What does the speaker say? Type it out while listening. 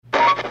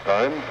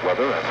time,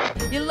 weather,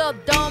 and... You little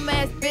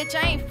dumbass bitch,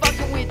 I ain't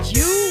fucking with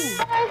you.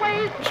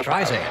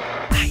 Streisand.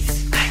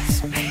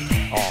 Nice,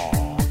 baby.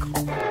 Oh, come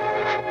on.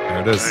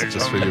 There it is,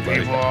 just for you,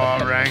 buddy.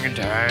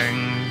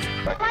 Orangutans.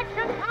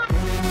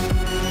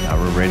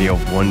 Our Radio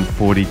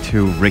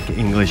 142, Rick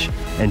English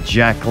and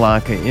Jack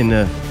Locker in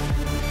the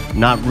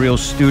Not Real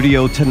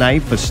studio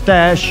tonight for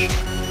Stash.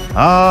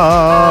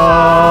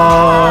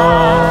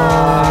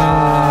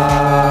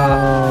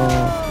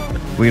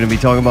 We're going to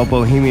be talking about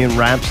Bohemian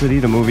Rhapsody,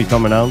 the movie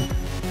coming out.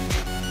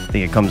 I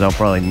think it comes out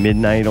probably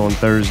midnight on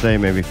Thursday,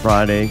 maybe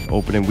Friday,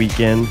 opening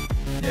weekend.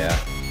 Yeah.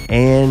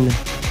 And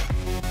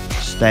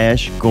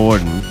Stash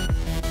Gordon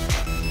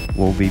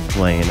will be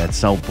playing at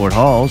Southport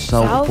Hall.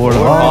 Southport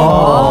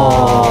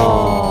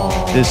Hall.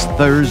 This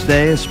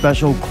Thursday, a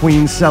special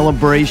Queen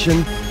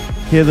celebration.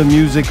 Hear the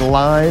music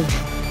live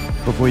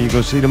before you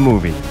go see the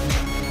movie.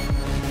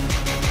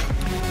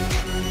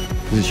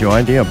 Is this your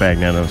idea,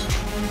 Bagnanos?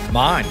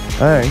 Mine.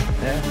 All right.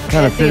 Yeah.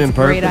 Kind of fit in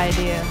perfect. Great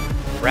idea.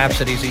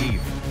 Rhapsody's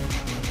Eve.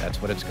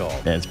 That's what it's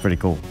called. Yeah, it's pretty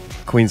cool.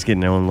 Queen's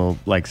getting their own little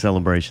like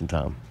celebration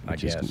time. I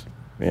guess.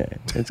 Yeah,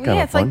 it's kind Yeah,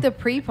 of it's fun. like the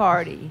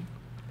pre-party.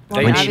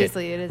 Well, They I mean, need it.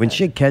 obviously it is. When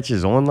shit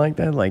catches on like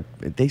that, like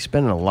they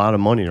spending a lot of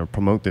money to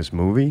promote this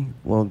movie.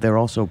 Well, they're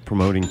also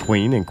promoting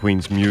Queen and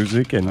Queen's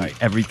music and Right.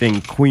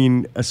 everything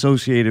Queen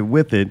associated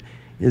with it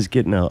is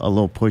getting a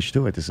little push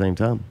too at the same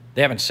time.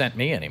 They haven't sent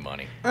me any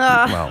money.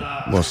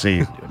 Well, we'll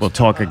see. We'll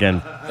talk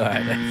again All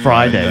right.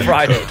 Friday.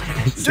 Friday.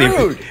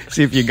 Dude,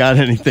 See if you got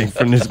anything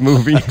from this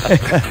movie.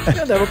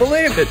 you'll never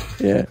believe it.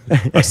 Yeah.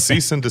 A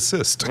cease and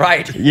desist.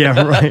 Right.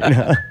 Yeah, right.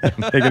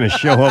 They're going to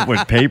show up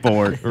with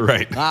paperwork.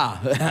 Right.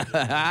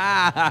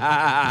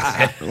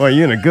 Well,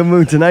 you're in a good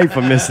mood tonight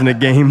for missing a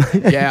game.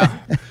 Yeah.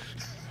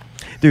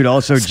 Dude,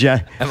 also,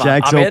 Jack's I'm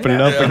in opening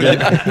there. up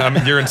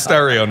again. You're in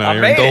stereo now. I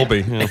You're in made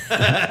Dolby.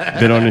 Yeah.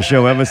 Been on the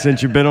show ever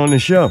since you've been on the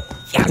show.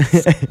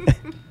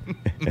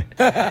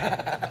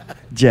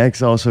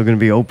 Jack's also going to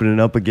be opening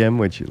up again,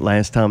 which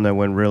last time that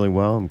went really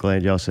well. I'm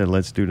glad y'all said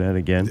let's do that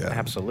again. Yeah.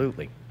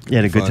 Absolutely. You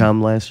had a good Fun.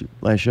 time last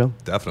show?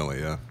 Definitely,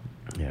 yeah.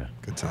 Yeah.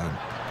 Good time.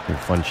 Good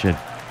fun shit.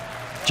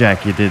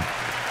 Jack, you did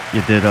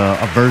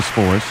a verse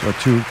for us, or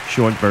two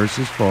short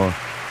verses for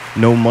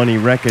No Money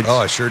Records. Oh,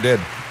 I sure did.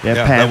 Yeah,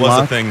 that was a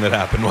Padlock. thing that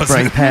happened, wasn't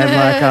Bring it?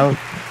 Padlock out.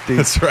 Dude,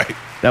 That's right.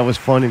 that was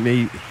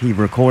funny. He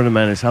recorded them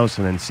at his house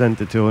and then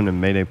sent it to him,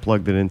 and Mayday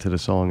plugged it into the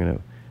song,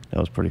 and that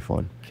was pretty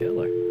fun.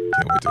 Killer.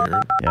 Can't wait to hear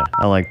it. Yeah,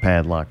 I like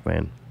Padlock,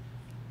 man.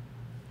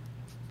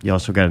 You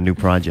also got a new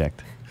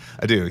project,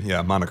 I do,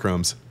 yeah.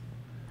 Monochromes.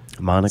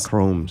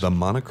 Monochromes. The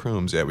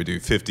Monochromes, yeah. We do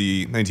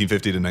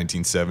 1950 to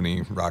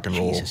 1970 rock and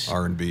roll, Jesus.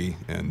 R&B,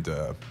 and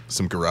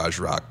some garage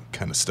rock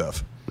kind of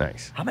stuff.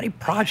 Nice. How many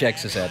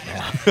projects is that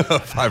now?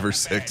 5 or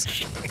 6.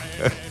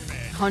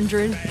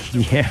 100.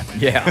 Yeah,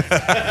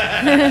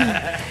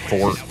 Yeah.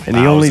 4. and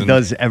he only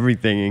does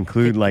everything,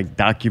 include like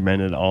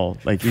documented all.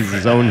 Like he's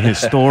his own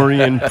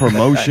historian,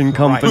 promotion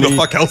company, Who the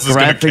fuck else is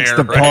gonna graphics care,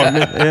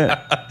 department.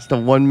 Yeah, it's the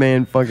one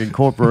man fucking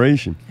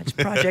corporation. It's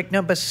project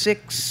number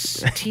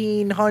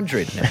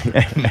 1600.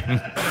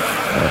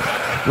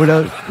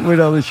 What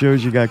other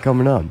shows you got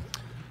coming up?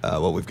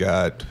 What we've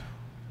got.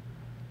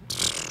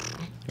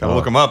 Gotta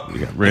look them up.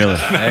 Really?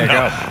 There you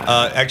go.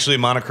 Actually,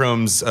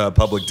 Monochrome's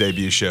public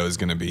debut show is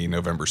going to be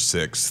November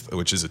 6th,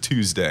 which is a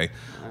Tuesday,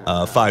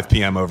 5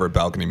 p.m. over at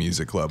Balcony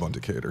Music Club on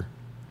Decatur.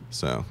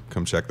 So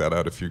come check that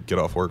out if you get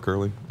off work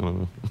early. I don't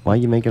know. Why are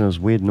you making those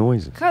weird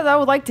noises? Because I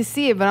would like to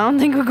see it, but I don't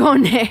think we're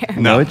going there.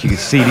 No, you can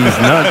see these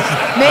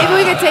nuts. Maybe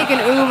we could take an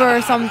Uber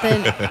or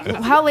something.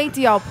 How late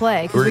do y'all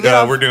play? 'Cause We're, we get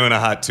off- we're doing a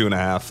hot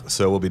 2.5,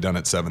 so we'll be done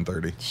at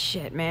 7:30.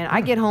 Shit, man.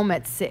 I get home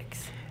at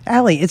 6.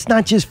 Allie, it's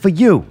not just for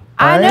you.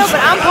 I all know, right?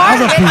 but I'm part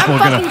Other of it. people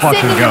I'm are gonna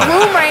fucking sitting in fucking the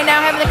go. room right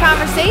now having the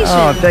conversation.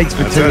 Oh, thanks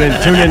for tuning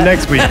in. Tune in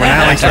next week when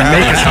Alex can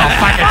make us all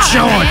fucking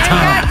show on Man,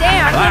 time.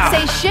 goddamn, I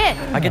can't say shit.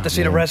 I get to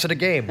see the rest of the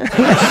game. See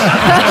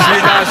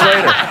you guys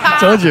later.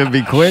 Told you it'd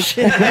be quick.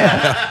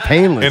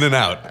 Painless. In and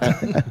out.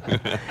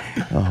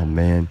 Oh,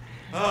 man.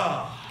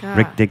 God.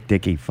 Rick Dick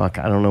Dicky. Fuck,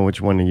 I don't know which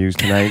one to use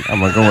tonight. I'm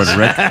going to go with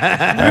Rick. All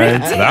right?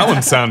 That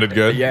one sounded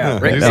good. Yeah,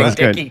 Rick use That Dick was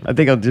that. good. Dicky. I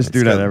think I'll just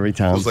do that every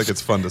time. Feels like it's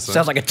fun to say.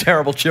 Sounds like a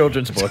terrible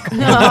children's book.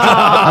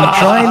 I'm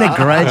trying to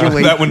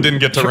graduate. That one didn't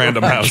get to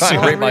Random House. Trying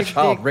to read my Rick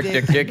child, Dick Rick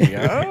Dick Dicky.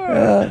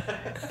 Yeah,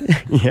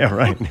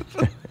 right.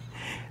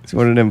 It's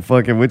one of them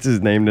fucking, what's his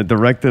name? The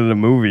director of the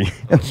movie.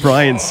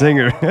 Brian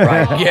Singer.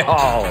 Right.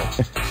 Yeah.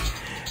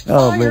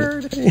 Oh,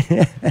 man.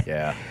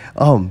 Yeah.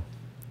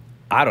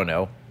 I don't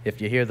know.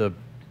 If you hear the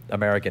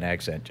American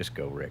accent, just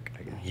go Rick.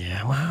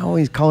 Yeah, well, I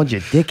always called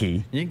you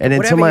Dickie. You can- And then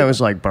whatever somebody you- was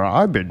like, bro,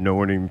 I've been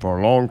knowing him for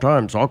a long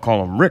time, so I'll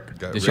call him Rick.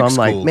 Got So Rick I'm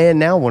like, schooled. man,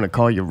 now I want to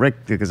call you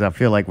Rick because I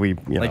feel like we,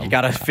 Like you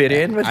got to fit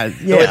in with,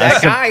 with yeah,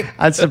 that guy.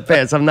 That's the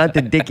best. I'm not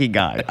the Dickie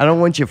guy. I don't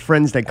want your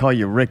friends that call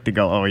you Rick to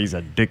go, oh, he's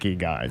a Dickie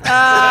guy.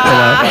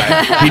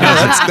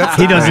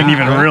 He doesn't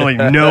even really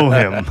know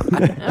him.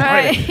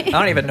 Right. I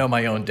don't even know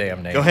my own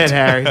damn name. Go ahead,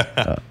 Harry.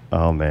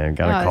 Oh, man,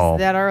 got a Oh, call.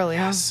 it's that early,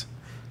 huh?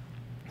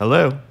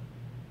 Hello.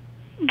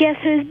 Guess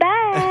who's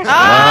back?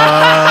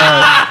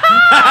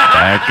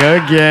 Back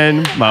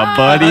again. My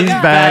buddy's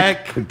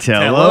back.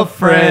 Tell a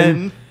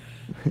friend.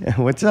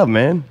 What's up,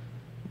 man?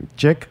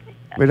 Chick?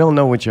 We don't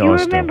know what You y'all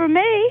still. remember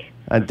me?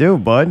 I do,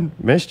 bud.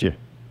 Missed you.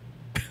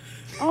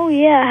 Oh,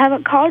 yeah. I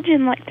haven't called you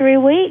in like 3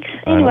 weeks.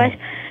 Anyways,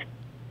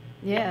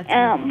 Yeah.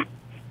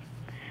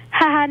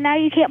 haha, now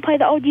you can't play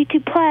the old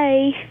YouTube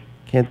Play.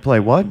 Can't play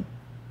what?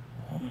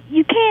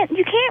 You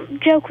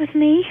can't joke with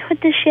me with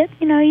this shit.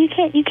 You know, you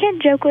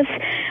can't joke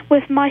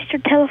with Meister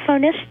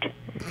Telephonist.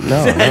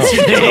 No. That's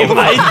your name.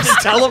 I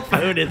just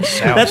telephoned.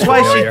 That's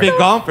why she's been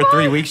gone for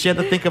 3 weeks. She had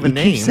to think of a You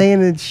name. keep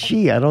saying it's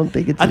she. I don't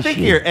think it's I a think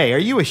she. you're. Hey, are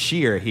you a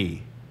she or a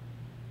he?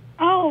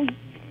 Oh,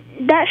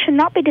 that should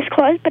not be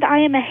disclosed, but I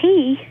am a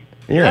he.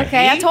 Yeah.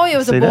 Okay, I told you it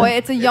was Say a boy. that?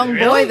 It's a young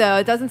boy, though.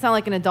 It doesn't sound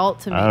like an adult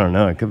to me. I don't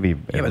know. It could be Yeah,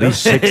 at but those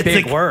least 6 It's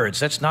big like- words,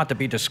 that's not to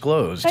be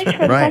disclosed. Thanks for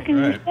the Right. fucking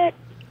respect.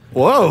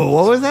 Whoa,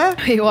 what was that?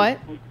 Wait, what?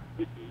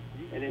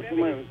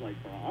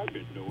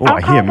 Oh,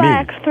 I hear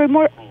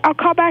me. I'll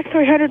call back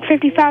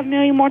 355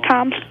 million more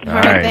times. All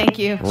right, thank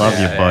you. Love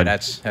you, bud.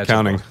 That's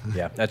Counting. A boy.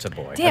 Yeah, that's a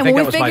boy. Damn, I think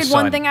well, that we was my figured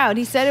one son. thing out.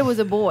 He said it was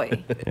a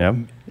boy. Yep.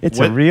 It's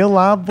a real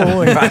live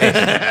boy.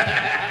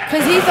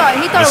 Because he thought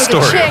it was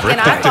story a of chick, Rick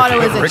and I Dick thought it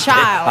was a Rick Dick.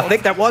 child. I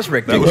think that was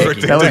Rick That was Dick. Rick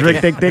Dick. That was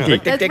Rick Dick Dicky.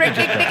 That's Rick Dick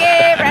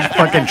Dick.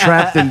 Fucking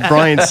trapped in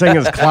Brian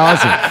Singer's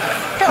closet.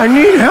 I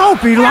need help.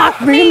 He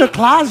locked me in the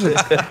closet.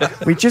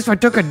 I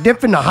took a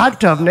dip in the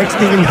hot tub. Next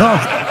thing you know,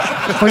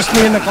 pushed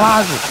me in the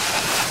closet.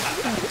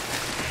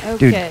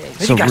 Dude, Okay.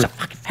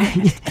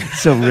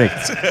 so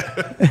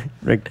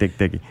Rick Dick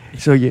Dicky.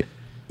 So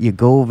you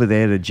go over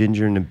there to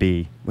Ginger and the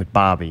Bee with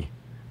Bobby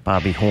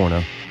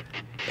Horner,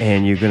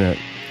 and you're gonna.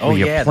 Oh, were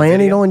you yeah, the planning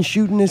video. on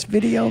shooting this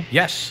video?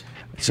 Yes.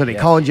 So they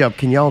Yes. called you up.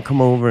 Can y'all come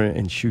over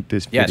and shoot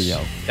this Yes. video?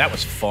 That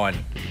was fun.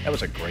 That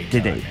was a great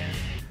Did time, they? man.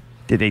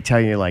 Did they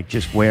tell you like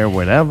just wear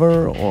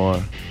whatever,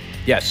 or?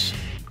 Yes.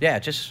 Yeah,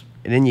 just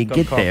And then you Go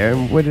get there,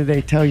 and what did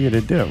they tell you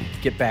to do?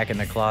 get back in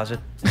the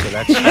closet. So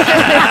that's. I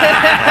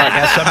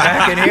guess I'm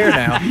back in here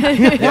now.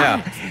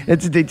 Yeah.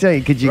 That's what they tell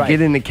you. Could you Right.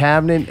 get in the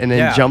cabinet and then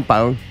Yeah. jump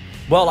out?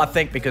 Well, I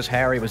think because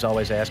Harry was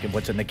always asking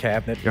what's in the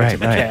cabinet. What's Right, in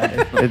the right.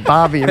 cabinet. It's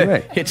Bobby and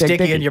Rick. It's Dick Dickie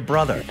Dicky. and your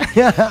brother.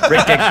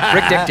 Rick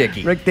Dick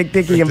Dicky. Rick Dick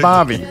Dicky and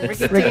Bobby.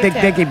 Rick Dick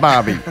Dicky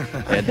Bobby.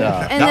 And, And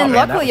no, then man,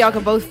 that luckily was- y'all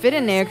could both fit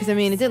in there because, I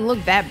mean, it didn't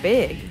look that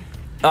big.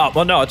 Oh,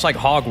 well, no, it's like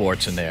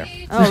Hogwarts in there.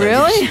 Oh,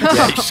 really?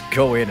 Yeah, you just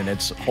go in and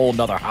it's a whole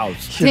nother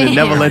house. Should have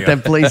never let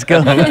that place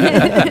go.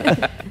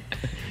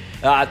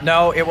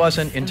 No, it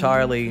wasn't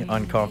entirely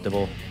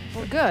uncomfortable.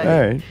 Well,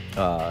 good.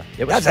 All right.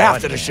 It was That's fun,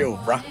 after the man. show,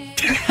 bro.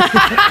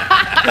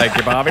 Thank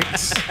you, Bobby.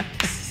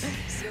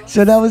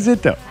 So that was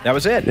it, though. That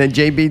was it. Then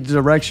JB's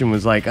direction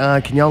was like,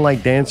 can y'all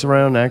like dance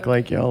around, act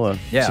like y'all are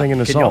Yeah. singing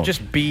a Can song? y'all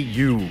just be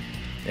you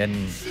and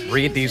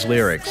read these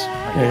lyrics?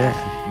 Yeah.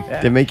 Yeah.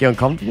 Did it make you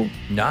uncomfortable?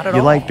 Not at You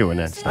all. like doing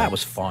that stuff. That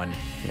was fun.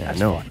 Yeah, That's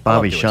no, fun. I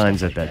Bobby love doing shines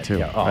stuff at that like too,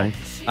 Yeah, oh, right?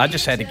 I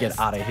just had to get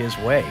out of his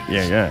way.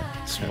 Yeah, yeah.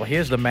 So, well,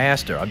 here's the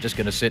master. I'm just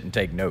going to sit and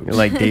take notes. You're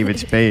like David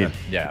Spade.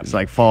 Yeah. It's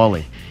like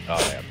Farley. Oh,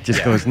 yeah. Just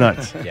Yeah. goes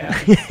nuts. Yeah.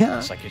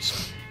 It's like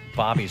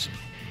Bobby's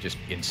just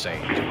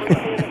insane. It's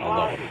incredible. I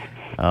love it.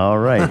 All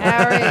right.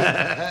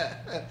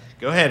 Harry.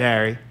 Go ahead,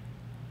 Harry.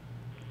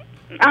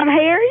 I'm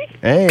Harry.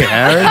 Hey,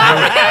 Harry.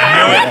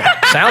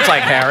 Sounds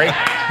like Harry.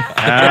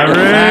 Harry.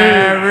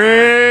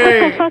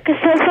 What the fuck is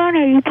so funny?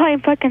 Are you playing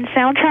fucking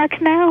soundtracks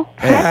now?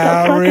 What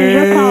the fuck is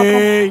your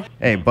problem?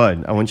 Hey,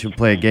 bud, I want you to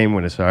play a game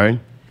with us, all right?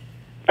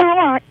 All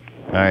right.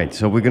 All right,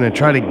 so we're going to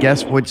try to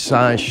guess which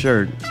size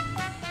shirt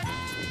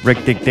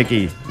Rick Dick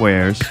Dicky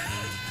wears.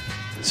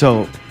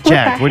 So,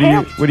 Jack, the what do you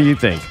hell? what do you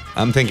think?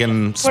 I'm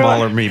thinking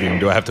small or medium.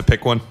 Do I have to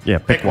pick one? Yeah,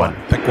 pick one.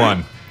 Pick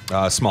one.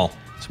 Small.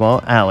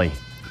 Small, Allie.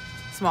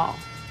 Small.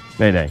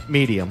 Mayday.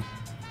 Medium.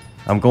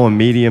 I'm going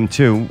medium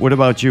too. What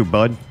about you,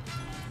 bud?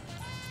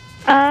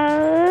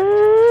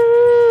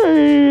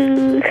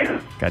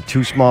 Got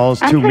two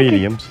smalls, I'm two thinking-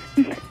 mediums.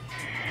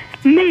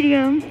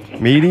 Medium.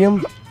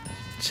 Medium?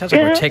 Sounds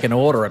like we're taking an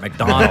order at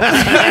McDonald's.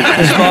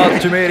 Small,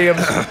 two medium,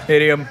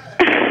 medium.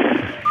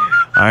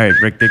 All right,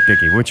 Rick Dick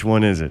Dicky, which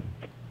one is it? Oh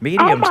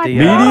Medium's my the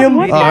God, Medium?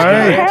 what the All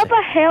right. How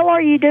the hell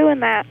are you doing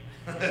that?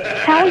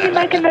 How are you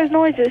making those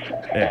noises?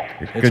 Yeah,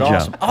 It's good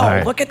awesome. job. Oh, All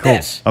right, look at cool.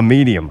 this. A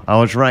medium. I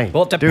was right.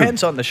 Well, it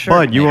depends Dude, on the shirt.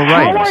 Bud, you were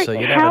man. right. So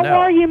you never How know.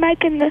 are you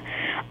making the?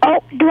 Oh,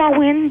 do I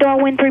win? Do I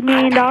win $3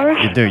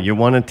 million? You do. You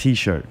want a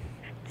T-shirt.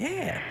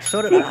 Yeah,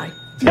 so did I.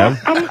 Yeah?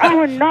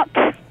 I'm not.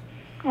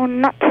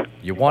 I'm not.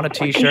 You want a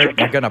T-shirt?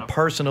 You're gonna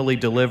personally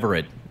deliver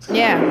it.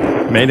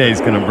 Yeah. Mayday's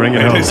going to bring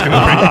it home. He's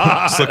gonna bring.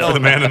 Just look for the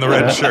man in the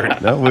red shirt.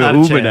 No, we'll Not a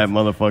Uber chance. that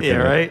motherfucker. Yeah,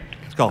 right?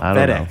 It's called I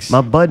don't FedEx.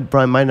 know. My bud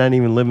probably might not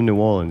even live in New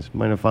Orleans.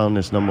 Might have found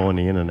this number on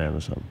the internet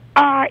or something.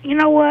 You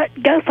know what?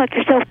 Go fuck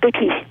yourself,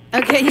 bitches.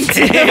 Okay, you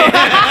too.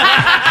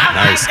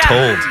 Nice.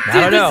 Told. I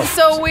don't know. This is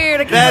so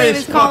weird. I can't That believe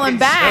is he's calling fucking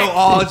back. so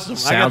awesome.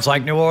 Sounds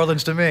like New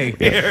Orleans to me.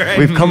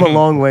 We've come a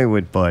long way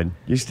with Bud.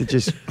 Used to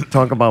just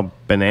talk about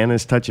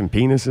bananas touching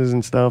penises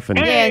and stuff, and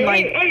Yeah, and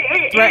like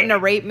threaten to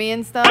rape me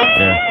and stuff.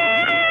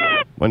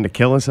 yeah, wanted to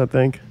kill us, I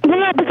think.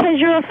 Yeah, because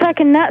you're a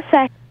fucking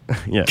nutsack.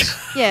 Yeah,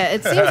 Yeah,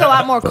 it seems a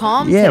lot more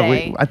calm yeah.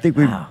 today. I think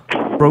we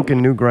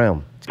broken new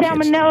ground.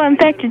 Salmonella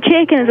infected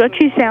chicken is what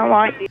you sound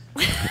like.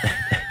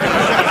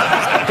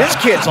 This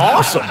kid's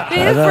awesome. He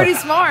is pretty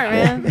smart,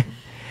 man.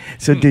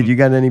 So, dude, you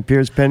got any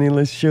Pierce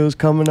Penniless shows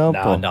coming up?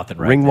 No, or nothing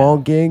right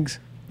Ringwall gigs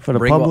for the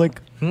public?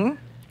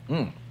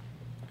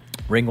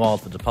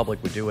 Ringwall for the public.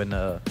 We're doing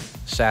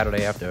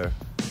Saturday after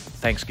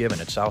Thanksgiving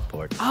at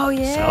Southport. Oh,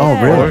 yeah. Oh,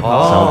 really? Southport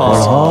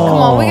Hall. Come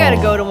on, we got to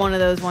go to one of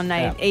those one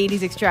night.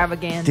 80s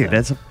extravaganza. Dude,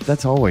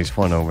 that's always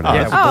fun over there.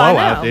 Yeah, Oh, I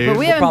blowout, know. dude. But we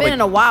We'll haven't probably- been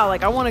in a while.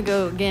 Like, I want to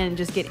go again and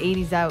just get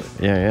 80s out.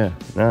 Yeah.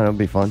 No, that'll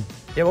be fun.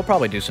 Yeah, we'll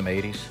probably do some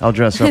 80s. I'll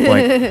dress up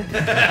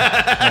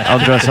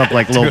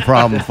like Lil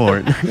Problem for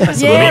it. Yeah,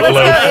 let's go.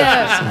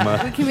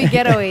 Yeah. We can be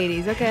ghetto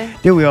 80s. Okay.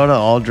 Dude, we ought to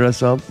all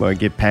dress up.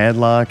 Get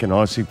Padlock and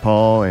R.C.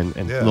 Paul and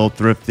Yeah. Lil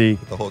Thrifty.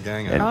 The whole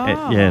gang.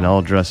 And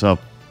all dress up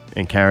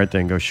in character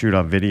and go shoot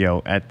our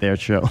video at their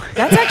show.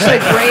 That's actually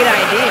a great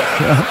idea.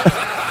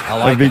 I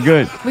like That'd be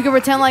good. We could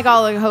pretend like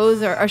all the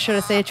hoes, or should I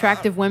say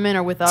attractive women,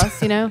 are with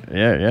us, you know?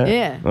 Yeah.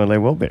 Yeah. Well, they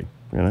will be.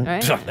 You know?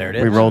 Right? There it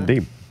is. We roll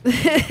deep.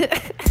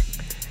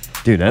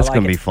 Dude, that's like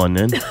going to be it. fun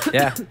then.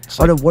 Yeah.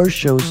 Are the worst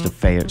shows the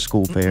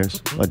school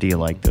fairs, or do you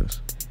like those?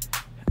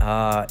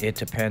 It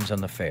depends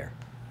on the fair.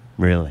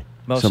 Really?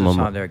 Most Some of the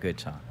them- time, they're a good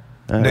time.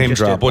 Name just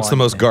drop. did What's the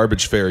one. most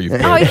garbage fair you've Oh,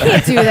 been? you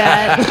can't do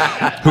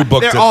that. Who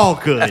booked They're it? all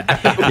good.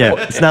 Yeah,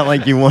 it's not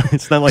like you want.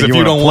 It's not like if you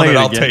you want don't to want play it,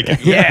 I'll again. take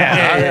it.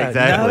 Yeah,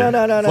 exactly.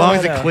 No. As long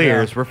as no, it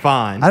clears, we're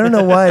fine. I don't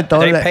know why I thought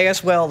They of that. pay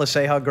us well to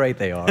say how great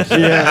they are. And it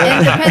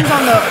depends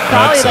on probably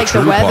That's a like the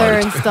true weather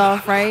part. and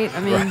stuff, right? I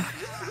mean,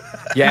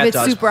 Yeah, if it it's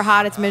does. super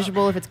hot, it's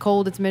miserable. If it's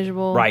cold, it's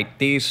miserable. Right.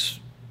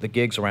 The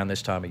gigs around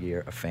this time of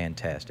year are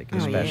fantastic, yeah.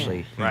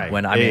 especially Right.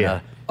 when I'm Yeah.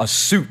 in a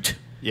suit.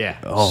 Yeah.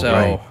 Oh, so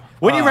right.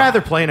 Would you rather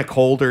play in a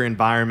colder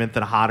environment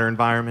than a hotter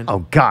environment?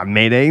 Oh God,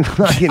 Mayday!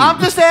 I'm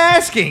just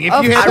asking if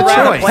Of you had course. a I'd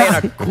rather choice. play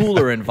in a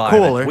cooler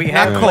environment. Cooler, We not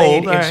have cold,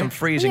 played in all right. some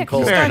freezing Yeah, 'cause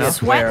cold you start stuff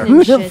sweating where and Who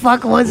the shit.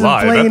 fuck wants to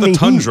Live play at in the the heat?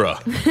 tundra.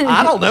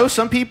 I don't know.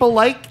 Some people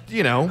like,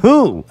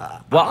 Who?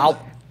 well,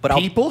 I'll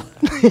people,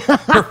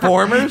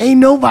 performers. Ain't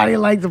nobody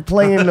like to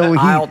play in no heat.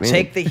 I'll man.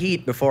 take the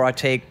heat before I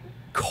take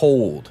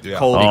cold. Yeah.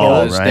 Cold.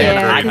 Because right. then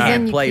Yeah, I 'cause then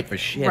can't you play can't- for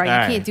shit. Right, you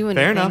Alright, can't do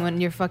fair anything enough.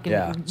 when your fucking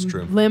Yeah, it's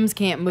true. limbs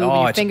can't move Oh, and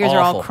your it's fingers are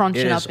all awful.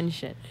 crunching It up is and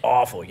shit.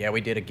 Awful. Yeah, we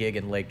did a gig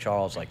in Lake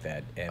Charles like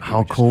that. And we How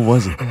were just- cool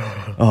was it?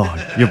 Oh,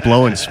 you're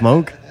blowing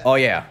smoke? Oh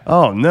yeah.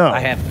 Oh no! I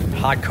had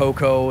hot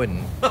cocoa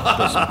and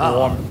those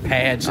warm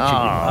pads. That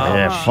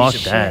yeah, you, fuck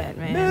piece of that. Shit,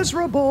 man.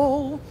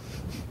 Miserable.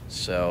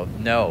 So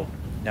no,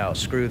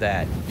 screw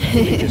that.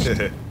 We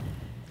just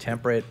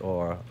temperate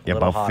or a Yeah,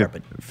 little about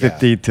hotter,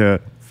 50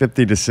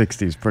 to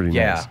 60 is pretty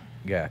Yeah, nice.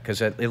 yeah,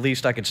 because at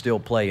least I could still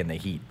play in the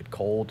heat. But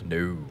cold,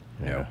 no,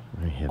 I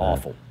hear that.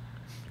 awful.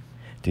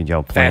 Dude,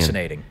 y'all playing?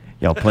 Fascinating.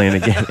 Y'all playing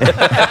again?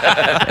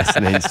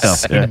 Fascinating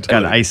stuff. Yeah.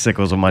 Got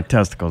icicles on my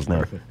testicles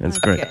now. That's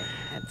great. Okay,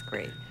 that's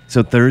great.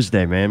 So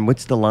Thursday, man,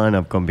 what's the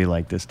lineup gonna be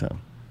like this time?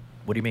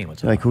 What do you mean?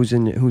 What's Like that? who's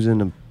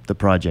in the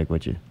project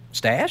with you?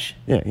 Stash?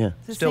 Yeah.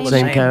 It's Still the the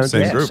Same same characters?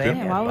 Same Yeah, group, same.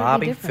 yeah. Why would it be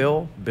Bobby,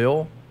 different?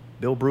 Phil,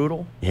 Bill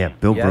Brutal. Yeah,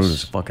 Bill Yes. Brutus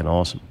is fucking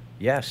awesome.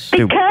 Yes.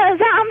 Dude. Because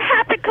I'm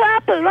happy,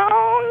 clap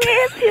along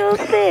if you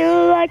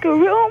feel like a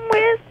room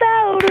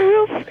without a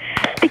roof.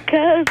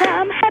 Because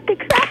I'm happy,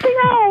 clap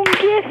along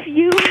if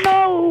you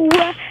know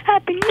what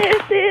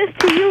happiness is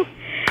to you.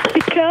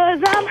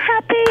 Because I'm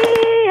happy,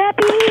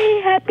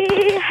 happy,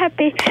 happy,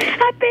 happy,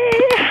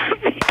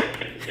 happy, happy.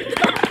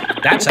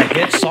 That's a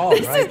hit song,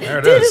 right? There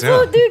it Dude, is. this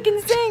little Yeah. dude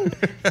can sing.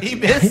 He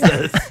missed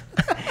us.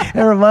 It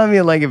reminded me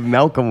of like if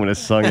Malcolm would have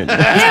sung it.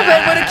 Yeah,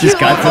 but what a cute just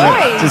got little to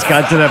voice. just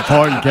got to that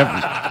part and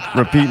kept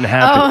repeating Oh,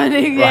 happy.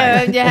 and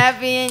yeah, if you're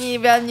happy and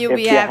you'll If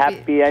be you're happy.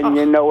 happy and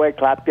you know it,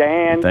 clap your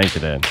hands. Thank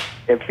you, Dan.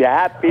 If you're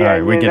happy All right,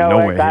 and we you get know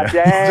nowhere it, clap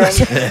here. your hands.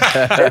 If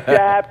you're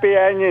happy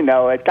and you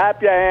know it,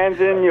 clap your hands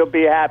and you'll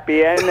be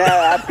happy. And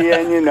happy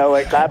and you know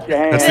it, clap your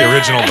hands. That's the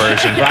original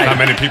version. Not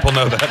many people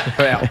know that.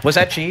 Yeah. Was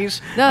that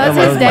cheese? No, that's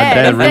That his was my dad.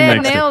 dad His dad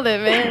remixed it. nailed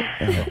it, man.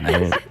 Oh,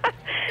 man.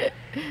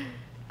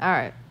 All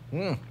right.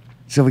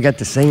 So we got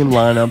the same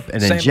lineup,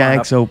 and then Same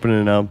Jack's lineup.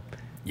 opening up.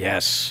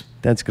 Yes.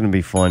 That's gonna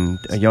be fun.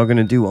 Are y'all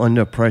gonna do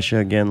Under Pressure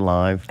again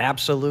live?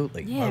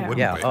 Absolutely. Yeah.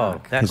 Yeah. we? Oh,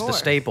 that's the course.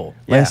 staple.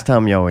 Last Yeah.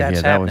 time y'all were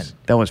That's here, happening.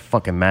 that was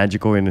fucking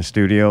magical in the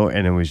studio,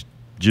 and it was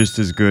just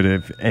as good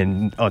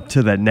and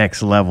to that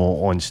next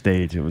level on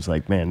stage. It was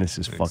like, man, this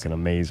is fucking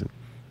amazing.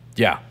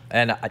 Yeah,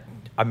 and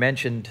I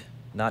mentioned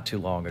not too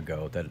long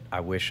ago that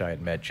I wish I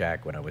had met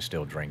Jack when I was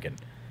still drinking,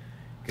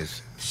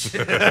 because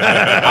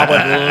I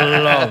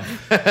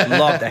would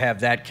love to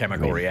have that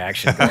chemical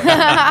reaction going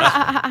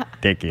on.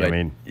 Dickie, I But,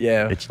 mean,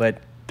 yeah, it's,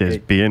 but there's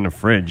beer in the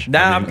fridge. Nah,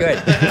 I I'm mean, good.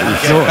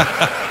 Sure.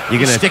 You're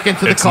gonna Sticking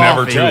to the It's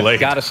coffee. never too late.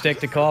 Got to stick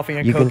to coffee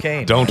and You can-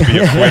 cocaine. Don't be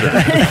a quitter.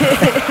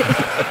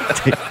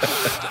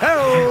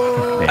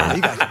 Oh,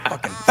 you guys are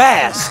fucking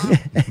fast.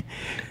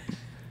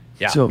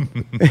 Yeah, So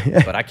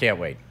but I can't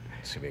wait.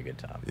 It's gonna be a good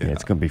time. yeah,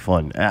 it's gonna be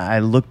fun. I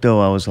looked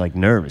though, I was like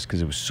nervous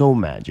because it was so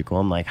magical.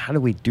 I'm like, how do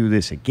we do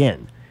this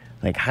again?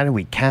 Like, how do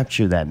we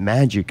capture that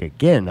magic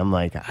again? I'm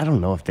like, I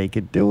don't know if they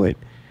could do it.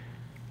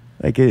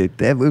 Like,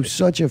 it was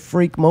such a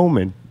freak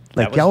moment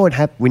Like y'all would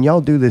have when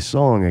y'all do this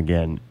song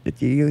again.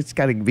 It's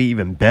got to be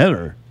even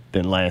better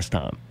than last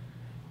time.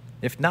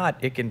 If not,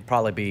 it can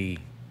probably be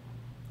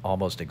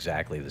almost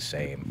exactly the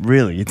same.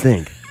 Really, you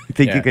think? You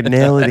think Yeah. you could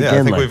nail it Yeah, again? I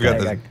think like we've got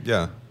that? the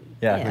yeah.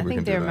 Yeah, I we think can they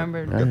do that.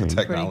 remember We've got the pretty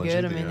technology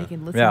good. to I do mean, they that.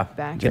 can listen Yeah,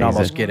 back. you to can almost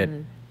this get it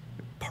one.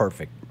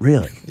 perfect.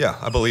 Really? Yeah,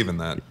 I believe in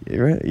that.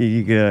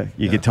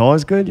 Your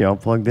guitar's good. Y'all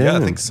plugged in. Yeah, I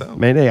and- think so.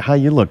 Mayday, how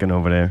you looking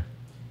over there?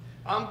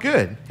 I'm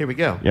good. Here we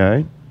go. You all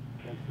right?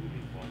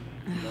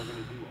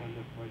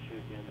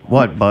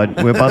 What,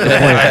 bud? We're about to play.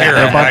 hear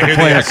We're him. about I to hear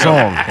play the a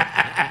song.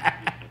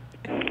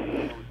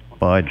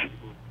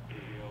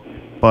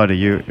 Bud, are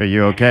you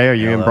okay? Are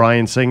you in Hello?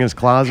 Brian Singer's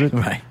closet?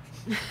 Right.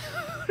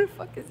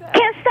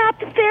 Can't stop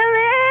the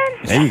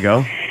feeling. There you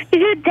go.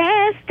 You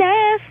dance,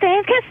 dance,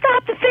 dance. Can't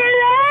stop the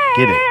feeling.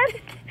 Get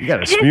it. You got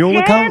a Just Smule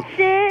account?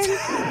 dancing.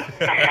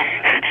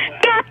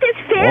 Got this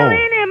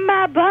feeling in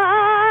my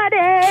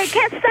body.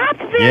 Can't stop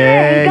the feeling.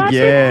 Yeah, Got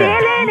yeah. this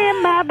feeling in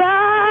my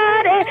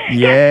body.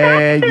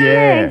 Yeah, Can't stop the feeling.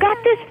 yeah. Got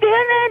this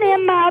feeling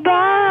in my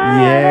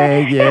body. Yeah,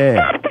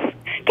 yeah.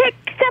 Can't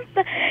stop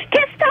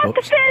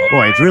the feeling.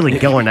 Boy, it's really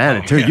going at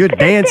it too. You're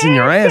dancing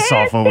your ass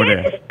off over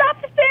there. Can't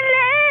stop the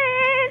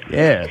feeling.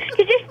 Yeah.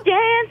 You're just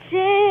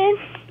dancing.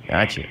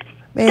 Gotcha.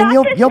 Man,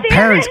 your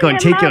parents gonna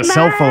take your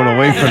cell phone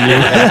away from you.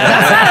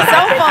 That's not a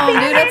cell phone,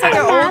 dude. That's like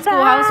an old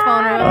school house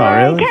phone. Oh,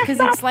 really? Because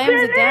it slams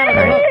it down on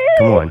the All hook. right,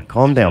 come on,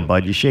 calm down,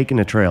 bud. You're shaking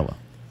the trailer.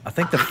 I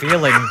think the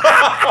feeling. Oh,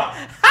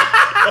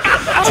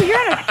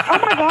 you're in a. Oh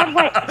my God!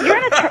 Wait, you're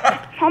in a.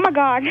 Oh my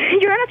God!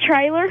 You're in a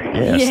trailer.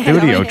 Yeah,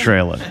 studio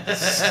trailer.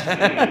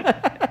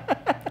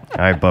 All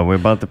right, bud, we're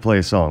about to play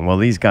a song. Well,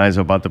 these guys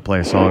are about to play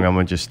a song. I'm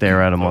gonna just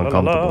stare at them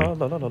uncomfortably. All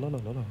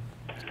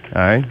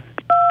right.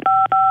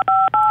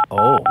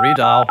 Oh,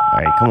 redial. All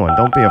right, come on.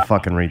 Don't be a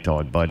fucking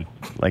retard, bud.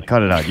 Like,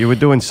 cut it out. You were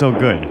doing so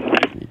good.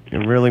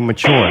 You're really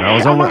maturing. I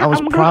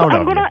was proud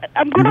of you.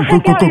 I'm gonna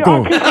hang out your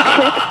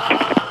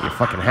autistic You're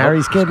fucking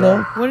Harry's kid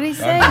now? What did he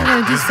say? You're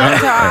going to do something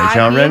to All our right,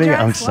 y'all IP ready?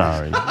 address? I'm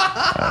sorry. I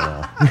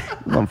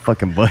don't know. I'm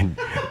fucking Bud.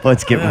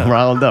 Bud's getting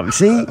riled up.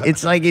 See?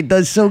 It's like it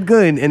does so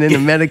good, and then the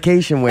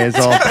medication wears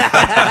off.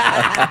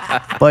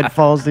 Bud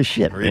falls to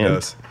shit, man.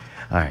 Redos.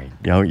 All right.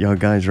 Y'all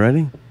guys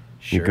ready? You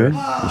Sure. good?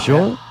 You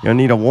sure? You don't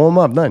need a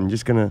warm-up, nothing.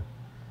 Just going to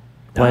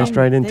blast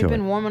right into They've it.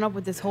 been warming up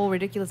with this whole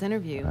ridiculous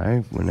interview. All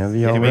right, whenever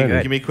y'all Give me,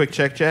 ready. give me a quick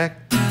check, Jack.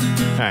 All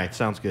right,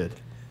 sounds good.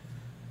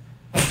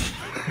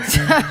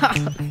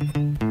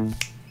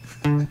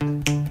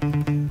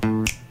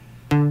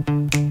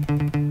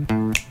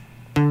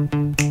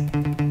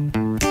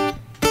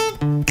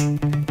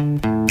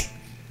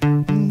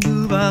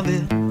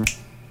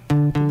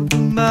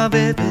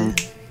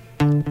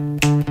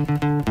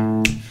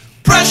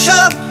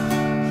 Pressure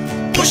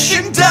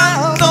pushing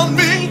down on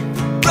me,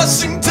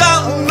 pressing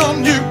down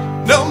on you.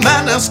 No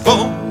man has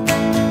fall.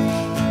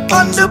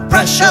 Under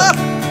pressure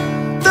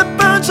that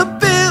burns a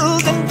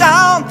building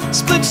down,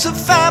 splits a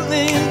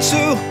family in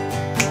two,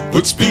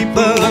 puts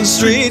people on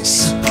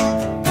streets.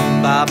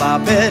 By my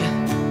bed,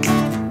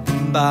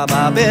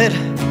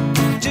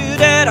 do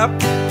that up,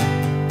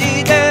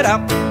 eat that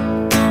up.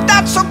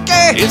 That's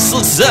okay. It's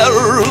the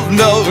terror of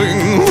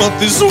knowing what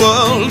this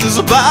world is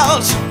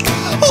about.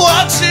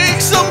 Watching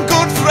some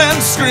good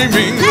friends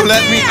screaming,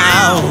 let me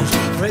out.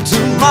 Pray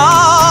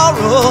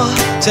tomorrow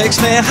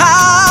takes me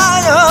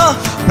higher.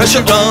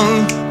 Pressure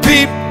on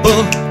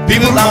people,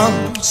 people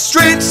on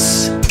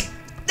streets.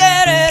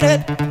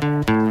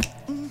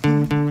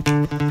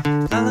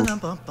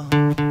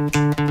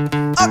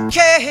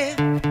 Okay.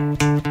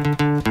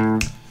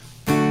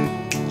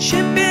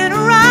 Chipping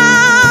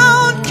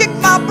around, kick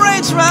my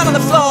brains around on the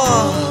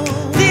floor.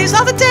 These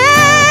are the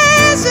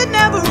days it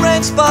never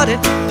rains, but it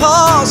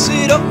pours.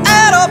 It up,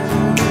 add up,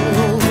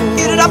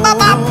 eat it up, up,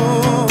 up.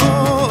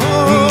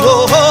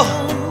 Oh,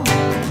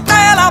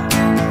 nail up.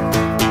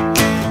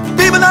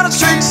 People on the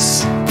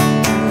streets,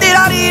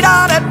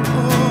 dee-da-dee-da-da.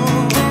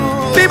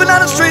 People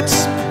on the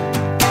streets,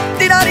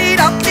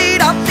 dee-da-dee-da,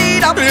 dee-da,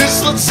 dee-da.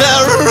 It's the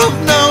terror of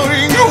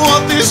knowing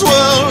what this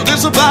world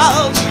is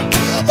about.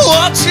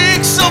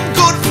 Watching some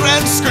good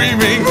friends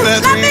screaming,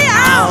 let me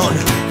out.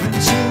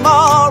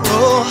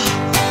 Tomorrow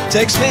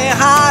takes me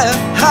higher,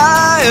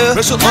 higher.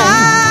 Pressure on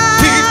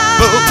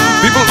people,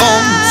 people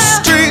on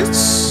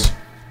streets.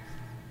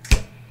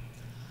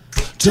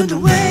 Turned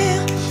away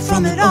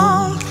from it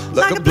all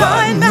like a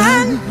blind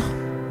man.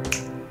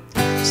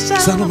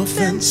 Stand on the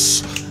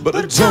fence, but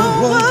it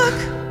don't work.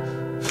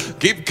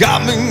 Keep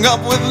coming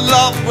up with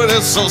love, but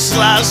it's so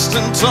slashed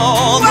and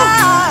torn.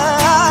 Why?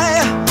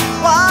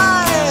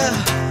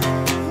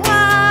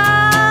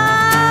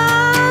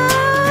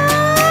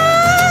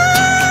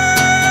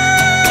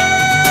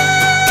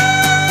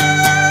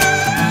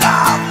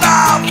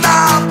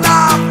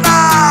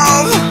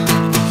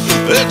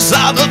 It's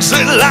hard to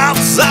chill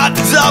outside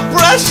the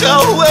pressure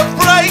we're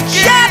breaking.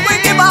 Can't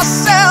we give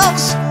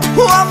ourselves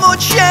one more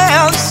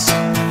chance?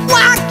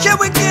 Why can't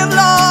we give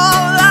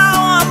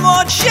love one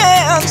more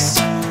chance?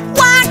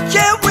 Why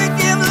can't we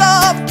give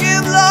love,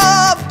 give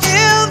love,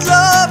 give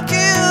love,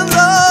 give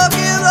love,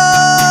 give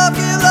love,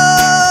 give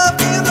love,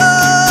 give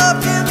love?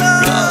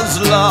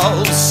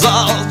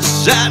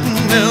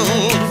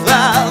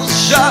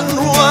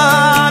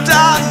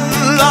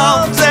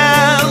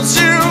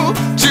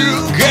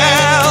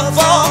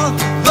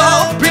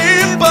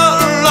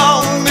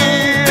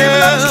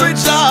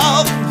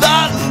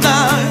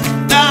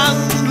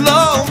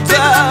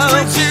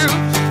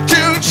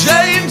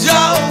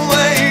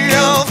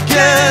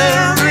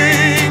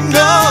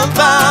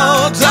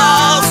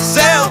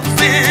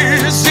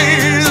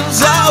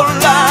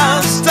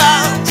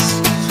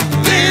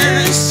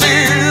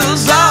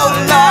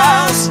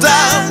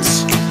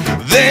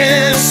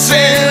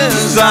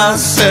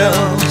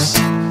 ourselves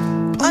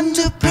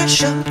under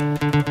pressure.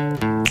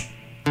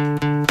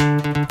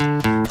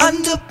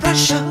 Under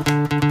pressure.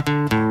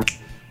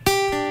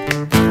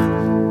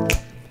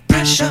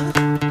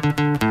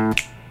 Pressure.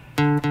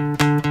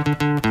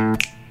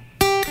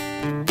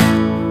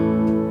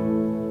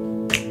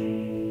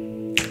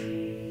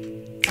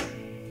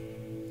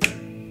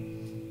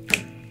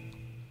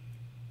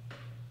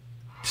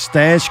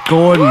 Stash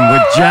Gordon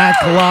with Jack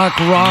Lock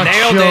Rock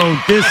Nailed Show it.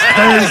 this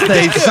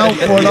Thursday,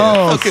 Southport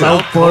Hall.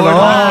 Southport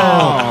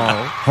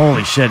Hall.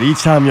 Holy shit, each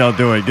time y'all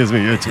do it gives me,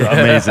 it's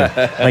amazing.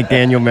 Like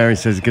Daniel Mary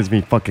says, it gives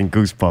me fucking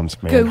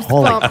goosebumps, man.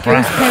 Holy Goosebumps,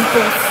 crap. goose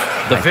pimples.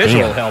 The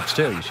visual damn. helps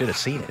too. You should have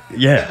seen it.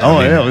 Yeah. Oh,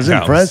 yeah. It was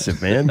counts. impressive,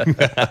 man.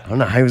 I don't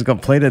know how he was going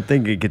to play that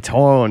thing, a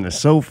guitar on the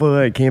sofa.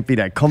 It can't be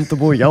that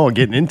comfortable. Y'all are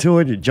getting into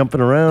it. You're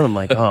jumping around. I'm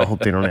like, oh, I hope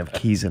they don't have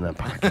keys in their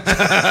pockets.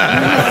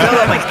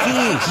 My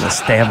keys. I'm going to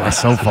stab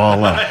myself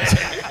all up.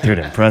 Dude,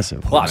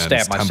 impressive. Well, I man, stabbed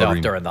it's myself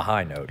tambourine. during the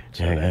high note.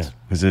 So Yeah, yeah. that's-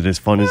 Was it as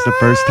fun as the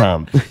first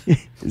time?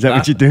 Is that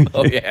what you do?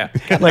 Oh, yeah.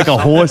 Like a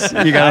horse?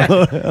 You got a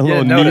little You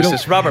didn't notice needle?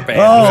 this rubber band.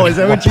 Oh, is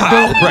that what you do?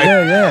 Right.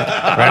 Yeah,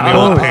 yeah. Brand new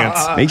old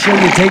pants. Make sure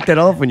you take that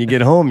off when you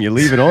get home. You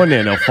leave it on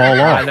there, they'll fall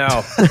off. I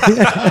know.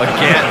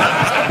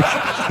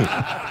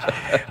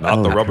 Again.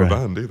 Not the Oh, rubber crap.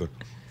 band either.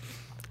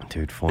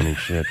 Dude, funny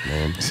shit,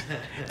 man.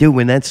 Dude,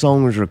 when that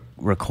song was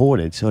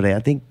recorded, so I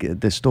think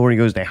the story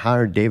goes they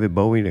hired David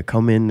Bowie to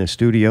come in the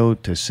studio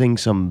to sing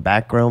some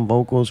background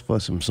vocals for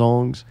some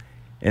songs,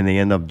 and they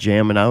end up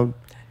jamming out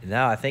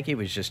No, I think he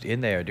was just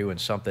in there doing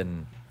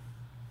something.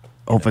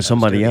 for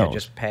somebody studio, else.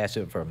 Just pass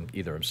it from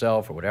either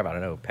himself or whatever. I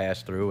don't know.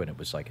 Pass through, and it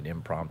was like an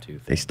impromptu They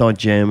thing. start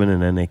jamming,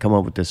 and then they come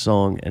up with this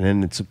song, and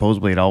then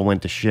supposedly it all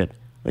went to shit.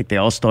 Like they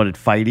all started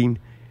fighting,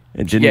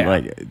 and didn't Yeah.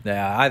 like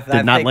Yeah, I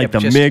did not think like it the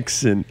just-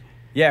 mix, and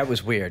Yeah, it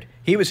was weird.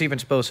 He was even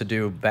supposed to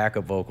do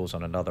backup vocals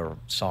on another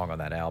song on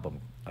that album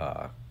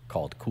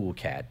called Cool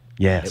Cat.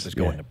 Yes, It was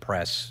going yeah. to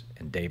press,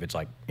 and David's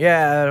like,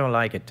 yeah, I don't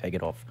like it. Take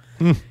it off.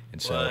 And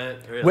so,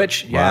 What? Really?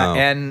 Which, yeah, Wow.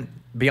 and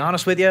be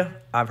honest with you,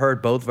 I've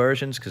heard both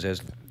versions because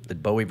there's the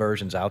Bowie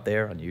versions out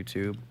there on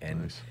YouTube,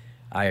 and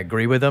I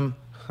agree with them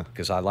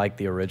because I like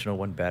the original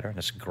one better, and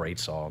it's a great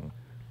song.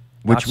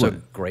 Which Not so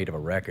one? great of a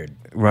record.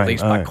 Right, At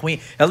least all by right. Queen.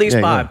 At least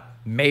Yeah, by yeah.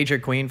 major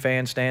Queen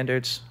fan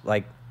standards.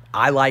 Like,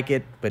 I like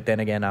it, but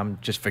then again, I'm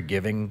just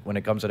forgiving when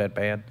it comes to that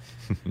band.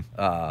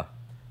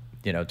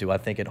 Do I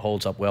think it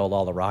holds up well,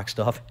 all the rock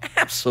stuff?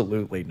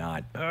 Absolutely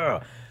not.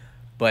 Ugh.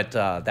 But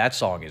that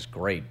song is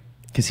great.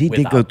 because he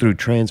did go Without- through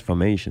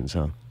transformations,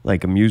 huh?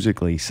 Like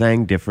musically,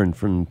 sang different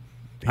from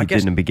he I did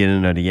guess- in the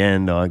beginning or the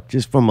end.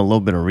 Just from a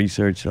little bit of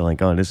research, they're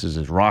like, oh, this is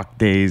his rock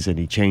days, and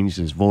he changed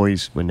his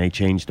voice when they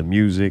changed the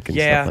music and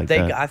Yeah, stuff like they.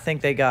 that. I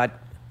think they got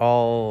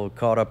all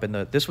caught up in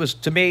the. This was,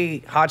 to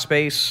me, Hot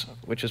Space,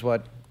 which is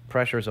what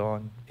Pressure's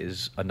on,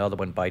 is another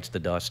one bites the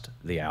dust,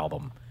 the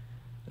album.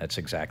 That's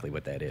exactly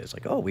what that is.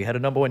 Like, oh, we had a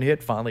 #1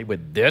 hit finally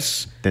with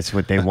this. That's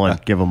what they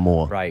want. Give them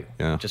more. Right.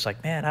 Yeah. Just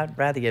like, man, I'd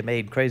rather you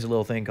made Crazy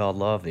Little Thing Called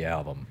Love the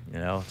album.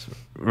 It's,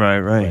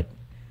 Right.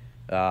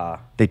 but,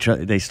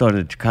 They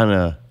started to kind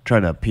of try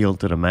to appeal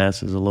to the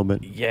masses a little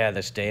bit. yeah,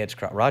 this dance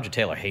crowd. Roger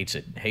Taylor hates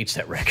it. Hates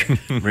that record.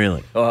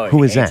 Really? Oh,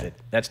 Who he is hates that? it.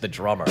 That's the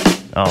drummer.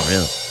 Oh,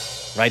 really?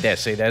 Right there.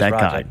 See, there's That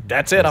Roger. guy.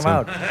 That's it. That's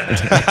I'm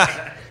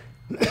out.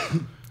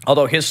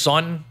 Although his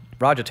son,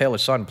 Roger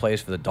Taylor's son,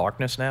 plays for the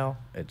Darkness now.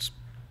 It's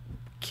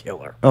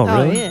killer. Oh,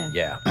 Oh, really? yeah.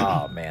 Yeah.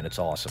 Oh man, it's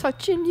awesome.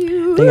 Touching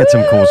you. They got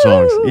some cool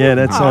songs. Yeah,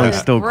 that Oh, song is that's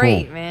still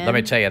great, cool. man. Let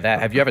me tell you that.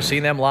 Have you ever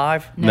seen them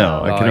live?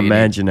 No, I Oh, can you need-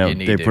 imagine you that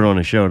need they to. put on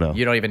a show though.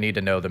 You don't even need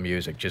to know the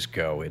music. Just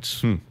go.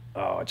 It's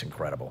it's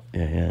incredible.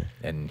 Yeah.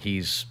 And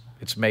it's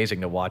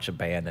amazing to watch a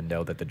band and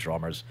know that the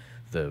drummer's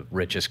the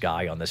richest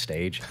guy on the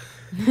stage.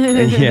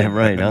 Yeah,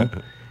 right, huh?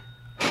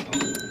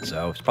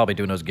 So he's probably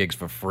doing those gigs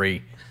for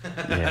free.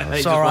 Yeah. He It's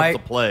just all wants right. to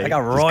play. I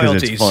got 'cause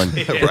royalties. it's fun.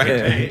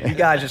 Yeah, you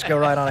guys just go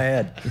right on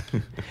ahead.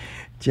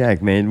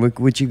 Jack, man,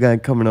 what you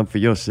got coming up for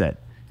your set?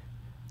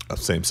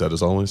 Same set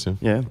as always. Yeah.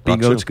 Yeah, Rock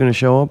B-Goat's show. going to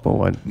show up or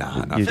what?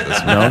 Nah, not you, for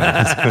this No, you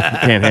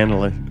can't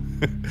handle it.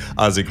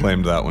 Ozzy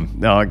claimed that one.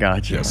 No, I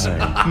got you. Yes. All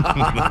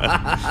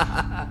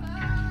right.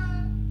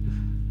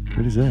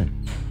 What is that?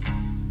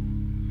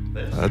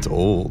 That's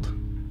old.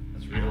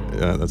 That's real old.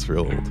 Yeah, that's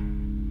real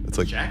old. It's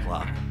like Jack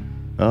Lock.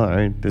 All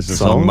right, this the is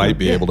song might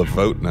be able to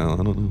vote now. I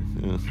don't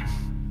know. Yeah.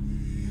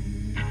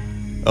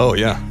 Oh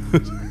yeah,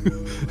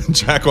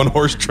 Jack on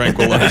horse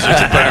tranquilizers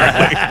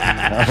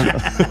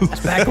apparently. It's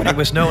back when he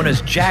was known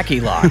as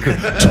Jackie Lock.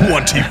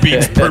 20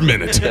 beats per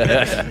minute.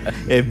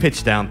 It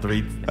pitched down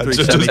three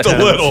Just a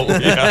little.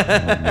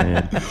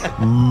 Yeah.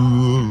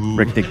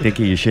 Rick Dick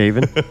Dicky, you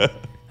shaving?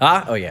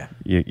 Huh? Oh yeah,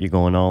 You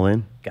going all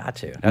in? got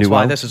to. That's New why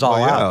album? this is all Oh,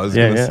 yeah, I out. was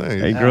Yeah, gonna yeah. say.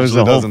 He it grows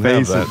usually the whole doesn't have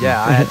face. that.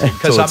 Yeah, I had to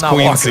because Till I'm it's not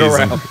Queen walking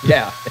season. around.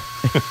 Yeah.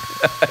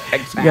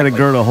 You got to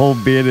grow the whole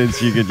beard in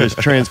so you can just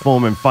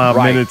transform in 5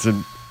 Right. minutes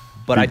and.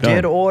 But be I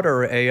did done.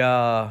 order a.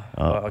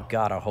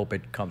 God, I hope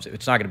it comes.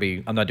 It's not going to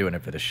be. I'm not doing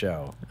it for the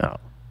show. Oh.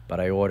 But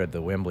I ordered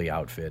the Wembley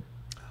outfit,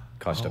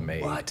 custom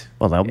made. What?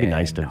 Well, that would be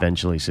nice to And,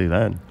 eventually see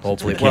that.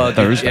 Hopefully,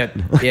 Thursday.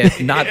 Yeah,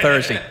 not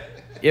Thursday.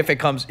 if it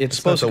comes, it's It's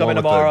supposed not to the come in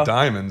one with tomorrow. the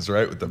diamonds,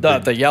 right? With the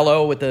The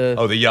yellow with the.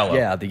 oh, the yellow.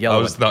 Yeah, the yellow.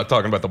 I was not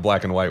talking about the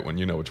black and white one.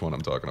 You know which one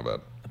I'm talking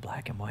about. The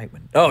black and white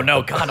one. Oh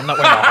no, God, I'm not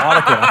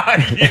wearing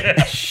the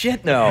article.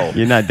 Shit, no.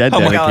 You're not that Oh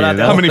my dedicated. God,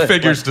 huh? How many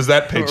figures does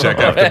that paycheck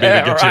have to be to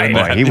get you in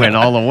Right. there? He went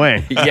all the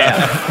way.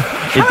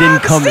 Yeah, It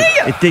didn't come.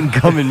 It didn't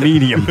come in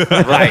medium.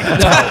 right.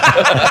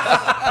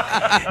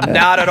 No.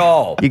 Not at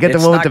all. You get the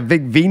It's one with not- the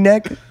big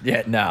V-neck.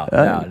 Yeah, no.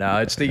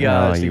 It's the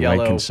Oh, it's the you yellow.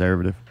 white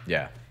conservative.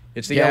 Yeah,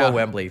 it's the Yeah. yellow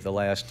Wembley, the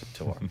last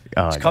tour.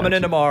 Oh, It's I coming got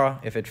in you. tomorrow.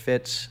 If it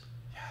fits,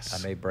 I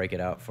may break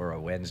it out for a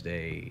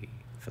Wednesday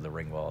for the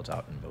Ringwalds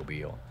out in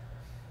Mobile.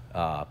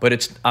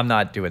 But I'm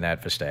not doing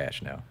that for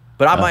Stash, no.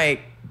 But I might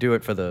do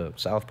it for the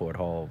Southport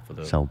Hall for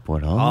the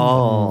Southport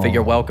Hall. for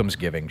your welcomes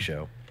giving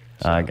show.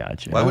 I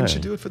got you. Why wouldn't you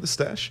do it for the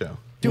Stash show?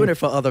 Doing it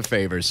for other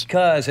favors.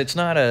 Because it's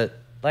not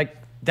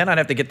then I'd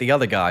have to get the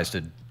other guys to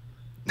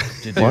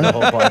do the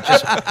whole part. It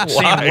just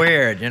seemed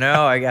weird, you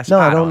know? I guess. No,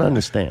 I don't know.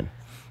 understand.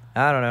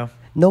 I don't know.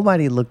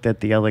 Nobody looked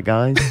at the other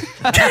guys.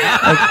 Like,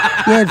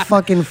 you had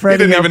fucking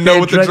Freddie. didn't up even know there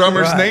what the dressed-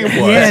 drummer's name was.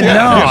 Yeah, no,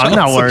 Yeah. I'm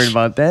not worried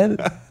about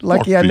that.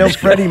 Lucky I know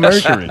Freddie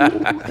Mercury.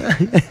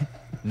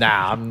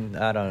 Nah, I don't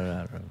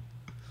know.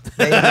 What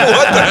the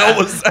hell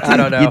was that? I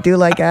don't know. You do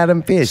like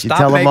Adam Pearce. You Stop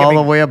tell him making all me-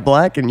 the way up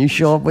black, and you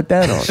show up with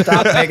that on.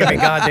 Stop making me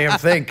goddamn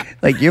think.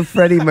 Like you're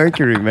Freddie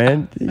Mercury,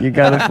 man. You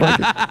gotta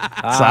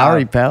fucking.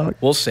 Sorry, pal.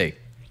 We'll see.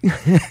 We'll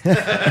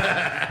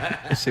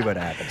see what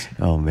happens.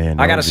 Oh man,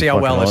 I that got to would be see how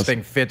well fucking this awesome.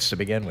 thing fits to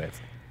begin with.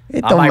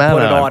 It I don't might matter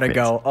put it how on and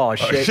fits. go, oh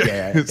shit,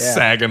 yeah, It's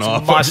sagging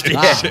off.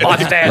 mustache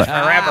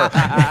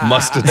forever.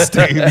 Mustard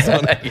stains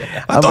on it.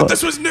 I thought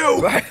this was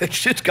new.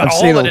 It's got a I've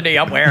hole seen in a- the knee.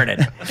 I'm wearing it.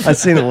 I've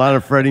seen a lot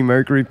of Freddie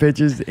Mercury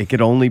pictures. It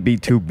could only be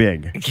too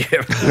big.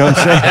 Yeah. You know what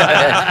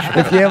I'm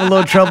saying? If you have a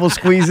little trouble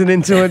squeezing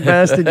into it,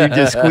 bastard, you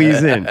just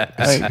squeeze in.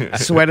 Like,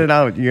 sweat it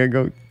out. You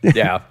gotta go.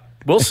 Yeah,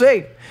 we'll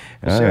see.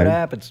 We'll All see what right.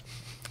 happens.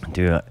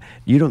 Dude,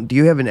 you don't? Do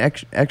you have an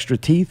extra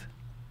teeth?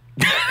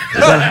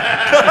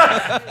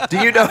 Do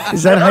you know?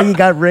 Is that how you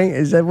got range?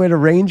 Is that where the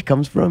range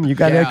comes from? You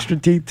got Yeah. extra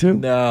teeth too?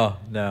 No.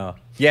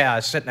 Yeah, I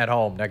was sitting at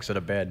home next to the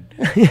bed.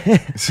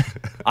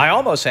 I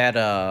almost had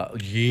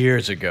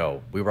years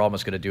ago. We were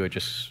almost going to do it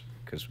just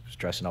because I was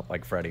dressing up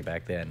like Freddie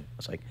back then. I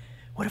was like,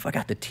 what if I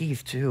got the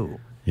teeth too?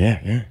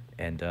 Yeah.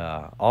 And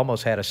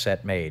almost had a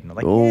set made. And I'm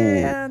like, Oh.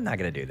 yeah, I'm not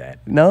going to do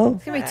that. No,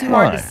 It's gonna be too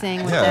hard to Why?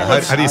 sing with Yeah,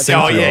 that. how do you sing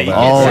Oh, through yeah, all you that?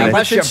 Oh, get, yeah.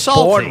 unless you're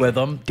Insulting. bored with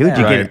them. Dude,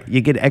 yeah.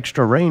 you get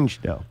extra range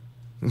though.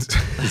 Is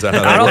that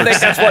how that I don't works? think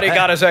that's what he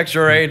got his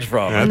extra range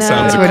from. That No.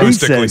 sounds That's what he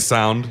acoustically said.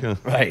 sound. Yeah.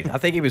 Right. I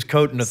think he was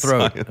coating the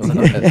throat.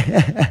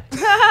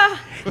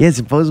 Yeah,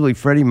 supposedly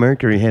Freddie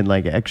Mercury had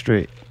like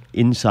extra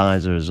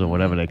incisors or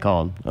whatever they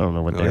call them. I don't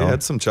know what Oh, they he are.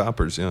 had some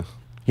choppers, yeah.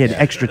 He had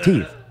extra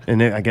teeth,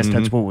 and I guess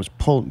that's what was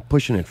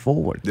pushing it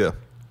forward. Yeah,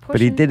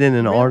 But he did it in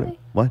an art. Really?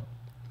 What?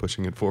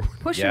 pushing it forward.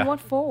 Pushing Yeah. what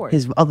forward?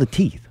 His other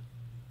teeth.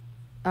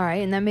 All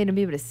right, and that made him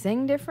be able to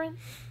sing different?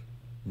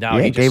 No,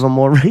 yeah, he it gave just, him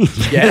more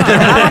range. Yeah.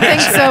 I don't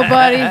think so,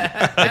 buddy.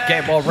 It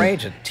gave more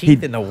range. And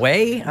teeth in the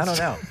way? I don't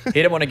know. He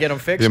didn't want to get them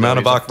fixed. The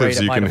amount though. of He's afraid octaves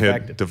it you might can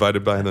affect hit it.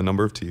 divided by the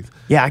number of teeth.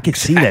 Yeah, I could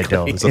see that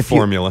though. It's a If you-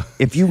 formula.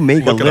 If you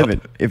make Look a it up.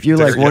 living, if you're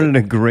There like you one go. of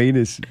the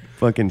greatest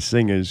fucking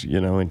singers, you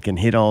know, and can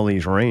hit all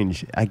these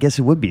range, I guess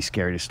it would be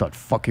scary to start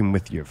fucking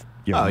with your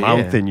Oh,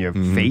 mouth yeah. and your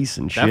face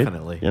and shit.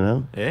 Definitely. You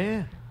know?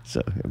 Yeah.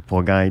 So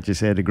poor guy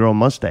just had to grow a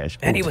mustache.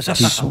 And he was a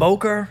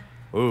smoker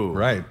Ooh.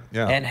 Right,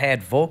 yeah. and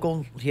had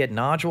he had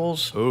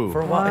nodules Ooh.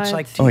 for a while. It's What?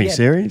 like, Oh, he you had-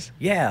 serious?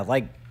 Yeah,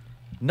 like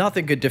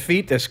nothing could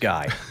defeat this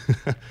guy.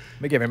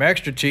 We give him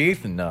extra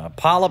teeth and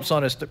polyps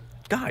on his.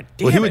 God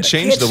damn Well, he it, would I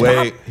change can't the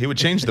way stop. he would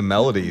change the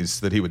melodies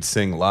that he would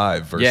sing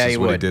live versus Yeah, he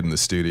what he would. did in the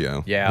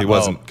studio. Yeah, he oh.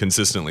 wasn't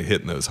consistently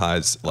hitting those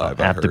highs live.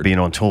 I After heard. being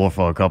on tour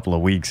for a couple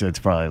of weeks, it's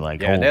probably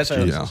like, Yeah, oh,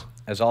 and Yeah.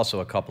 there's also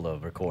a couple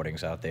of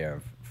recordings out there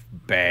of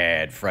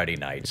bad Freddie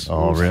nights.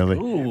 oh really?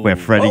 Ooh. Where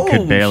Freddie Oh,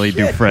 could barely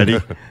do shit. Freddie.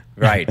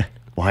 Right.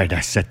 Why did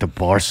I set the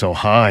bar so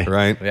high?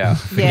 right. Yeah.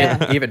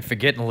 Yeah. Even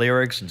forgetting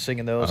lyrics and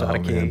singing those out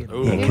of key. Yeah,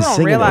 People 'cause don't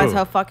singing realize it-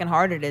 how fucking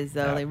hard it is,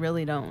 though. They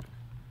really don't.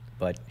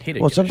 But he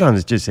didn't. Well, give a sometimes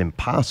it's just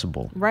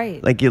impossible.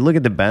 Right. Like you look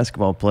at the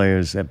basketball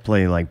players that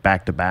play like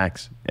back to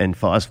backs, and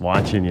for us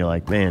watching, you're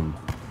like, man,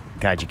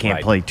 God, you can't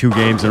Right. play 2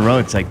 games in a row.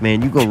 It's like,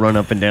 man, you go run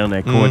up and down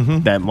that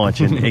court that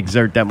much and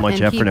exert that much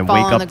And effort keep and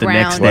falling wake on up the the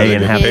next ground day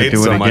and and have to hit.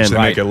 do so it much again. they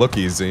Right. make it look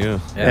easy. Yeah. Yeah.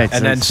 Yeah, it's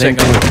And then the sing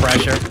same under thing.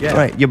 pressure. Yeah.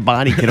 Right, your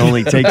body can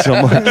only take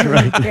so much,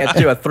 right? Can't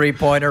do a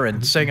 3-pointer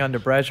and sing under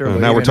pressure. Oh,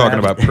 What now do we're you talking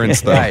imagine? about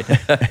Prince, though. Right.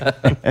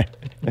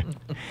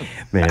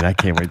 Man, I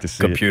can't wait to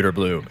see Computer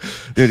blue. it.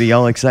 Dude, are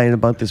y'all excited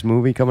about this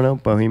movie coming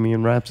out,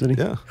 Bohemian Rhapsody?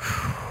 Yeah.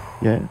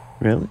 Yeah,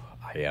 really?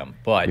 I am,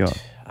 but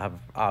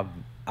Yeah.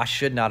 I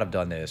should not have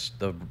done this.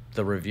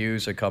 The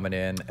reviews are coming in,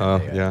 and Oh,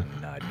 they are yeah.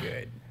 not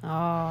good.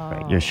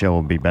 Right, your show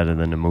will be better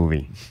than the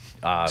movie.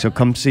 So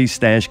come see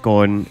Stash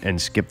Gordon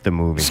and skip the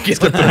movie.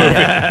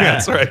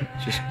 That's right.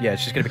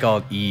 It's just gonna be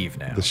called Eve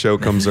now. The show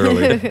comes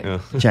early. Yeah.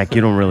 Jack,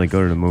 you don't really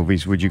go to the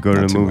movies. Would you go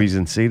to Not the too movies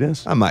and see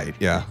this? I might,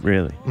 yeah.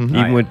 Really? I Even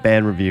am. with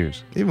bad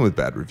reviews? Even with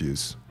bad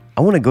reviews.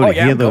 I want to go Oh, to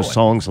yeah, hear I'm those going.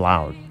 songs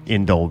loud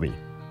in Dolby.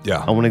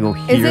 Yeah. I want to go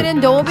here. Is it in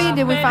Dolby?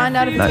 Did we find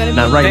out if it's going to be?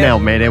 Not right now,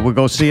 Mayday. We'll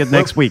go see it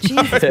next week.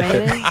 Jesus,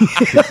 man.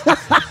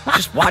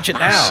 Just watch it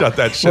now. Shut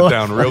that shit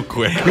down real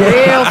quick.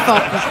 Real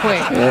fucking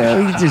quick.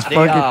 Yeah, we just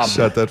fucking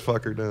Shut that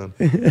fucker down.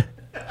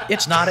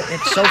 It's not.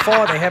 It's so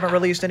far they haven't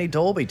released any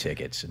Dolby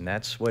tickets, and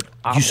that's what.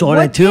 You saw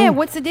that too? Yeah,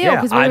 what's the deal? Yeah,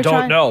 'Cause we I were don't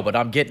trying- know, but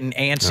I'm getting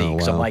antsy Oh,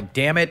 because I'm wow. like,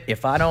 damn it!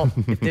 If I don't,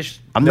 if this,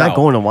 I'm no. not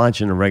going to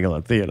watch in a regular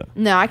theater.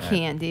 No, I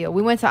can't deal.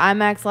 We went to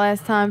IMAX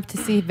last time to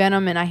see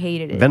Venom, and I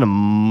hated it.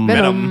 Venom.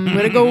 Venom.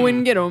 Gonna go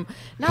and get him.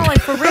 No,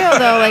 like for real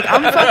though. Like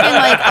I'm fucking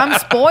like I'm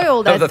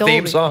spoiled Of at the Dolby.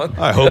 theme song.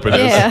 I hope it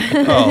is.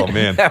 Yeah. Oh,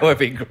 man. That would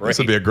be great. This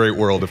would be a great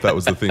world if that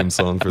was the theme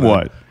song for that.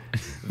 What?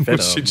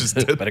 What she just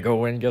did. Better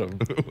go in and get them.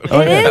 Oh,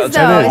 It yeah. is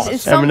though.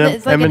 It's something. Eminem-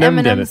 It's like Eminem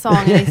an did Eminem it. song,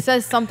 and it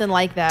says something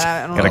like that.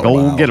 I don't Gotta know. go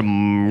wow. get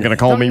him. Gonna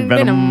call me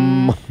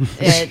Venom.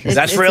 Yeah,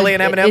 That's really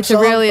an Eminem It's song?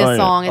 a really Oh, a yeah.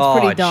 song. It's Oh,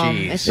 pretty dumb.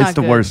 jeez. It's It's not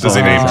the good. worst Does he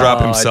song. name drop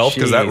Oh, himself?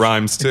 Because that jeez.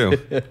 rhymes too.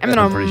 Eminem.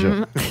 I'm pretty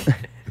sure.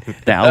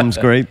 The album's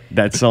great.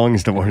 That song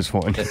is the worst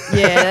one.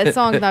 Yeah, that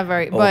song's not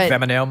very. Oh, But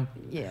Eminem.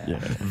 yeah.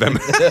 Vem-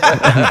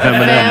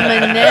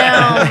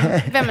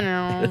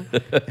 Feminine.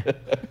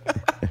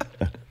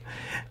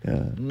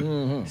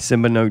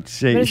 Simba Note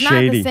But it's not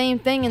Shady. the same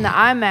thing in the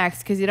IMAX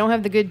because you don't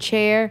have the good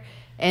chair,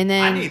 and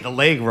then I need the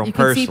leg room you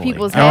can see personally.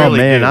 people's I Oh heads. really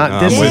man,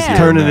 do. this I'm is with you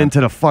turning on that.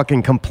 into the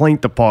fucking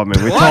complaint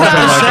department. We're What? talking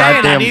I'm about saying I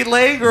goddamn. need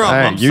leg room. All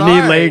right, I'm you sorry.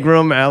 need leg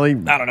room. Allie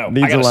I don't know.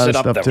 needs I gotta a lot sit of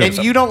up stuff there too. with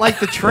And you don't like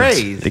the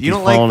trays. Think You he's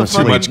don't like falling the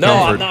asleep. Too much No,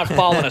 comfort. I'm not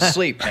falling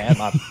asleep, man.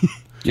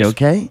 You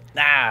okay?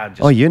 Nah,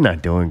 just, Oh, you're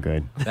not doing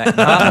good. nah,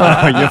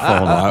 Oh, you're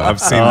falling.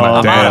 I've seen Oh, my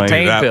I'm dad out of do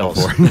pain that pills.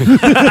 before.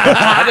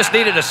 I just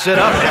needed to sit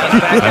up.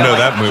 Man. I know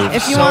that move.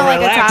 If you So want like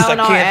relaxed, I a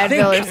Tylenol, can't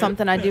Advil, think. or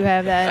something, I do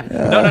have that.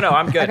 No,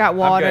 I'm good. I got I'm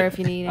water good. if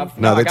you need it.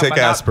 No, they I got take my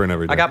not- aspirin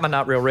every day. I got my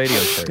not real radio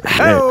shirt.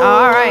 All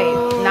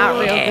right, not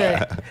real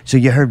good. So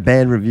you heard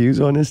bad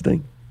reviews on this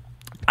thing?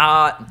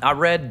 I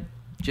read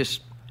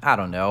just. I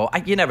don't know.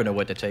 You never know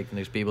what to take from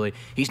these people.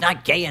 He's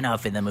not gay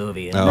enough in the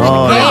movie. And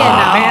Oh, like,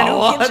 yeah. man,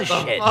 who gives a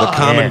shit? The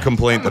common Yeah.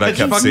 complaint that I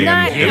kept He's seeing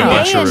not in a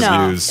bunch of gay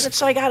enough. reviews.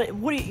 It's like,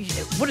 what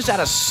is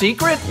that, a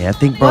secret? Yeah, I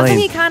think Wasn't Brian.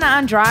 he kind of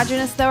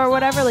androgynous though, or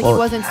whatever? Like Well, he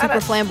wasn't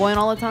super flamboyant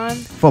all the time.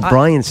 For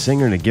Brian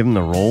Singer to give him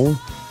the role,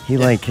 he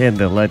like had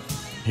to let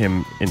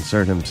him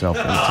insert himself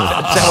into. Is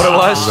that what it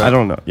was? I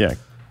don't know. Yeah.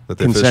 That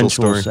the official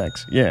Consensual story?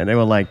 sex. Yeah, they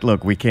were like,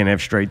 look, we can't have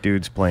straight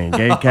dudes playing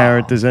gay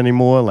characters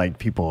anymore. Like,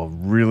 people are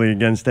really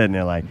against that. And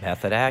they're like,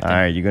 Method all acting.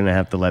 right, you're going to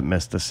have to let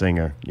Mr.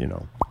 Singer, you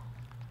know.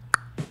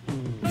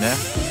 Yeah.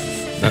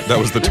 That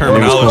was the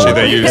terminology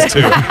they used too.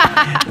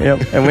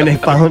 Yep. And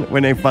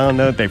when they found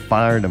out, they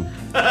fired him.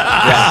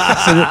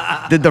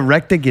 So the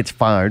director gets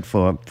fired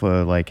for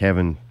like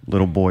having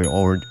little boy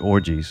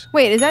orgies.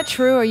 Wait, is that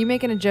true? Are you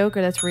making a joke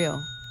or that's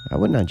real? I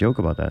would not joke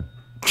about that.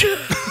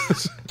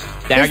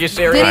 Now you're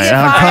serious? Did he get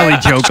I'd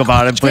fired? probably joke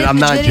about it, but I'm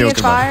not Did he joking get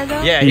about fired it.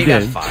 though? Yeah, He he got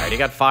did. fired. He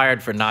got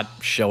fired for not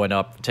showing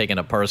up, taking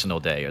a personal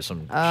day or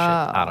some shit.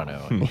 I don't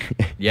know.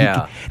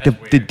 Yeah.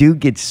 The dude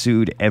gets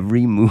sued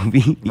every movie.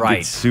 He Right.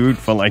 gets sued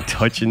for like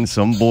touching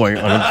some boy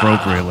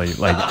inappropriately,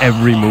 like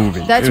every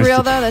movie. That's It was-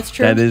 real though. That's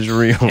true. That is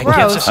real.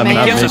 Gross, And man.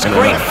 not he gives us making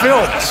it great up.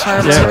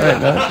 films. Yeah,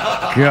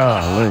 right. No?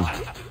 Golly.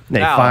 They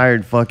Now-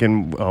 fired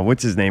fucking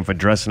what's his name for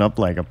dressing up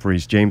like a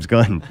priest, James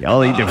Gunn.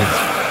 All he did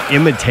was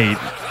imitate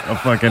a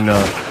fucking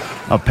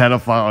a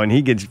pedophile, and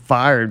he gets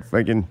fired.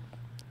 Fucking,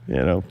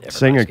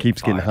 Singer getting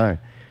keeps getting fired. hired.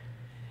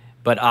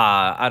 But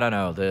I don't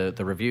know.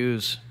 The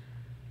reviews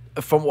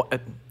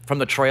from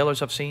the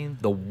trailers I've seen,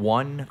 the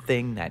one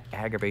thing that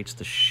aggravates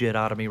the shit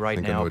out of me right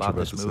think I know now what you're about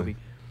this about to say. movie.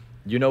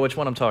 You know which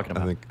one I'm talking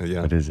I about? think,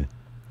 yeah. What is it?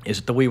 Is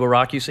it the We Will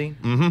Rock You scene?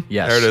 Mm-hmm.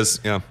 Yes. There it is.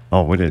 Yeah.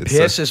 Oh, what is it?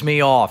 Pisses me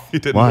off. He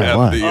didn't Why? have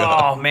Why? the.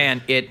 Oh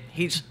man,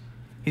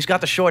 he's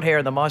got the short hair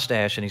and the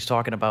mustache, and he's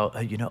talking about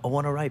I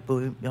want to write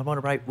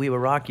We Will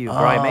Rock You.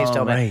 Brian May's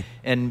telling me, right.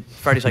 and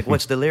Freddie's like,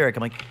 "What's the lyric?"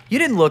 I'm like, "You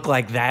didn't look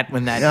like that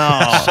when that."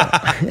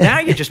 Now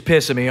you're just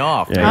pissing me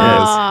off. Yeah,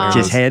 man. it is.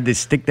 Just had to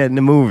stick that in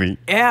the movie.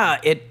 Yeah,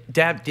 it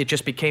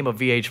just became a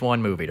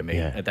VH1 movie to me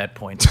Yeah. at that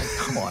point. It's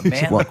like, come on,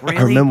 man, Well, like really?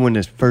 I remember when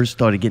this first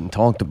started getting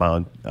talked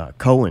about.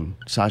 Cohen,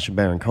 Sacha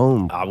Baron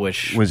Cohen, I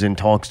wish- was in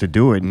talks to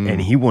do it,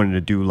 and he wanted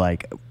to do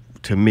like,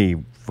 to me,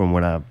 from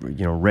what I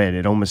read,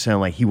 it almost sounded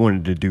like he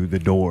wanted to do The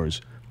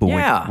Doors, but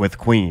Yeah. with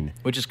Queen.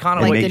 Which is kind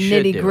of like what the you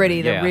should do. nitty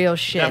gritty, the Yeah. real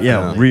shit.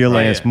 Yeah, real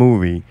Right. ass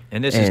movie.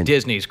 And this is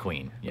Disney's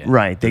Queen. Yeah.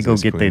 Right, they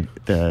Disney's go get Queen.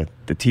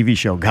 the TV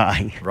show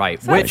guy,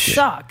 Right. So it Which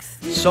sucks.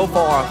 so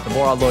far, the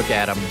more I look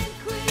at him,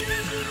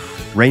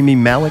 Rami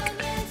Malek.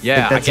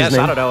 yeah, I that's his guess I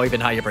name? don't know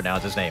even how you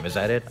pronounce his name. Is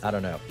that it? I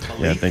don't know.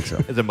 Yeah, I think so.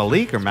 Is it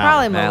Malik or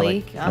Probably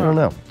Malik? Malik. I don't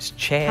know. It's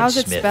Chad How's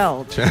it Smith.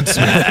 spelled?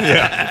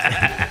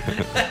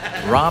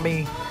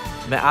 Rami.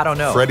 I don't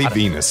know. Freddie I don't-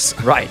 Venus.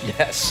 Right.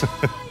 Yes.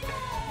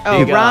 Oh,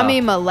 You got-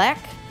 Rami Malek?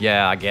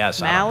 Yeah, I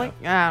guess. I don't Malik?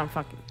 I don't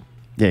fucking.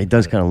 Yeah, he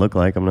does kind of look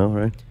like him, though,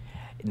 right? know.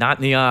 Not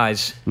in the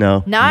eyes.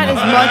 No, Not as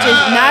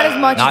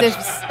much Not-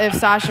 as if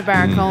Sacha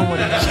Baron Cohen would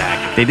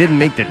have. they didn't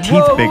make the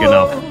teeth big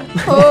enough.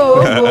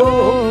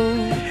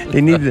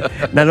 They needed.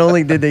 Not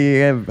only did they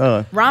have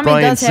Rami Bryan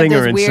does have Singer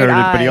those weird inserted,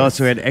 but he eyes.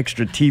 also had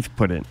extra teeth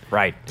put in.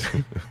 Right.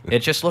 It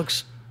just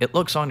looks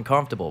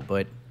uncomfortable,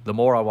 but the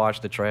more I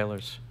watch the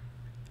trailers,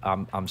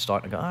 I'm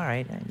starting to go, all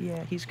right,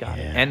 yeah, he's got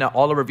it. And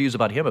all the reviews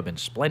about him have been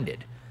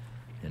splendid.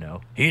 You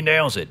know, he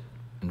nails it.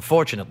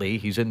 Unfortunately,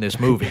 he's in this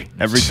movie.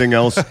 Everything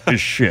else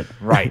is shit.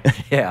 Right.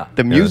 Yeah.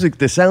 The music,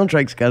 the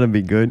soundtrack's got to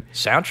be good.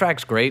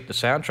 Soundtrack's great. The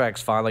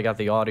soundtrack's finally got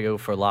the audio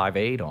for Live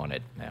Aid on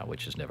it now,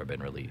 which has never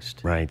been released.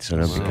 Right, so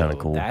that'd be kind of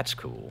cool. That's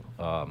cool.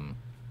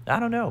 I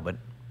don't know, but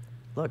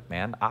look,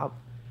 man,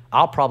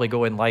 I'll probably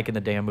go in liking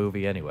the damn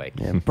movie anyway.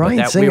 Yeah, but Bryan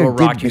that Singer We Will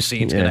Rock did You get-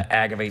 scene's yeah. going to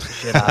aggravate the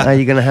shit out of Now me.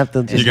 you're gonna have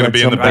to. Just You're gonna let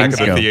be in the some back things of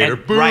the go. theater.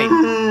 And-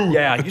 right.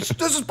 Yeah. This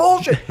is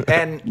bullshit.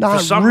 And Not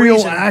for some real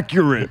reason,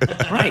 accurate.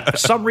 right? For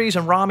some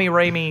reason, Rami,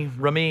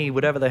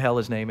 whatever the hell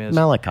his name is.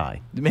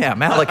 Malachi. Yeah,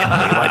 Malachi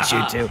likes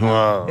you too.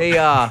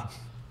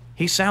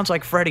 He sounds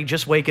like Freddy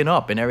just waking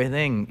up and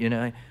everything. You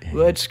know,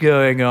 what's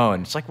going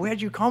on? It's like,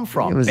 where'd you come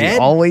from? Was he bed?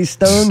 always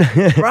stoned?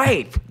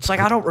 Right. It's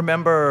like I don't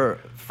remember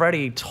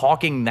Freddy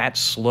talking that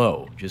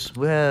slow. Just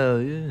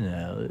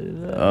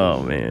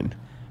Oh man.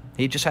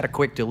 He just had a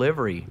quick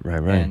delivery.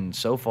 Right. And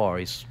so far,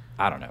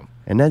 I don't know.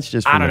 And that's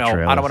just. I From don't the know. I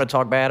trailers. don't want to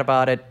talk bad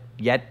about it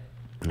yet.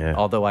 Yeah.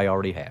 Although I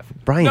already have.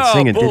 Bryan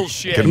Singer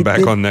Get him he back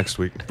did- on next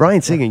week.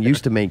 Bryan Singer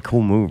used to make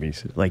cool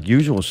movies. Like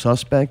Usual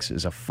Suspects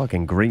is a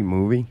fucking great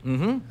movie.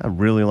 Mm-hmm. I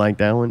really like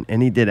that one.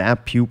 And he did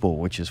Apt Pupil,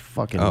 which is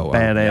fucking Oh, wow.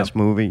 badass Yep.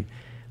 movie.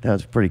 That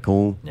was pretty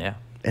cool. Yeah.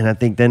 And I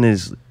think then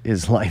his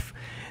life,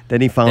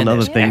 then he found Then other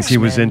there's things he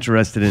was X-Men.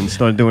 interested in.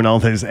 Started doing all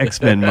those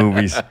X-Men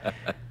movies.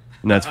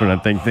 And that's when I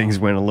think things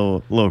went a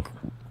little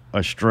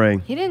astray.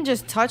 He didn't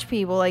just touch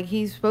people. Like,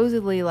 he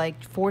supposedly,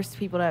 like, forced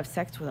people to have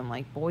sex with him,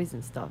 like boys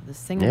and stuff. The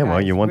singer Yeah, well,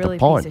 guy's you want really the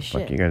part. piece of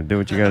Fuck, shit. you got to do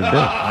what you got to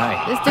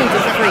Right. This dude's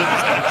a freak.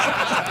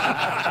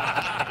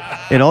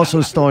 do. It also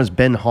stars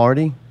Ben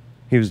Hardy.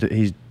 He's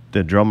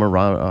the drummer,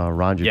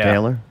 Roger Yeah.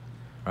 Taylor.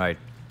 Right.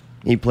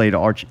 He played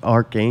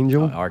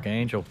Archangel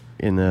Archangel.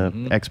 in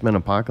the X-Men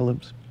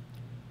Apocalypse.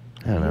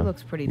 I don't He know.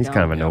 looks pretty He's dumb.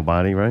 kind of a Yeah.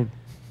 nobody, right?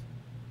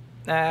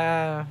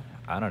 I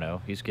don't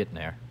know. He's getting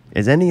there.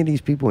 Is any of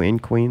these people in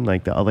Queen,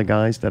 like the other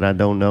guys that I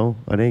don't know,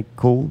 are they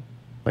cool?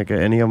 Like, are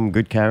any of them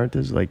good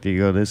characters? Like, do you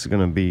go, this is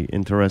going to be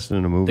interesting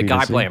in a movie? The to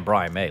guy see? playing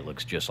Brian May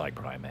looks just like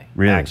Brian May.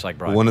 Really? Acts like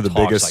Brian One May, of the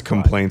talks biggest like Brian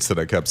May. complaints that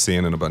I kept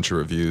seeing in a bunch of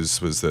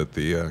reviews was that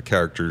the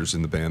characters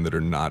in the band that are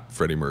not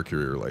Freddie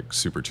Mercury are like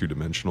super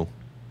two-dimensional.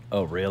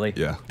 Oh, really?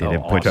 Yeah. They Oh,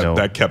 didn't put awesome. no,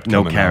 That kept no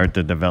coming up.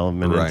 character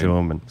development Right. into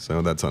him. And,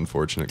 So that's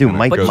unfortunate. dude, Kinda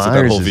Mike goes with that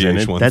Myers whole is in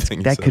it. VH1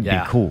 That so- could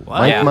Yeah. be cool. Well,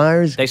 Mike yeah.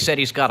 Myers. They said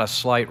he's got a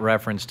slight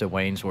reference to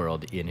Wayne's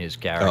World in his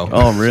character.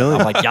 Oh, really?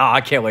 I'm like, yeah,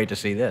 I can't wait to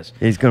see this.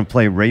 He's going to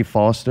play Ray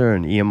Foster,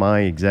 an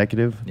EMI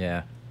executive.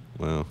 Yeah.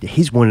 Wow.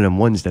 He's one of them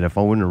ones that if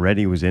I wouldn't have read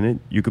he was in it,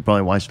 you could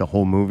probably watch the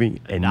whole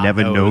movie and not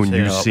never know it known was him.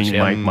 you've seen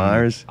Yeah. Mike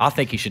Myers. I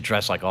think he should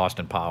dress like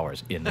Austin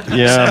Powers in the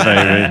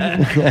Yeah,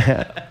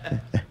 baby.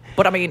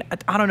 But I mean,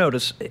 I don't know.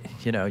 This,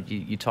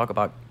 you talk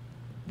about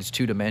these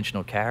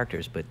two-dimensional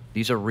characters, but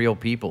these are real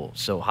people.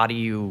 So how do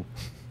you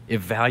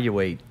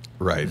evaluate?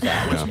 Right. What's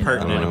Yeah. I don't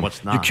pertinent know. and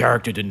what's Your not.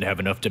 character didn't have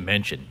enough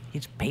dimension.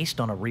 It's based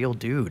on a real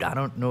dude. I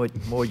don't know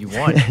what more you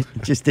want.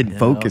 Just didn't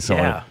focus on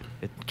yeah.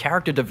 it.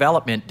 Character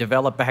development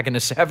developed back in the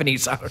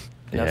 70s. I don't,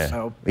 Yeah.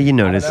 So, Well, you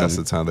know, this Guess is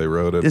that's how they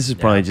wrote it. this is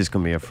probably just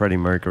going to be a Freddie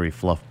Mercury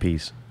fluff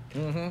piece.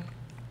 Mm-hmm.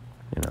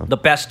 You know, the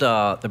best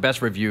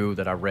review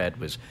that I read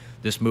was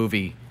this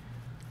movie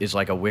is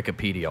like a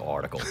Wikipedia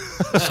article.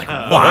 It's like,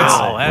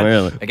 wow.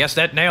 Really? I guess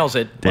that nails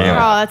it. Damn.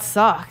 Oh, that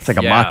sucks. it's like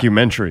a Yeah.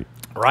 mockumentary.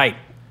 Right.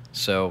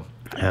 So,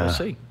 we'll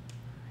see.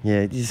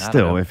 Yeah, just I don't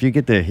still, know. if you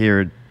get to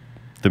hear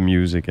the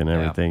music and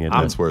everything, it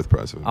It's worth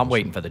price of I'm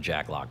waiting for the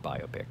Jack Locke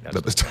biopic.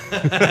 That's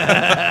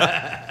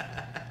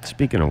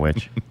Speaking of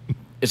which,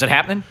 is it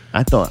happening?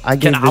 I thought I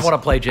Can gave I this, wanna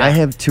play Jack? I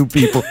have two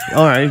people.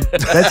 All right,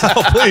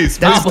 that's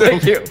Please. I'll play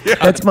you.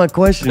 that's my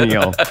question,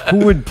 y'all. Who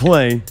would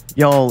play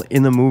y'all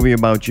in the movie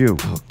about you?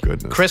 Oh,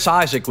 goodness. Chris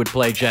Isaac would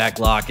play Jack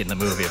Locke in the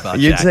movie about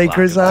You'd Jack say Locke.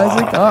 Chris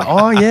Isaac?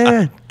 Oh,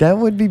 yeah, that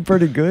would be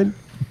pretty good.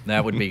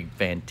 That would be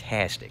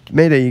fantastic.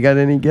 Mayday, you got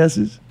any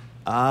guesses?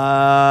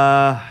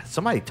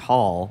 Somebody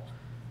tall.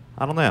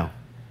 I don't know.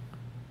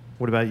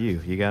 What about you?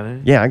 You got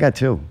any? Yeah, I got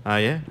two. Oh,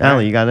 yeah?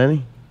 Allie, you got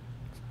any?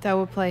 That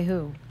would play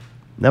who?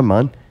 Never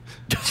mind.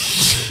 No,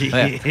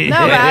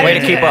 but I Way to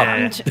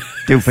didn't- keep up.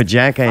 Dude, for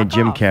Jack, I had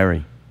Jim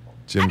Carrey.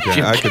 Jim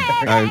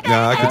Carrey.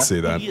 I could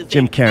see that.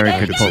 Jim Carrey I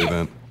could could see pull.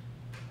 that.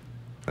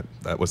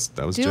 That was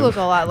Do Jim. look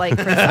a lot like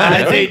Chris I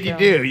Isaac. think you though.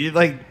 do. You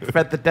like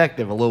Pet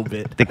Detective a little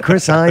bit. The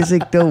Chris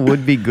Isaac, though,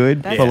 would be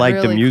good That's for, like,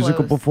 the really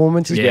musical close.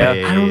 performances. Yeah. But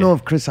Yeah, I don't yeah, know yeah.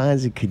 if Chris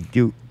Isaac could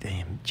do...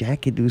 Damn,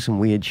 Jack could do some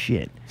weird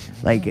shit.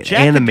 Like, Jack could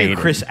animated.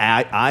 do Chris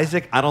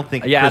Isaac. I don't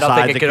think. Yeah, Chris I don't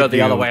think Isaac it could go the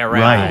do- other way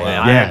around. Right,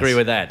 Yeah, yes. I agree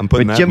with that. I'm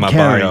putting But that Jim in my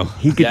Carrey, bio.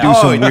 he could Yeah. do Oh,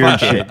 some weird fuck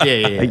shit. it. Yeah,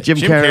 yeah, yeah. Like Jim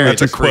Jim Carrey, Carrey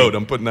That's a That's great. quote.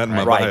 I'm putting that in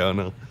my Right. bio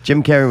now.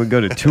 Jim Carrey would go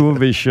to two of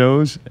his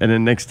shows, and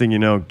then next thing you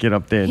know, get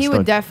up there and He start.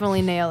 would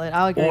definitely nail it.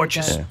 I'll agree Or with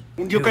just that.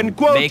 You can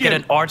quote make it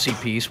an artsy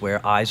piece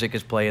where Isaac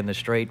is playing the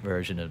straight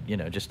version of,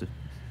 just the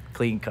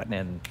clean cutting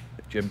and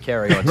Jim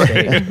Carrey on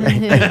stage.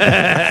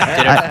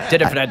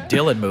 did it for that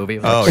Dylan movie.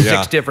 It was like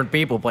 6 different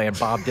people playing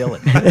Bob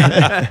Dylan.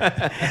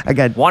 I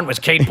got One was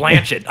Kate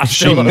Blanchett.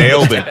 She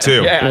nailed it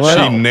too.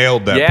 She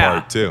nailed that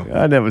part too.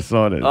 I never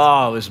saw this.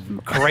 Oh, it was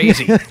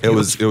crazy. It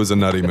was a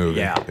nutty movie.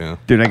 Yeah.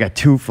 Dude, I got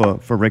 2 for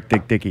Rick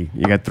Dick Dicky.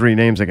 You got 3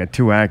 names. I got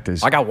 2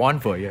 actors. I got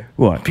one for you.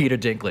 What? Peter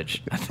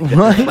Dinklage.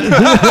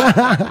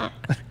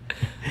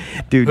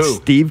 Dude, Who?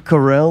 Steve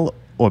Carell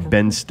or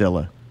Ben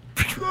Stiller?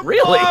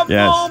 Really?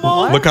 Yes.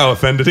 Look how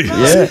offended he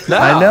is. Yeah,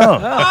 I know.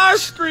 I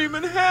scream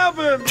in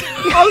heaven.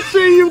 I'll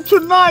see you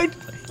tonight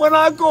when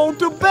I go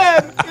to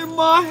bed in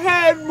my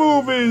head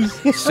movies.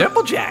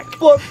 Simple Jack.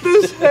 But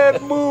this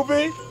head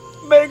movie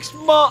makes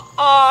my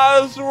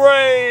eyes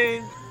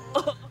rain.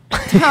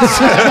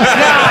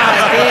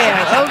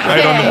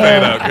 Right on the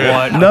fade out. Good.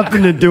 What?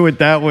 Nothing to do with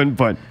that one,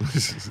 but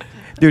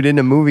dude, in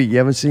the movie, you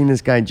ever seen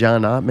this guy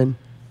John Ottman?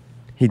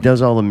 He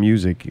does all the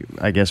music.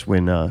 I guess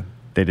when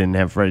they didn't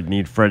have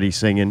Freddie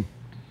singing,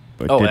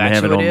 but Oh, didn't that's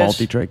have it who on it is?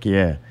 multi-track.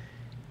 Yeah,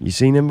 you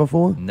seen him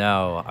before?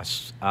 No,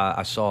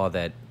 I saw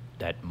that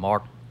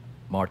Mark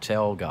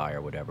Martell guy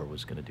or whatever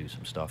was going to do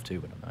some stuff too,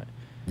 but I'm not.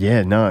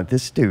 Yeah, no,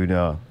 this dude.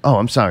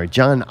 I'm sorry,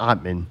 John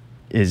Ottman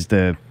is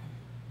the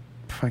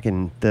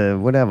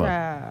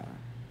whatever.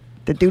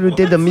 The dude who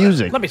did the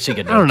music. Let me see.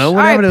 I don't know. All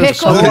right, Whatever those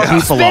Pickle. fucking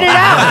people Spit it are.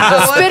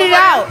 out. Spit it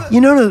out. You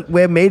know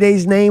where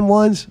Mayday's name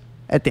was?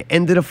 At the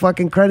end of the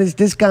fucking credits,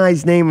 this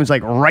guy's name was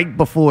like right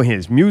before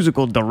his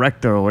musical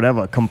director or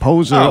whatever,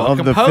 composer of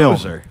the film.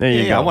 There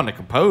you go. I wasn't a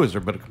composer,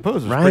 but a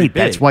composer's pretty Right, big.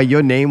 that's why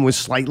your name was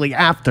slightly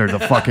after the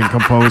fucking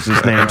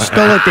composer's name.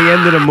 Still at the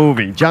end of the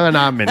movie, John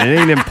Ottman. It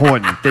ain't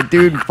important. The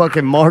dude,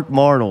 fucking Mark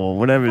Martle or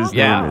whatever his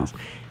name is.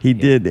 He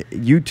did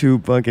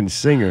YouTube fucking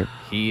singer.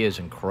 He is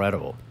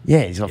incredible.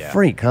 Yeah, he's a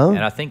freak, huh?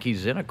 And I think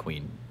he's in a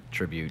Queen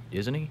tribute,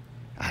 isn't he?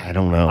 I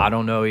don't know. I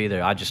don't know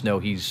either. I just know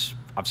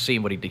I've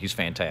seen what he did. He's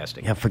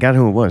fantastic. Yeah, I forgot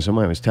who it was.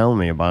 Somebody was telling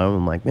me about him.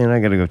 I'm like, man, I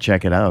got to go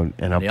check it out.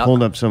 And I Yep.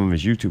 pulled up some of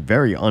his YouTube.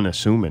 Very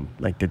unassuming.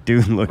 Like, the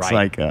dude looks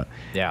Right. like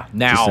Yeah. just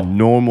Now, a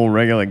normal,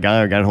 regular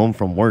guy who got home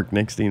from work.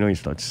 Next thing you know, he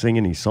starts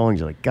singing these songs.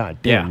 You're like, God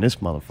damn, Yeah. this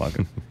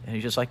motherfucker. and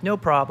he's just like, no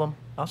problem.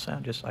 I'll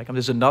sound just like him.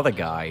 There's another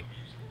guy,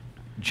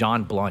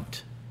 John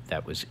Blunt,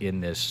 that was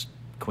in this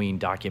Queen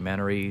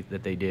documentary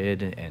that they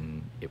did,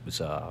 and it was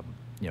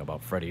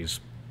about Freddie's,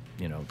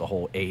 the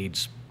whole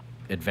AIDS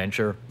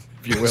adventure,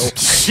 if you will.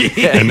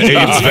 An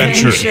AIDS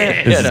venture.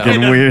 This is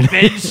getting weird.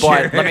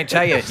 But let me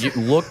tell you, you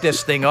look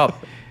this thing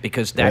up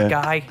because that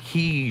guy,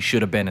 he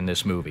should have been in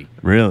this movie.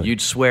 Really?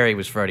 You'd swear he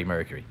was Freddie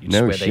Mercury. You'd No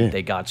swear shit.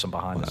 they got some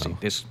behind the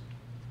scenes.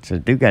 So,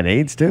 dude got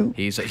AIDS, too?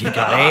 He got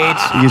AIDS.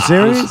 Are you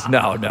serious?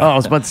 No. Oh, I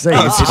was about to say.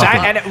 That's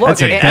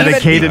That's a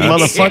dedicated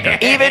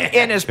motherfucker. Even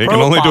in his He profile,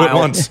 can only do it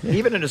once.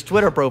 Even in his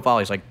Twitter profile,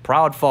 he's like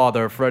proud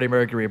father, Freddie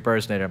Mercury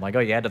impersonator. I'm like, oh,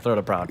 you had to throw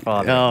the proud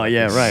father. Oh,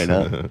 yeah, right,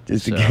 huh?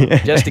 Just So, to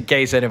get, just in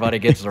case anybody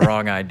gets the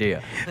wrong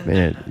idea.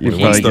 man, you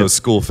He wants probably those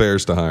school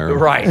fairs to hire him.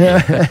 Right.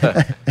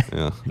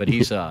 Yeah. But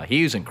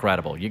he's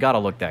incredible. You got to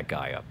look that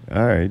guy up.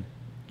 All right.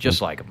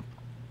 Just like him.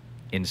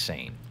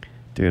 Insane.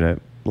 Dude,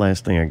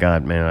 last thing I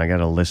got, man, I got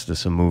a list of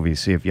some movies.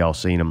 See if y'all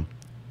seen them.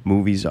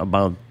 Movies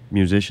about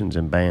musicians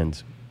and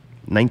bands.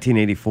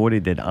 1984, they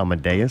did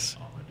Amadeus.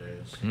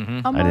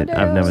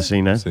 I've never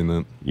seen that. Seen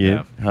that?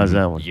 Yeah. How's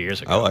that one?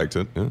 Years ago. I liked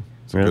it. Yeah,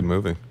 it's a Really? good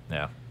movie.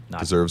 Yeah. Not,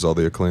 Deserves all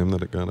the acclaim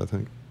that it got, I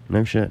think.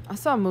 No shit. I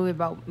saw a movie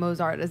about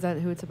Mozart. Is that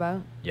who it's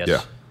about? yes.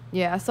 Yeah.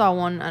 Yeah, I saw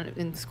one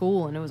in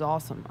school and it was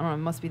awesome. I don't know.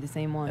 It must be the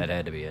same one. That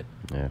had to be it.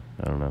 Yeah,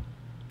 I don't know.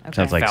 Okay.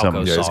 Sounds like Falco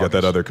something. Yeah, he's got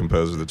that Songs. other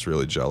composer that's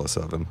really jealous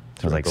of him.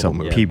 Sounds like Throughout the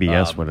something whole movie.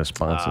 PBS would have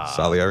sponsored.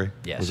 Salieri?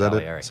 Yeah, Was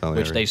Salieri. that it? Salieri.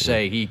 Which they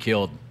say he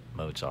killed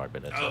Mozart,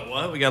 but that's Oh,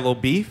 what? We got a little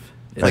beef?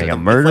 Like a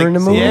murder in the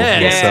movie? Yeah,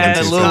 Yeah, a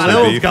 17th little century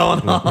Lil's beef.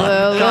 going on.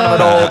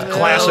 an old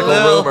classical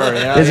rumor.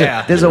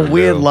 Yeah. There's a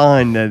weird Yeah.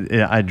 line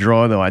that I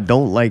draw though. I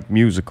don't like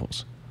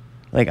musicals.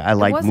 Like I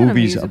like wasn't a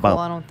movies musical, about.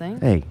 I don't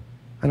think. Hey,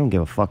 I don't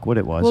give a fuck what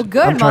it was. Well,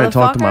 good, I'm trying to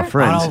talk to my motherfucker.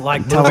 friends. I don't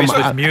like Tell movies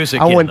them with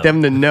music I in want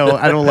them. them to know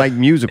I don't like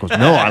musicals.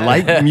 No, I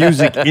like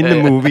music in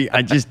the movie.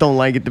 I just don't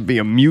like it to be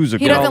a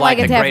musical. He doesn't don't like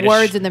like it the to have greatest-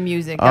 words in the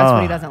music. That's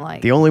what he doesn't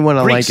like. The only one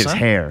I Grease, like is huh?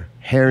 Hair.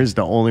 Hair is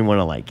the only one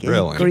I like. Yeah,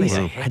 Really? Grease.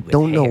 Wow. I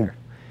don't know.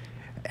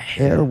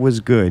 Hair was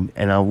good,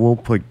 and I will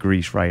put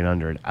Grease right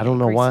under it. I don't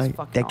know Grease why. is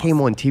fucking That came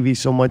awesome. on TV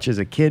so much as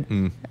a kid.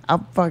 I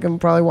fucking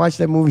probably watched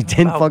that movie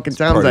 10 fucking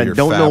times. part of I your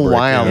don't know fabric,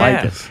 why I yeah. like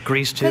Yeah. it.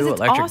 Grease 2, 'Cause it's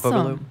Electric awesome.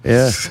 Boogaloo.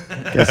 Yeah.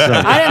 Guess so.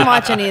 I didn't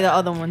watch any of the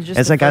other ones. Just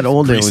As the I got first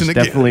older, it was Greasing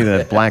again. definitely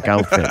the black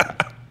outfit. one.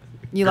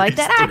 You like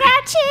that? I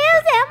got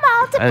chills and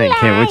multiply. I didn't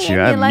care what you.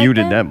 I like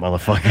muted that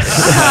motherfucker.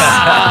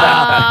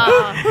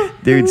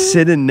 Dude,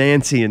 Sid and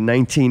Nancy in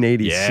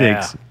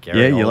 1986. Yeah,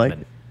 Gary you like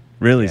Oldman. it?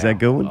 Really? Is Yeah. that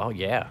good one? Oh,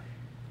 yeah.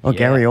 Oh, Yeah.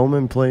 Gary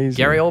Oldman plays.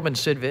 Gary Oldman,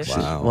 Sid Vicious.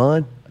 Wow.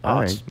 What? Oh, All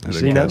right. it's- You I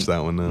seen didn't catch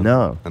that one, no.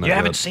 No. Not You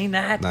haven't yet. seen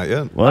that? Not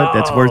yet. What?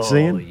 That's worth Oh,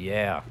 seeing?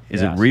 yeah.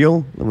 Is Yes. it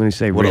real? When you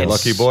say What real. a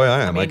lucky boy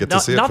I am. I, mean, get to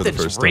see it for the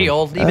nothing's first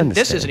real. time. Even this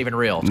understand. isn't even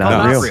real. It's Not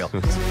not real. real.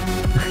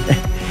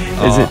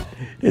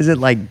 Is it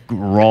like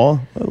raw?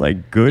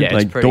 Like good? Yeah, it's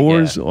like pretty-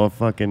 Doors yeah. or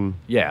fucking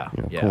Yeah.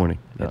 you know, yeah. corny?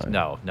 It's, All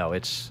right. no,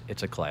 it's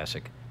a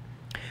classic.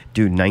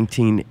 Dude,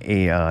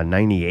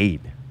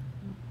 1998.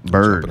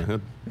 Bird. Jumping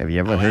ahead. Have you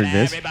ever heard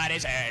this?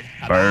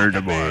 Bird.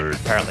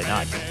 Apparently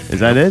not. Is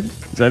that it?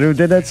 Is that who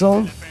did that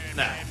song?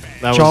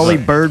 That Charlie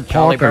was, Bird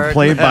Charlie Parker, Bird?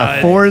 played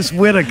by Forrest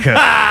Whitaker.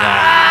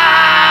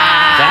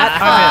 That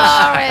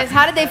I Forrest,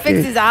 how did they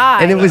fix his eye?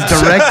 And it was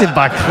directed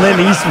by Clint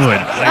Eastwood.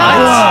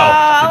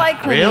 I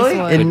like Clint Really?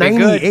 Eastwood. In Could be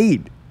good.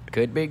 98.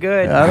 could be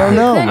good. I don't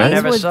know, Clint man.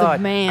 never Eastwood's saw the it.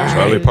 man.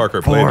 Charlie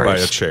Parker played by a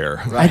Forrest.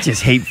 chair. I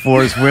just hate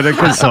Forrest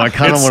Whitaker, so I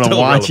kind of It's want to still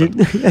watch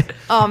it.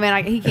 Oh man,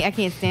 I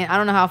can't stand. I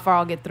don't know how far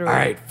I'll get through. All it.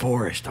 right,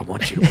 Forrest, I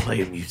want you to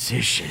play a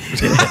musician.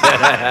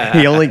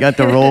 He only got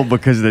the role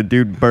because the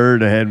dude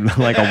Bird had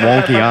like a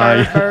wonky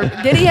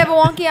eye. Did he have a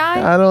wonky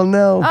eye? I don't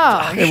know.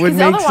 Oh, it would because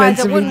make otherwise sense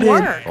it if he wouldn't did.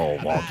 work. Oh,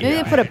 wonky Maybe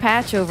eye. they put a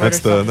patch over That's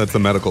it or something. that's the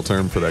medical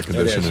term for that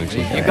condition.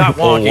 Actually, You got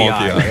wonky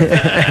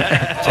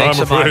eye. Take I'm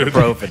some afraid.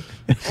 ibuprofen.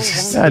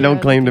 I don't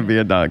claim to be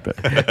a doctor.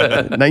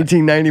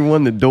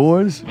 1991, The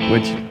Doors,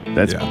 which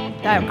that's Yeah.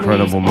 That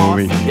incredible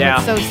movie's movie. awesome. Yeah.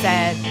 It's so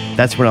sad.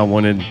 That's what I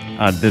wanted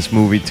this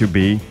movie to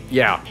be.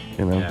 Yeah.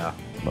 You know? Yeah.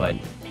 But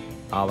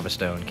Oliver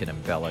Stone can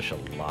embellish a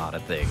lot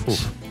of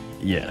things.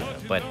 Yeah.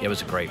 But it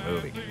was a great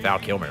movie. Val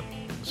Kilmer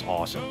was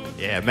awesome.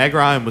 Yeah, Meg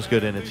Ryan was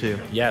good in it too.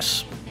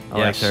 Yes. I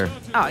yes. liked her.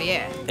 Oh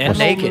yeah. And The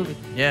whole naked. movie.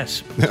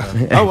 Yes.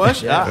 Oh, was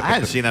she? I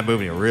hadn't seen that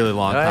movie in a really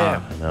long Oh,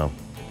 time. yeah. I know.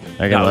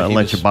 I gotta he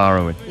let was- you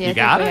borrow it. Yeah, I think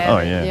got we it? have Oh,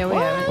 yeah. Yeah, we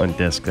have it. On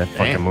disc. That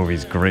fucking Damn.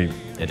 movie's great.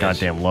 It is.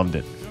 Goddamn loved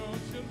it.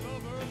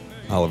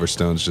 Oliver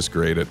Stone's just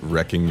great at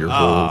wrecking your Oh,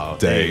 whole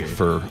day dude.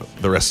 for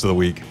the rest of the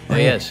week.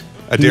 He is.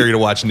 I dare you to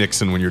watch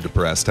Nixon when you're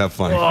depressed. Have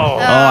fun. Oh,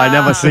 I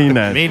never seen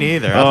that. Me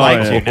neither. Oh, I'd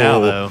like yeah. to now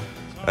though.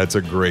 That's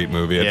a great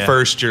movie. At Yeah.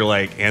 first, you're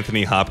like,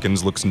 Anthony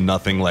Hopkins looks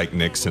nothing like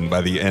Nixon.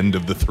 By the end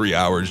of the 3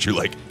 hours, you're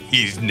like,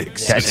 he's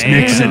Nixon. That's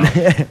Damn.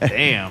 Nixon.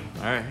 Damn.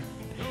 All right.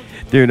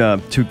 Dude,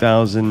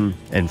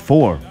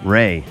 2004,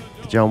 Ray.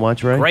 Did y'all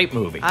watch Ray? Great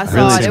movie. I saw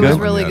Really? it. It's It was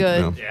good? really Yeah,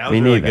 good. no. Yeah, it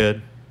Me was really neither.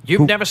 good.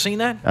 You've never seen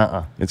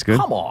that? It's good.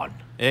 Come on.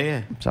 Yeah,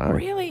 yeah. Sorry.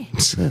 Really?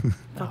 Fucking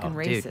Oh,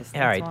 racist. dude. That's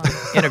All right. why.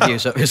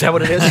 Interviews. Is that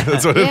what it is?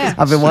 That's what it is. Yeah.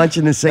 I've been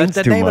watching the Saints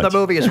The too name much. of the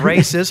movie is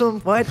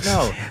Racism? What?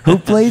 No. Who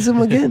plays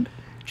him again?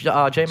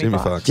 Jamie Jamie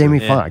Foxx. Foxx. Jamie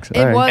Yeah. Foxx. It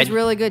All right. was And-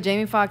 really good.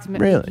 Jamie Foxx.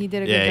 Really? He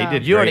did a Yeah, good he job.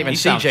 did You don't Great. even He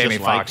see sounds Jamie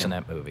just like Foxx in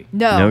him. that movie.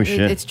 No, No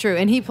shit. it's true.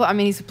 And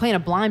he's playing a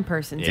blind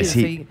person too. Is so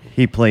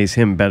he plays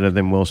him better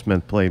than Will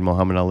Smith played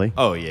Muhammad Ali?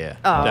 Oh yeah.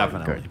 Oh.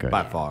 Definitely. Good, good.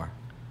 By far.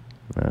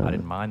 I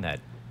didn't mind that,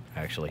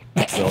 actually.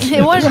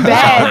 it wasn't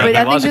bad, but I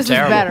think wasn't this was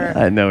terrible. better.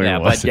 I know Yeah, he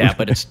but wasn't.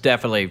 but it's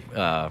definitely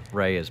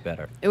Ray is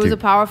better. It was Dude. a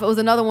powerful. It was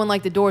another one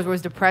like The Doors, where it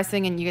was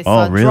depressing, and you guys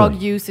Oh, saw really?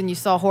 drug use, and you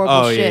saw horrible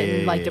Oh, yeah, shit, yeah,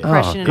 and like yeah.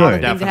 depression, Oh, and all the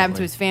good. things that happened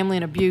to Definitely. his family,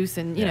 and abuse,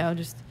 and you know,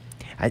 just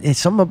It's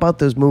something about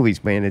those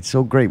movies, man. It's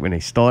so great when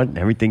they start and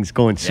everything's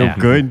going so Yeah.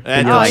 good.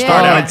 And you're like,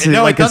 start oh, out, it's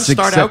no, like it a doesn't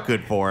start success- out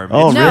good for him.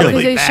 Oh, It's no, really?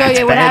 because they show It's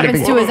you what bad to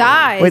happens be- to his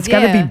eyes. Well, it's got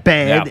to yeah. be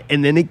bad, Yeah.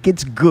 and then it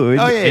gets good,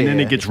 Oh, yeah, and then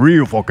yeah. it gets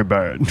real fucking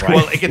bad.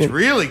 Well, it gets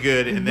really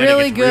good, and then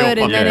really it gets real good, and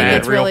fucking then it bad,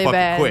 gets real really fucking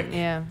bad. quick.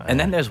 Yeah. And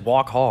then there's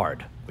Walk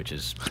Hard, which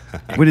is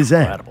What is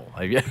that? incredible.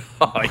 oh, you haven't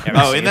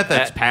Oh, seen isn't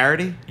that's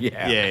parody?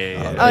 Yeah. Yeah, yeah,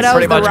 yeah. Oh, that pretty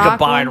was The much Rock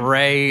combine one?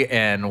 Ray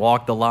and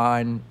Walk the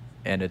Line,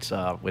 and it's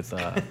with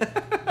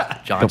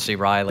John C.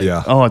 Riley.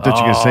 Yeah. Oh, I thought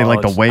you were going to say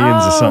like the it's-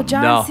 weigh-ins or Oh, something.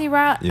 John No. C.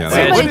 Riley. Yeah,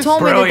 Somebody it's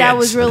told me that brilliant.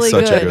 was really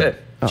Such a good. good-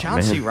 John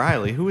man. C.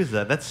 Riley. Who is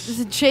that? This That's.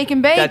 is Shake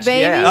and Bake, That's-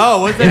 baby. yeah.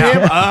 Oh, was it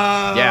him?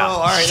 Oh, Yeah. all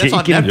right. That's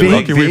on Shake and Netflix. bake,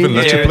 Lucky we even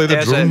let you There- play the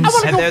there's a- drums.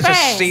 wanna and go there's a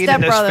fast. scene Step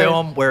in this Brothers.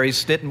 film where he's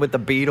sitting with the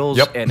Beatles,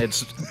 Yep. and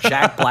it's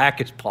Jack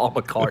Black is Paul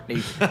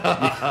McCartney,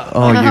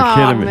 Oh, you're Oh,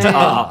 kidding me.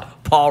 man.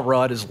 Paul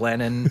Rudd is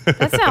Lennon.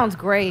 That sounds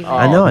great.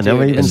 I know, I dude,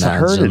 never even it's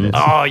heard of this.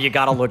 Oh, you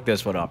gotta look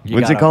this one up. You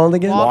What's it gotta- called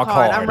again? Walk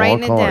Hard. I'm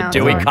writing Walk it Hard. down.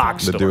 Dewey Sorry.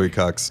 Cox The story. Dewey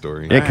Cox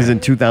story. Yeah, because in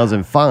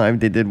 2005,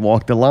 they did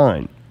Walk the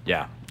Line.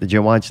 Yeah. Did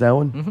you watch that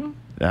one? Mm-hmm.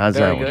 How's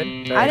Very that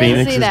one? good. I Very didn't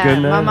Phoenix see is that. good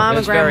now? My mom and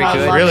It's very grandma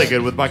good. loved Really it.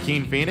 good with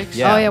Joaquin Phoenix.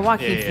 Yeah. Oh yeah,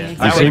 Joaquin Yeah, Phoenix.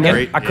 I You seen couldn't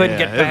it? get, I couldn't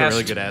get It was a past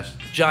really good ass.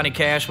 Johnny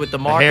Cash with the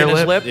mark hair in his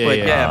lip? lip, Yeah, but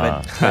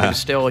yeah. but he was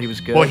still he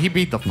was good. Boy, he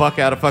beat the fuck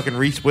out of fucking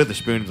Reese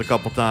Witherspoon a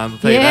couple times. I'll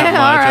tell you Yeah, that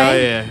much. all right. Oh,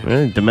 yeah.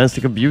 Really?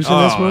 Domestic abuse in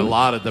this Oh, a one?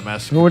 lot of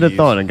domestic. Who would have abuse.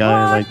 thought a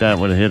guy like that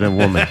would have hit a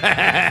woman?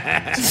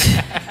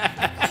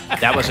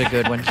 that was a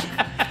good one.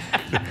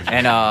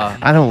 And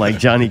I don't like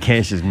Johnny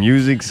Cash's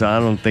music, so I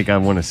don't think I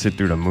want to sit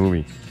through the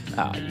movie. you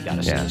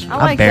gotta see Yeah. this. I I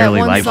like barely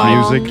that one like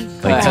song. music.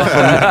 Like, you know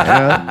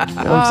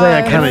what I'm saying?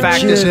 I kind In of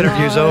fact, this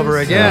interview's over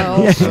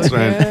again. That's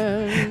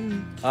right.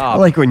 I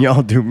like when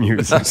y'all do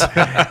music.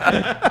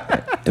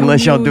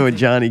 Unless y'all do a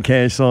Johnny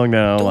Cash song,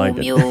 then I don't like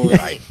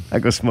it. I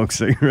go smoke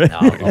cigarette. No,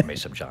 I love me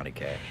some Johnny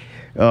Cash.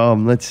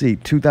 Let's see,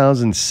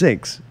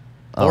 2006.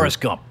 Forrest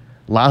Gump.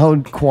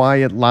 Loud,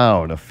 Quiet,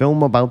 Loud, a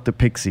film about the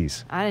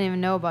Pixies. I didn't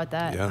even know about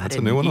that. Yeah, that's a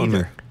didn't new one on either.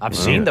 there. I've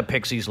seen the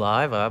Pixies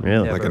live. I've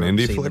Really? never Like an indie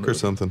seen the flick or movie.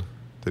 something.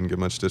 Didn't get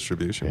much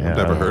distribution. Yeah, I've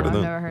never I heard of I've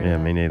them. never heard Yeah,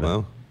 of me that. neither.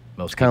 Wow.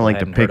 Most kinda people like the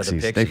hadn't heard of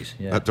Pixies. They- Pixies.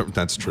 Yeah.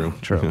 That's true.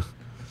 True.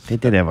 They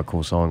did have a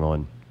cool song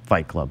on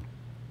Fight Club.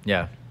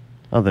 yeah.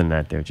 Other than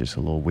that, they're just a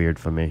little weird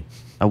for me.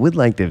 I would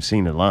like to have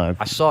seen it live.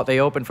 I saw they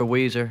opened for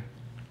Weezer.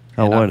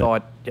 How and I was it?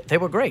 thought they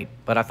were great,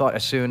 but I thought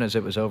as soon as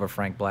it was over,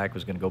 Frank Black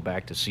was going to go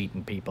back to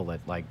seating people at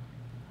like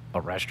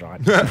a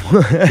restaurant.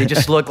 He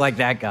just looked like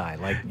that guy.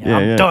 Like, Yeah,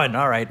 I'm yeah. done.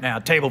 All right, now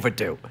table for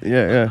two.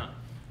 Yeah.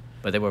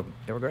 But they were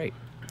great.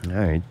 All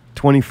right.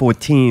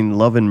 2014,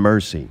 Love and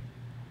Mercy.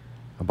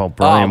 About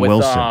Brian with,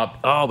 Wilson.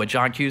 With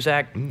John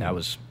Cusack. That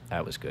was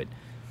good.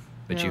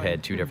 But you Really?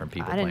 had two different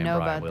people I didn't playing know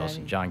Brian about that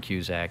Wilson. either. John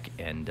Cusack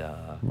and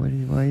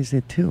Why is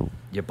there two?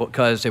 yeah,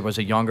 because there was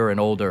a younger and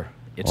older.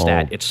 It's Oh,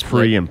 that it's split.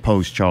 pre and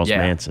post Charles Yeah.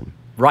 Manson.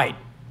 Right.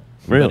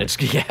 Really?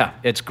 But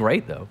it's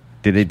great though.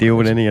 Did they deal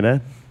with any of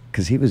that?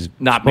 Because he was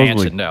Not supposedly-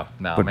 Manson, no.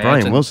 But Manson-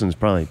 Brian Wilson's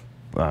probably,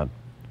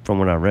 from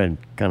what I read,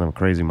 kind of a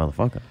crazy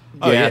motherfucker.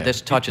 Oh, yeah, yeah. this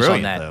He's touches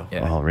on brilliant, that. though.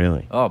 Yeah. Oh,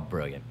 really? Oh,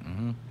 brilliant.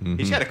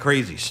 He's got a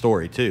crazy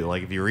story too.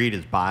 Like if you read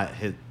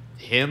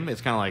him,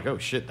 it's kind of like, oh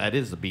shit, that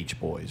is the Beach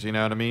Boys. You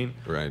know what I mean?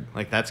 Right.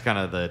 Like that's kind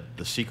of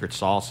the secret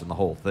sauce in the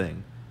whole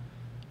thing.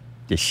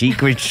 The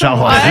secret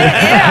sauce.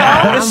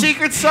 The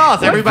secret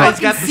sauce. Everybody's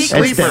got the fucking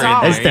sleeper secret in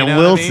sauce? there, That's you the know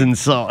what I Wilson mean?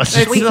 sauce.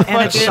 It's Sweet the and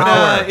fucking,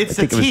 sour. it's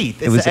I the think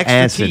teeth. It was it's the extra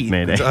acid, teeth.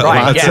 man. Right,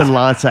 Lots yeah. and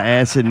lots of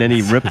acid, and then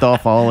he ripped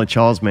off all of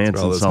Charles Where all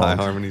Manson's those high songs.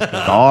 harmonies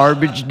come.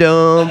 Garbage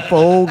dump,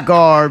 oh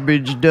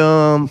garbage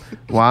dump.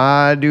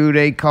 Why do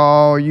they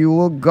call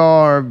you a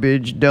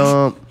garbage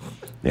dump?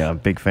 Yeah, I'm a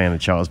big fan of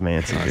Charles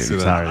Manson, dude. see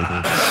that.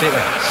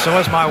 Sorry. So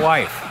is my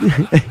wife.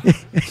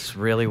 It's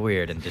really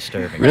weird and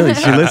disturbing. Really?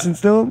 She listens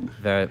to him?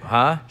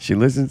 Huh? She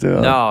listens to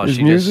No, his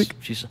she music?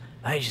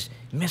 I just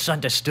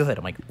misunderstood.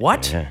 I'm like,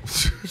 what? Yeah.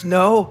 He's,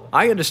 no,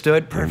 I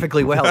understood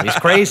perfectly well. He's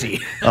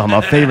crazy. Oh,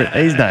 my favorite.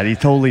 He's not. He's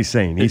totally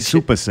sane. He's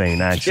super sane,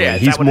 actually. Yeah,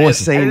 is He's that what it more is?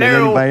 sane than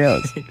Hello? anybody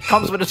else.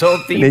 Comes with his own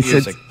theme And they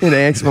music. said, and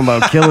they asked him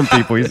about killing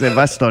people. He said, if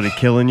I started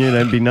killing you,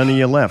 there'd be none of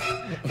you left.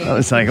 I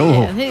was like, oh.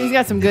 Yeah, he's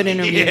got some good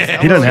interviews. He doesn't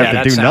Yeah, have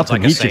that to do sounds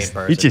nothing. like a He sane just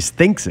person.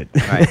 thinks it.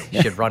 Right,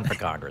 he should run for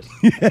Congress.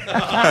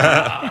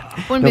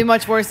 Wouldn't be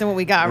much worse than what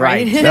we got,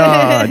 right?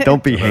 Ah,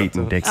 don't be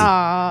hating, Dixie.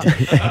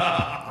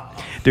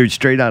 Dude,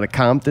 straight out of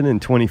Compton in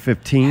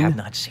 2015. I have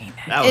not seen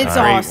that. That was It's a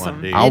great awesome.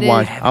 one, dude. It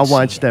is. I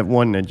watched that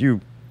one that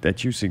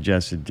you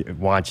suggested.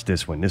 Watch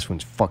this one. This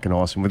one's fucking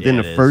awesome. Within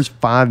Yeah, the it first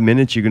 5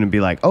 minutes, you're gonna be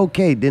like,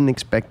 okay, didn't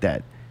expect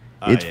that.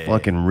 It's yeah,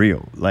 fucking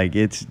real. Like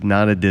it's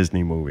not a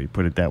Disney movie.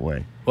 Put it that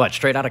way. What,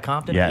 straight out of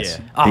Compton? Yes,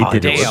 Yeah. they Oh,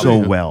 did it damn. so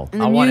well. And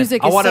the I wanted-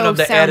 music I is wanted so, him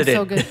to sounds edit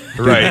so it. good.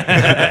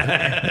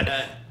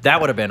 Right. That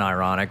would have been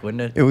ironic,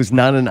 wouldn't it? It was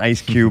not an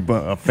Ice Cube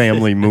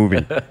family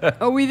movie.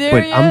 Are we there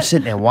But yet? I'm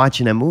sitting there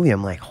watching that movie.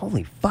 I'm like,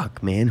 holy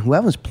fuck, man!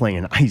 Whoever's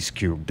playing Ice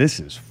Cube, this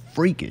is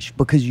freakish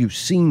because you've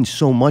seen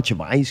so much of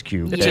Ice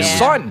Cube. It's that his Yeah.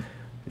 son.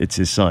 It's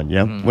his son.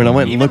 Yeah. When I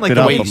went and Even looked like it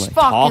the up, way I'm he like,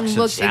 Fucking talks and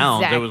looks sounds,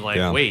 exact. it was like,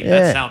 Yeah. wait, yeah.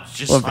 that sounds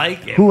just Well,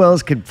 like him. who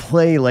else could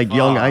play like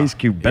young Fuck. Ice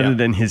Cube better Yeah.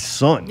 than his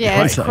son? Yeah,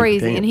 I it's was like,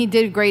 crazy. damn. And he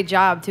did a great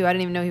job, too. I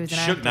didn't even know he was an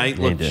Suge actor. Knight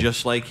He looked did.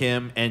 just like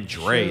him, and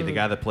Dre, the True.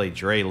 guy that played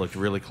Dre, looked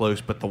really close.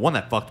 But the one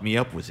that fucked me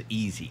up was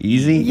Easy.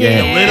 Easy. Yeah. The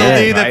little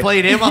Yeah. dude that Right.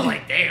 played him, I was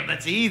like, damn,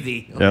 that's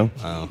Easy. Yeah.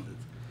 Wow.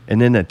 And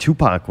then that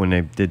Tupac when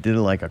they did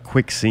like a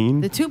quick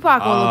scene. The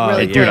Tupac one looked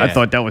really Dude, good. I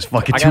thought that was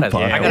fucking I gotta,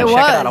 Tupac. I gotta It check it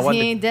out. I was.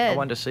 wanted, He ain't dead. I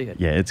wanted to see it.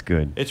 Yeah, it's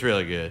good. It's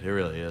really good. It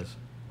really is.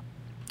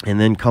 And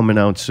then coming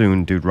out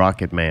soon, dude,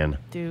 Rocket Man.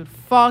 Dude,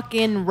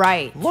 fucking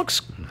right. Looks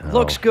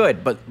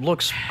good, but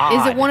looks odd.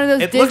 Is it one of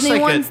those It looks Disney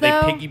like ones, they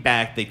though?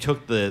 piggybacked. They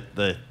took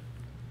the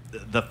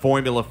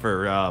formula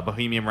for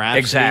Bohemian Rhapsody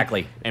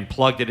Exactly. and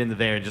plugged it into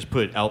there and just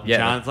put Elton Yeah.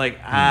 John. It's like,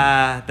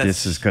 that's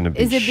This is going to be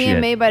Is it being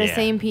shit. made by the Yeah.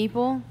 same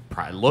people?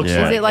 probably looks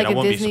Yeah. like Is it like I a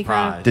wouldn't be Disney kind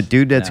of- surprised. The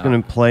dude that's No.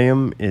 going to play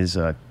him is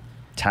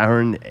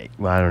Taron.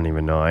 Well, I don't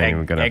even know. I ain't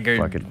even going to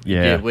fucking.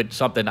 Yeah. with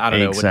something I don't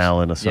know. Egg what's-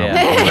 salad or something.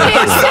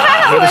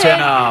 Yeah. He was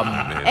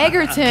in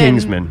Egerton.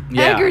 Kingsman.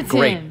 yeah, Egerton.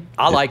 great.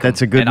 I like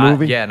That's him. a good And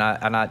movie?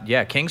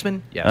 Yeah,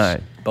 Kingsman. Yes, All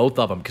right. both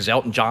of them. Because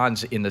Elton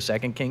John's in the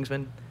second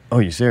Kingsman. Oh,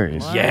 you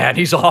serious? Yeah, and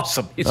he's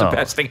awesome. He's the Oh.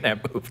 best thing in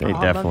that movie. They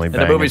definitely And the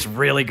banging. movie's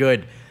really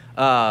good.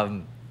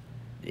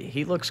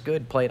 He looks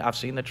good. I've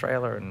seen the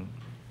trailer and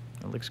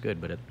it looks good,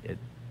 but it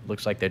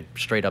looks like they're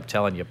straight up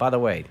telling you. By the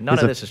way, none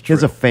of this is true.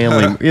 Here's a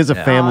family. Here's a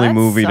Yeah. family Oh, that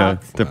movie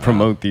sucks. to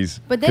promote these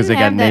But they because didn't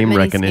they got have that name many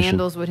recognition.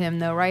 scandals with him,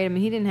 though, right? I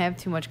mean, he didn't have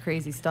too much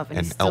crazy stuff, and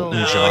And he's still.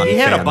 Elton John. he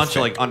had a fan bunch of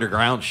thing. like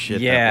underground shit.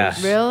 Yeah. That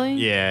was, Really?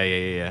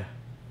 Yeah.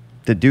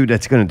 The dude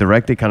that's going to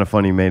direct it, kind of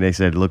funny, man. They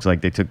said it looks like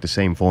they took the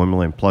same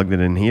formula and plugged it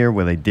in here.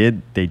 Where they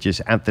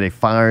just after they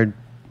fired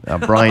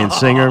Bryan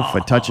Singer for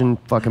touching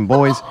fucking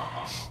boys,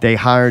 they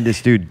hired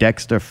this dude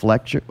Dexter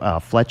Fletcher.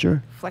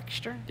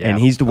 Flexter? Yeah. And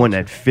he's the one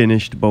that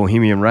finished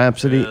Bohemian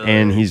Rhapsody,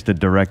 and he's the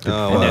director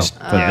Oh, for wow. this.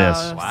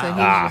 So he's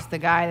just the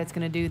guy that's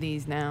going to do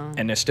these now.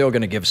 And they're still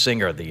going to give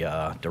Singer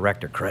the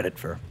director credit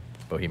for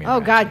Bohemian Oh,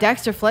 Rhapsody. God,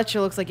 Dexter Fletcher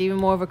looks like even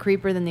more of a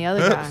creeper than the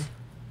other guy.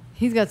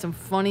 He's got some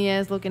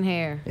funny-ass looking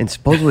hair. And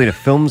supposedly the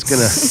film's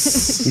gonna. He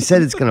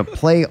said it's gonna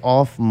play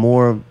off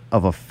more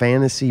of a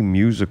fantasy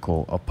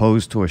musical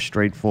opposed to a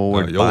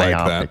straightforward Oh, you'll like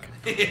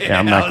biopic. Yeah,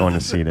 I'm not going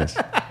to see this.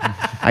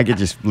 I could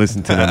just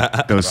listen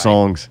to those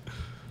songs.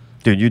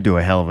 Dude, you do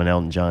a hell of an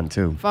Elton John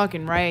too.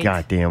 Fucking right.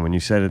 God damn, when you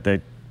said at that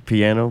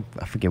piano,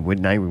 I forget what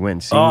night we went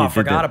and seen Oh, you I did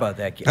forgot that. about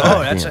that. God Oh,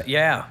 that's damn.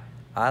 yeah.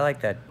 I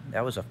like that.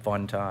 That was a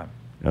fun time.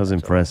 That was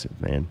impressive,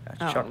 man.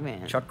 Oh, Chuck,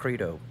 man. Chuck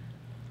Credo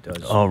does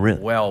Oh,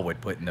 really? well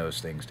with putting those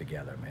things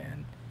together,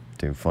 man.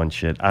 Dude, fun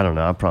shit. I don't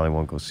know. I probably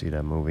won't go see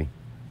that movie.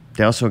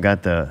 They also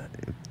got the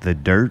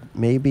Dirt,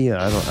 maybe.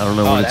 I don't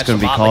know what it's going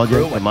to be called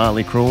yet. The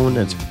Motley Crue one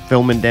that's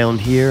filming down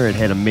here. It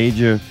had a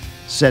major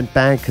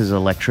setback because the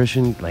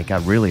electrician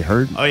got really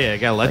hurt. Oh yeah, it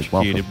got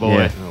electrocuted,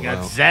 boy. Yeah.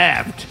 Got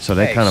zapped. So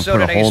they kind of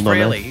put a hold on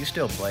that. He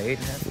still played.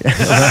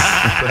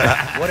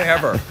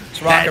 Whatever.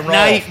 It's rock and roll.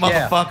 Night,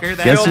 motherfucker.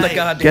 That Guess,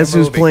 night. Guess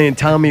who's playing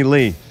Tommy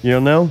Lee? You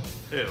don't know?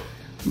 Who?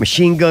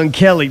 Machine Gun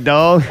Kelly,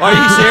 dog. Are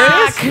you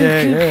serious?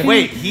 Yeah.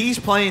 Wait, he's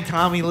playing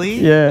Tommy Lee?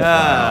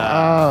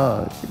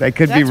 Yeah. That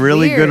could be That's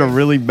really weird. good or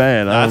really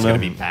bad. I That's don't know.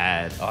 gonna be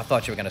bad. Oh, I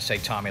thought you were going to say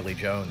Tommy Lee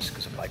Jones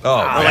because I'm like, Oh,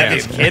 Like man.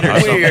 this kid or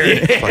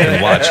something.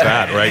 Fucking watch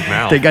that right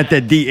now. They got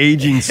that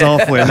de-aging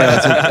software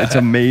now. It's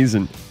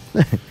amazing.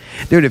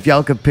 Dude, if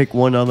y'all could pick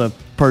one other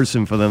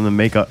person for them to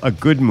make a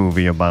good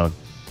movie about,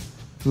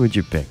 who would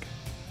you pick?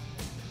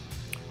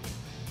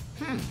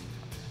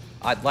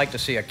 I'd like to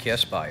see a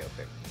Kiss biopic.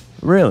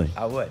 Really?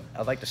 I would.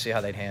 I'd like to see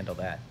how they'd handle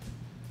that.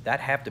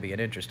 That'd have to be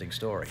an interesting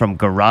story. From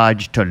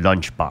garage to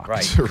lunchbox.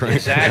 Right.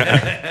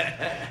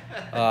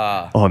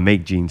 Exactly. Or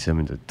make Gene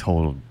Simmons a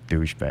total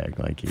douchebag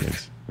like he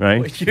is. Right?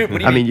 What do you I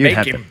mean, mean, you'd make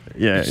have him? to.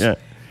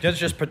 Yeah.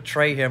 Just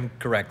portray him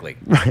correctly.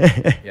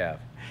 Yeah.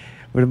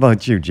 What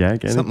about you,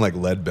 Jack? Any? Something like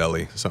Lead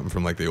Belly. Something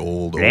from like the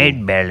old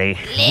Red Belly.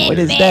 What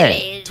is that?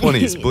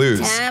 20s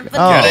blues.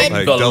 Oh,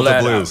 Like Delta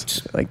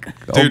Blues. like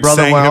old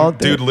brother sang Wild.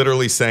 dude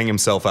literally sang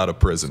himself out of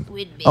prison.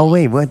 Oh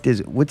wait,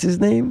 what's his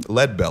name?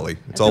 Lead Belly.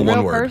 It's That's all a one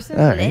real word. person?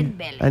 All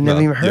right. I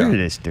never even heard Yeah. of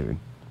this dude.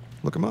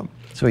 Look him up.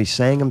 So he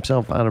sang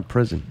himself out of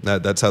prison.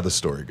 That's how the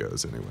story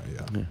goes, anyway.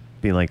 Yeah.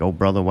 Be like old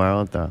brother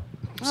Wild. Oh,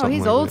 Something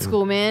he's like old that.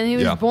 school, man. He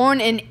was Yeah. born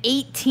in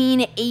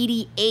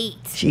 1888.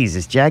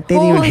 Jesus, Jack, they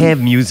didn't even Holy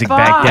have music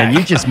back then. fuck.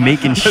 You're just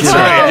making shit up.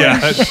 right,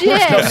 yeah. Shit,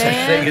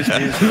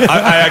 man.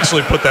 I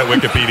actually put that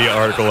Wikipedia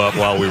article up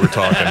while we were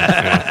talking.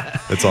 Yeah,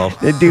 that's all.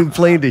 That dude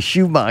played the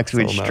shoebox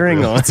with all not string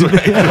real. on. That's right.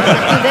 Dude, they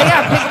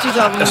got pictures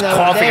of him, though.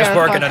 Coffee They is are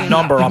working a fucking-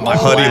 number on my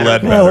Huddy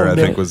bladder. Ledbetter, I Oh,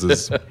 think, man. was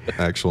his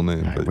actual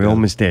name. But We're yeah.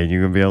 almost there.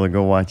 You're going to be able to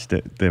go watch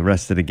the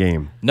rest of the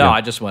game. No, Yeah.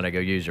 I just want to go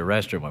use your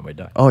restroom when we're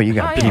done. Oh, you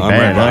got Oh, pretty yeah. I'm right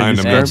bad, huh? behind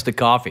You him, scared? It's the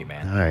coffee,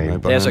 man. All right.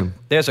 Right There's behind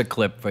there's a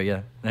clip for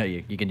you. No,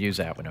 you can use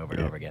that one over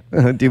and over again.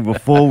 Dude,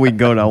 before we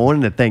go, I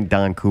wanted to thank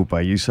Don Cooper.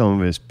 I used some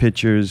of his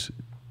pictures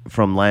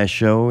from last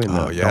show and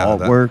the yeah,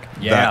 artwork.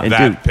 Yeah. And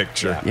that dude,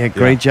 picture. Yeah,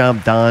 great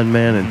job, Don,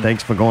 man, and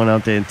thanks for going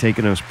out there and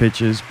taking those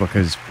pictures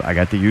because I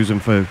got to use them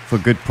for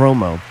good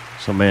promo.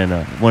 So, man,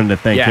 I wanted to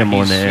thank him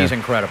on the air. he's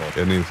incredible.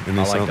 Isn't he I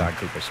like something? Don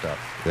Cooper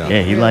stuff. Yeah.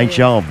 Yeah, he Really likes is.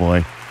 y'all,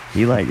 boy.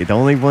 The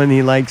only one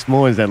he likes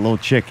more is that little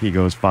chick he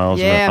goes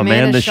follows. Yeah,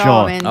 Amanda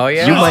Shaw. man. Oh,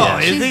 yeah? You Oh, might,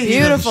 is She's he?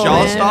 beautiful,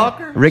 Shaw man.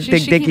 stalker? Rick She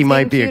Dick Dicky keeps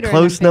might getting be a cuter in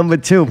close the number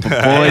 2, but boy,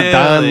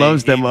 Don Really?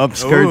 loves them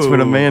upskirts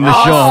with Ooh. Amanda Oh,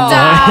 Shaw.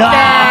 stop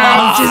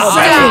that. Just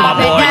my stop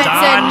it. boy,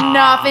 That's Don.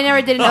 enough. They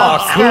never did an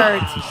upskirt.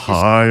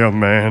 Hi,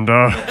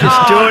 Amanda.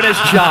 Just doing his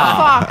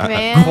job Fuck,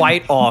 man.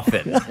 quite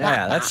often.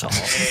 Yeah, that's all.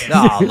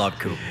 No, I love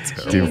Cooper.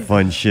 Do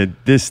fun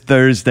shit this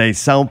Thursday,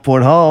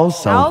 Southport Hall.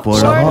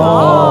 Southport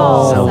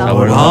Hall.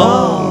 Southport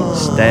Hall.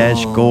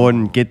 Stash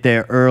Gordon, get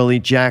there early.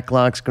 Jack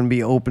Lock's going to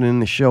be opening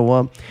the show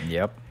up.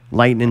 Yep.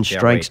 Lightning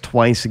strikes wait.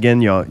 twice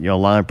again. Your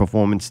live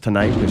performance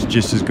tonight was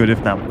just as good,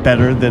 if not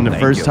better, than the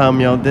first you. time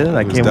y'all did it.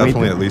 I It was can't wait.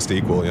 definitely at least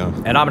equal, yeah.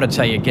 And I'm going to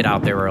tell you, get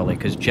out there early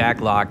because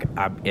Jack Locke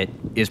it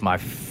is my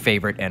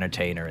favorite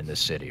entertainer in this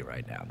city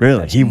right now. Really?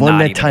 That's He won not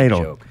that even a title.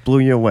 joke. Blew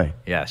you away.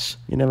 Yes.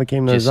 You never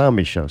came to Just- a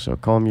zombie show, so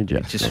call me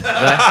Jeff. Just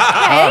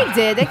Yeah, they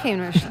did. They came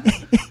to us.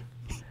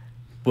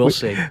 we'll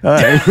see. All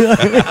right.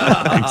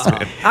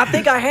 I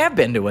think I have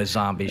been to a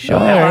zombie show.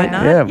 All have I right.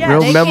 not? Yeah, Yeah,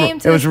 real they memorable. came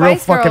to It was the real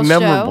Spice fucking Girls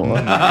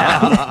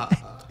memorable.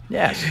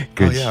 Yes.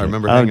 Good Oh, yeah, I shit.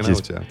 remember I'm hanging out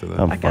just- with you after that.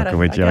 I'm I gotta- fucking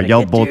with I y'all. gotta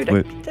Y'all get- both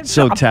dude, were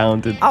so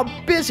talented. I'm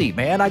busy,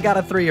 man. I got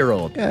a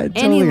 3-year-old. Yeah, I And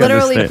he totally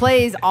literally understand.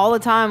 plays all the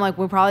time. Like,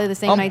 we're probably the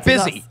same I'm nights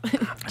busy.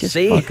 as us.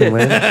 See? Fucking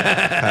with it.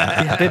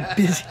 I've been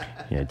busy.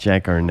 Yeah,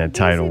 Jack earned that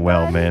title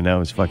well, buddy. man. That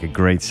was fucking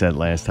great set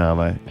last time.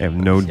 I have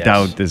no Yes.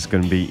 doubt this is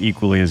going to be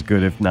equally as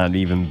good, if not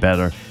even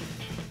better.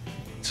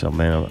 So,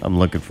 man, I'm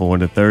looking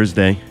forward to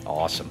Thursday.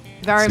 Awesome.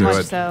 Very do much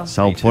it. so.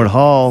 Southport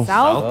Hall.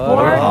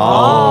 Southport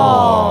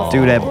Hall.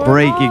 Do that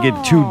break, you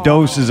get 2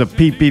 doses of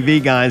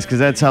PPV, guys, because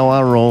that's how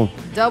I roll.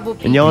 Double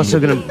And you're also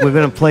we're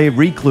gonna play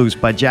Recluse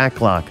by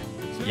Jack Lock.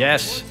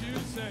 Yes.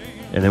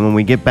 And then when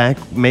we get back,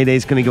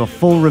 Mayday's going to give a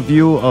full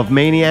review of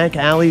Maniac.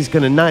 Allie's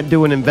going to not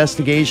do an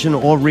investigation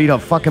or read her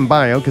fucking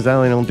bio because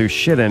Allie don't do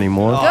shit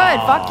anymore. Good.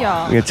 Fuck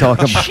y'all. We're going to talk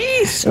about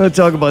Jeez. we're gonna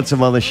talk about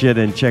some other shit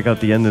and check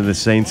out the end of the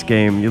Saints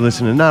game. You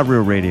listen to Not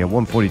Real Radio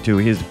 142.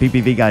 Here's the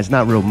PPV guys,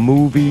 Not Real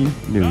Movie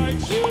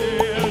News.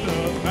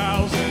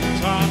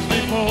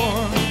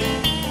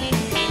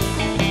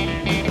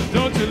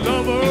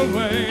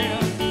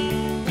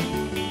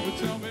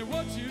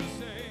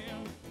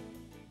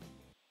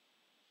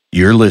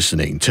 You're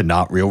listening to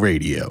Not Real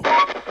Radio.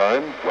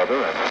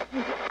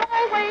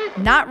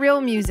 Not real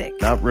music.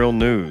 Not real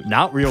news.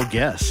 Not real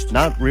guests.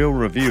 Not real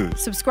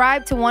reviews.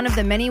 Subscribe to one of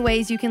the many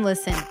ways you can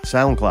listen.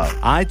 SoundCloud,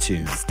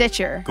 iTunes,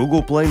 Stitcher,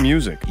 Google Play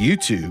Music,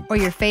 YouTube. or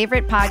your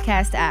favorite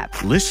podcast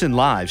app. Listen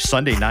live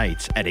Sunday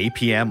nights at 8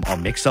 p.m.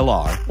 on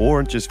MixLR.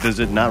 or just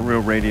visit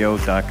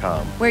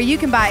notrealradio.com. Where you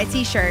can buy a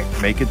t-shirt.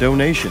 Make a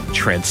donation.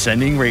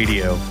 Transcending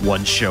radio,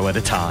 one show at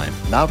a time.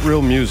 Not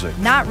real music.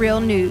 Not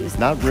real news.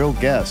 Not real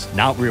guests.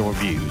 Not real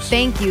reviews.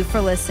 Thank you for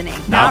listening.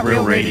 Not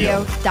Real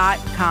Radio.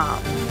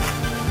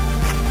 NotRealRadio.com.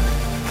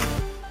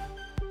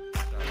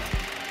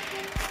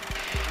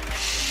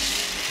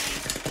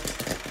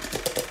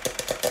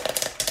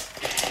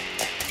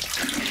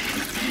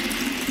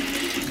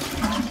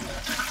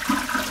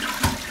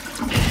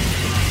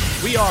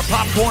 We are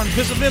Popcorn,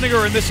 Piss and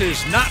Vinegar, and this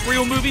is Not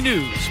Real Movie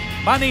News.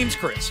 My name's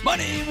Chris. My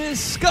name is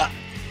Scott.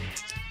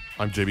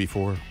 I'm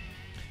JB4.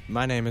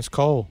 My name is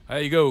Cole. There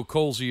you go,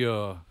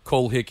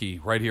 Cole Hickey,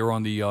 right here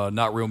on the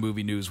Not Real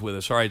Movie News with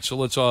us. All right, so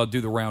let's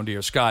do the round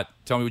here. Scott,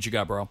 tell me what you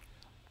got, bro.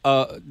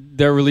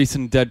 They're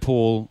releasing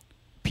Deadpool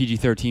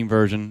PG-13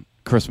 version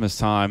Christmas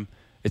time.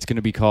 It's going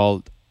to be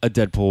called a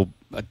Deadpool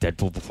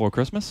Before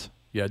Christmas?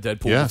 Yeah,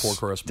 Deadpool Before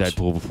Christmas.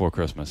 Deadpool Before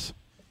Christmas.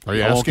 Are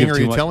you asking or are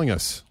you telling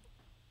us?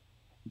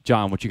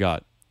 John, what you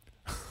got?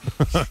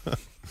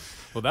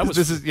 Well, that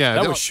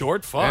was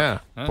short. Fuck. Yeah,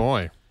 huh?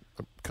 Boy.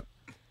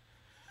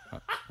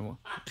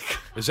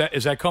 Is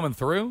that coming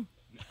through?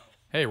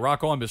 Hey,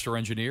 rock on, Mr. Okay.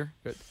 Engineer.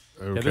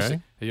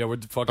 We're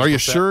fucking. Are you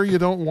sure you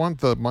don't want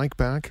the mic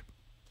back?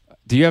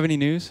 Do you have any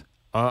news?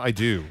 I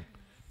do.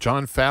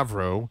 Jon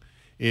Favreau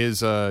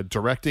is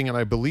directing and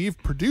I believe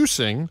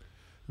producing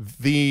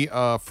the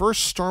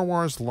first Star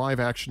Wars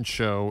live-action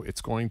show.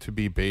 It's going to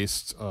be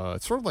based.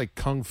 It's sort of like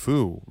Kung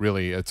Fu,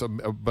 really. It's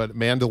but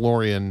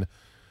Mandalorian.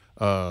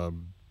 The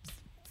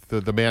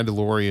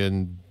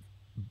Mandalorian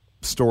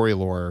story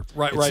lore.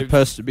 Right. It's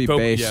supposed to be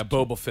based. Yeah,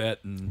 Boba Fett.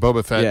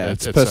 Yeah,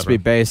 it's supposed to be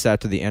based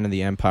after the end of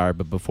the Empire,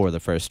 but before the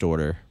First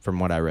Order, from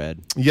what I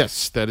read.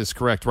 Yes, that is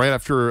correct. Right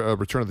after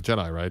Return of the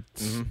Jedi, right?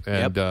 Mm-hmm.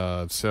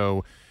 And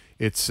so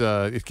it's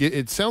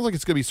it sounds like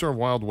it's going to be sort of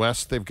Wild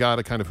West. They've got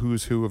a kind of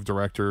who's who of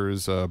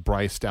directors: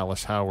 Bryce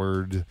Dallas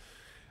Howard,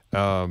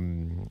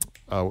 Taika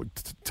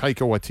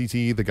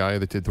Waititi, the guy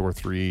that did Thor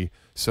 3.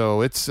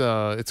 So it's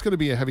going to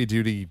be a heavy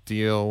duty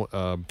deal.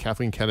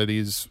 Kathleen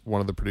Kennedy's one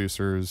of the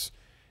producers.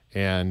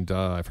 And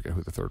I forget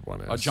who the third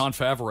one is. Jon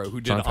Favreau, who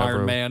did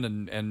Iron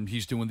Man, and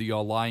he's doing the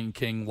Lion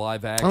King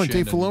live action. Oh, and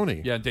Dave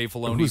Filoni. Dave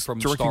Filoni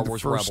from Star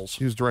Wars Rebels.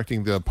 He was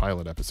directing the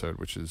pilot episode,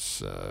 which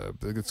is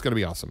it's going to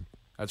be awesome.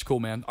 That's cool,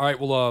 man. All right,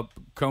 well,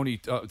 Coney,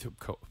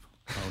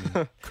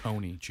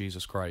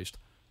 Jesus Christ.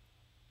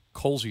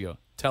 Colzia,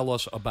 tell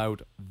us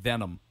about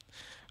Venom.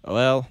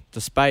 Well,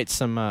 despite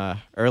some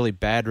early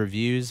bad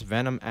reviews,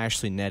 Venom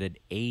actually netted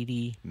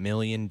 $80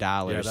 million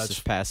this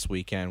past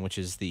weekend, which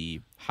is the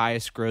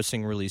highest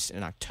grossing release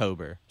in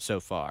October so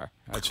far.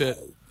 That's it.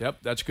 Yep,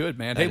 that's good,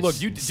 man. That hey,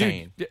 look,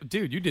 insane.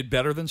 dude, you did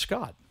better than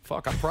Scott.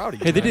 Fuck, I'm proud of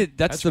you. Hey, they man. did.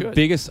 That's the good.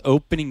 biggest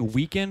opening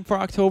weekend for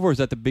October, or is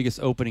that the biggest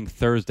opening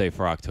Thursday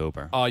for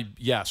October?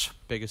 Yes.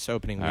 Biggest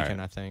opening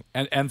weekend, I think.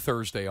 And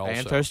Thursday also.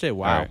 And Thursday,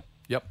 wow. Right.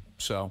 Yep.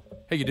 So,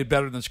 hey, you did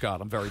better than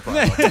Scott. I'm very proud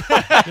of you.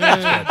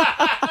 That's good.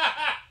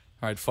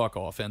 All right, fuck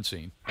off. End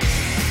scene.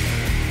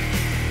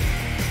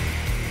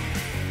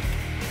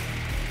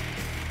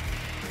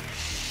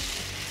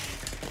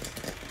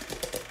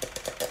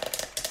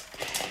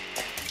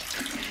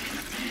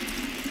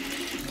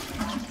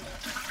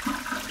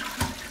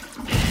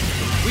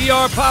 We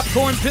are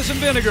Popcorn, Piss and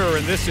Vinegar,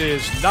 and this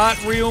is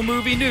Not Real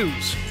Movie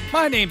News.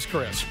 My name's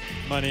Chris.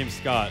 My name's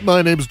Scott.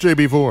 My name's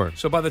JB4.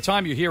 So by the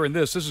time you're hearing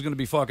this is going to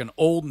be fucking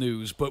old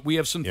news, but we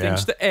have some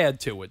things to add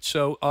to it.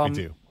 So, we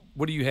do.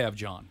 What do you have,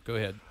 John? Go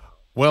ahead.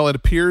 Well, it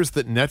appears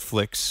that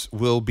Netflix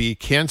will be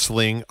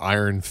canceling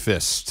Iron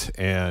Fist,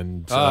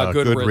 and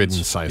good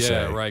riddance, I say.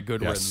 Yeah, right, good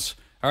riddance.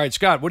 All right,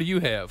 Scott, what do you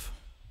have?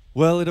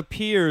 Well, it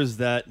appears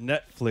that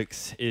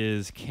Netflix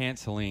is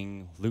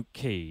canceling Luke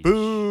Cage.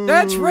 Boo!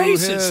 That's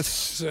racist. Yes.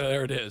 So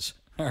there it is.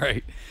 All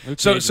right. Luke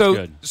So Cage is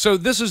good. so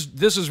this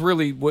is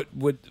really what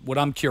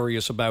I'm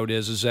curious about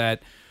is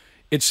that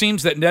it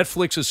seems that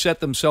Netflix has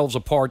set themselves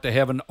apart to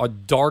having a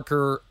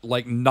darker,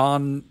 like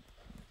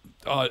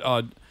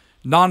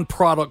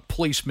non-product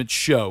placement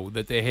show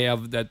that they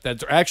have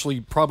that's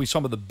actually probably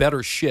some of the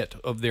better shit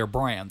of their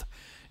brand,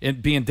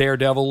 and being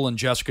Daredevil and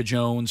Jessica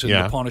Jones and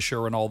The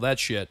Punisher and all that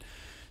shit.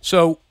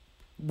 So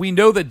we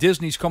know that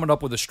Disney's coming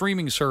up with a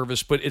streaming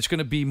service, but it's going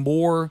to be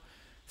more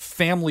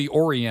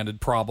family-oriented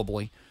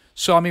probably.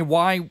 So, I mean,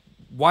 why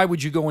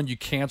would you go and you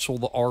cancel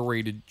the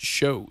R-rated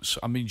shows?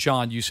 I mean,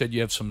 John, you said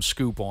you have some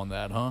scoop on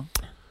that, huh?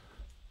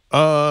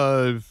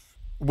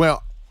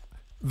 Well,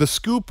 the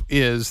scoop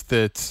is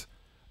that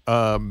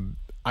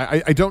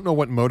I don't know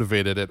what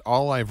motivated it.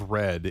 All I've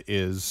read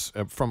is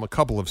from a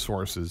couple of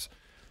sources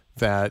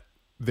that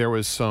there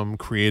was some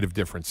creative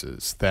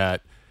differences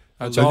that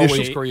There's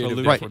always creative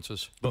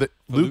differences.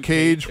 Luke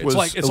Cage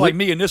was... It's like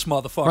me and this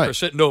motherfucker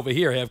sitting over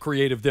here have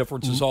creative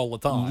differences all the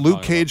time.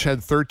 Luke Cage had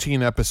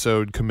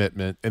 13-episode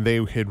commitment, and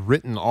they had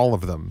written all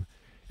of them.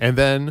 And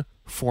then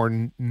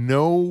for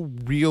no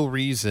real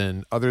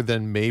reason other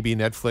than maybe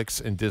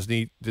Netflix and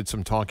Disney did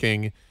some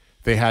talking.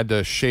 They had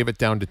to shave it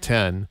down to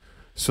 10.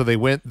 So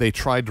they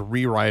tried to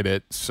rewrite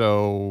it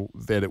so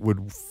that it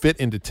would fit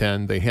into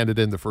 10. They handed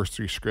in the first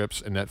 3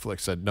 scripts, and Netflix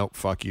said, nope,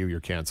 fuck you, you're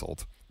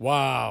canceled.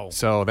 Wow.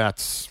 So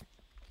that's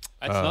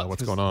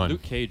what's going on.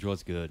 Luke Cage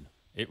was good.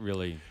 It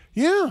really...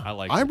 Yeah,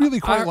 I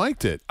really quite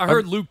liked it. I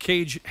heard Luke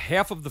Cage,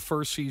 half of the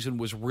first season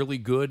was really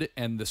good,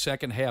 and the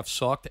second half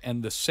sucked,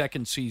 and the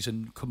second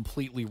season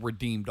completely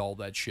redeemed all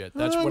that shit.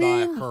 That's what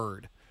I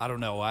heard. I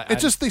don't know.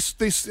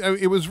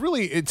 It was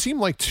really... It seemed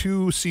like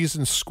 2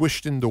 seasons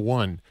squished into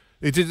one.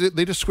 They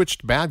just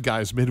switched bad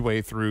guys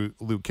midway through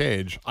Luke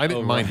Cage. I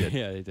didn't mind it.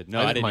 Yeah, they did.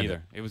 No, I didn't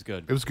either. It was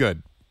good. It was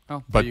good.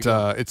 Oh, but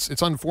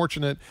it's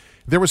unfortunate.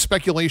 There was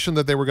speculation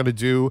that they were going to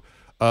do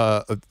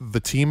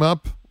the team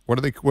up.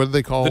 What do they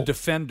call the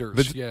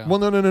Defenders? Yeah. Well,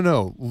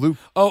 no. Luke.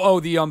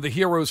 The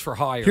Heroes for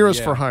Hire.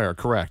 Heroes for Hire.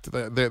 Correct.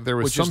 There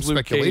was some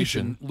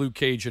speculation. Luke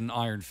Cage and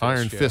Iron Fist.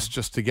 Iron Fist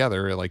just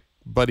together, like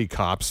buddy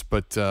cops.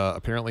 But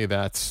apparently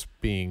that's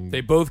being.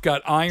 They both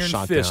got iron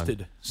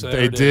fisted. So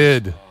they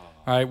did.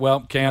 All right, well,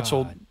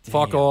 canceled.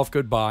 Fuck off.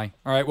 Goodbye.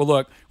 All right, well,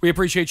 look, we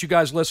appreciate you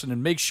guys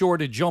listening. Make sure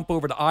to jump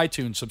over to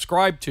iTunes,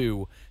 subscribe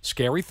to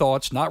Scary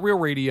Thoughts, Not Real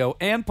Radio,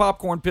 and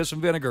Popcorn, Piss,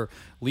 and Vinegar.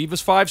 Leave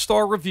us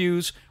 5-star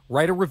reviews.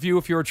 Write a review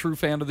if you're a true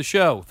fan of the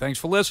show. Thanks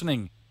for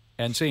listening.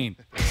 End scene.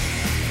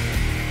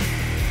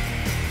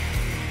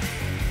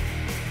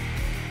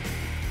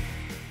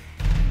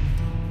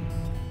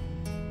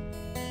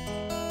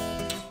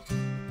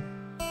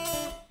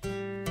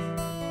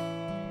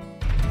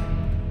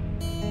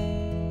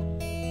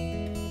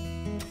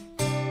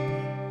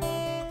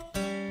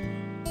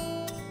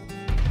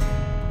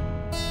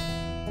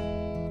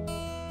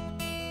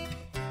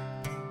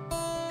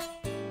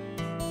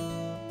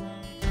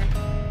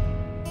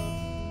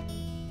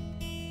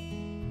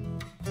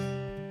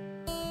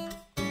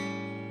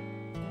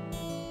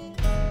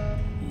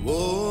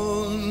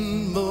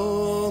 One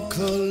more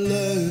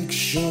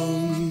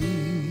collection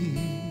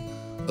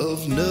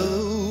of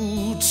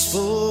notes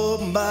for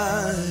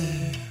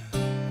myself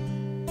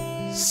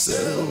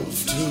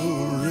to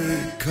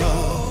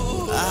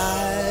recall. I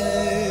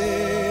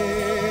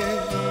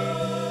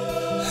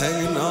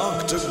hang an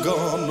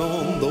octagon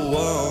on the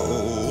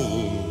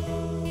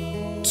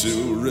wall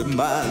to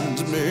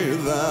remind me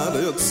that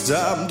it's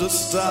time to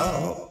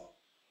stop.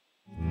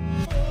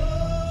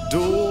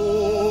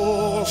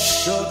 Door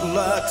shut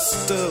like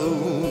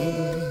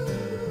stone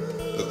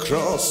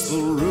across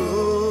the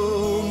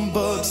room,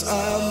 but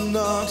I'm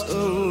not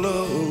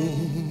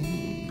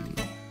alone.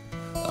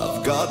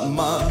 I've got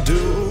my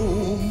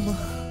doom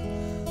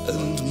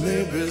and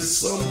maybe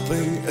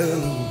something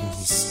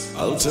else.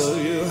 I'll tell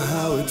you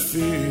how it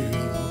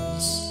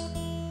feels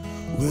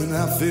when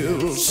I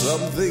feel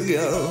something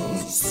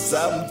else,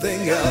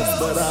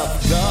 but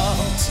I've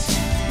got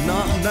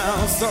not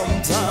now.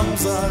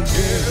 Sometimes I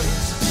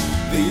get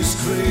these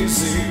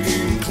crazy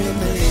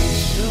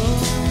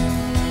inclinations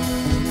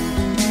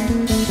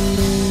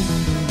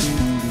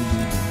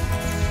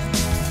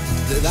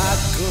that I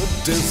could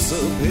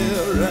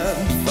disappear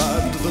and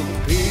find the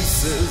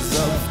pieces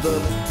of the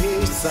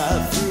piece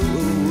I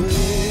threw away.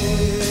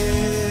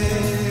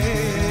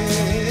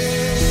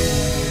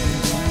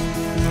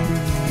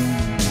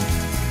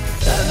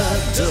 And I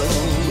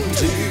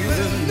don't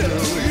even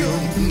know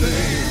your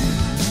name,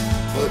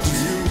 but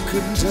you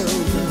can tell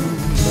them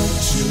that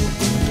you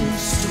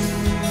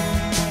understood.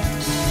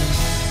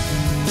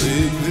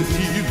 Maybe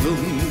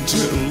even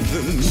tell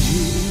them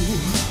you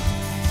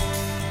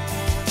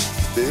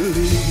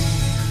believe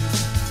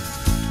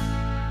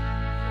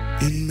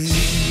in me.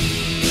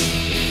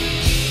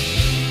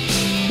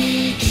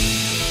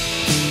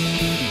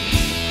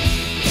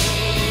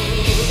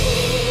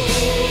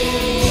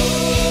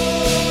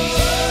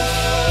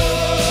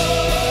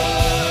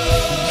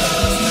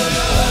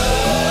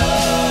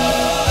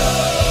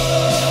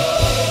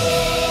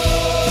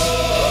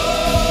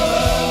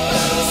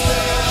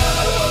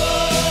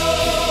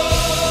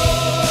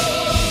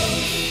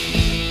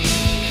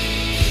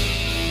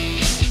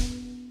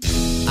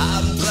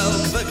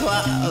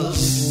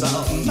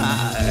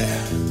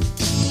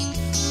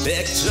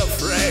 Picture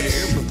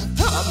frame,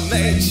 I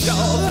made sure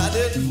that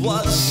it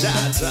was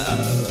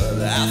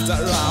shattered.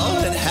 After all,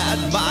 it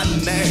had my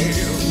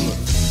name.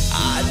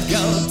 I'd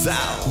go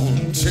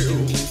down to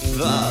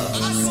the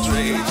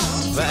street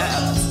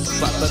there,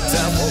 but the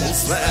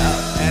devil's there,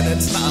 and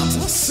it's not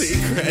a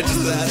secret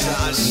that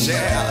I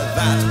share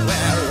that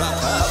we're a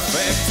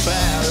perfect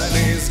pair, and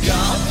he's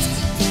got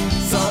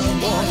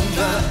someone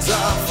that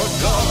I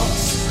forgot.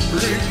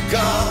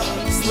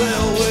 Regards,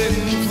 they're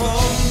waiting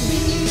for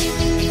me.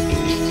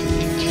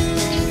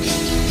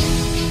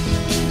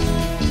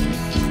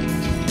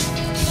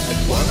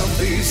 One of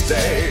these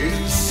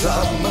days,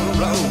 summer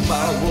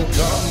I will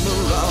come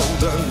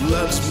around and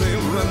let me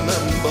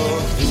remember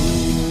who.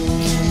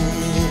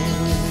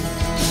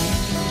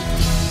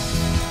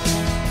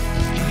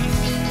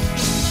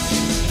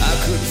 I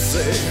could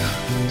say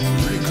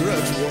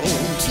regret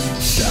won't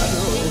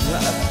shadow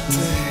that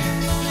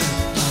day,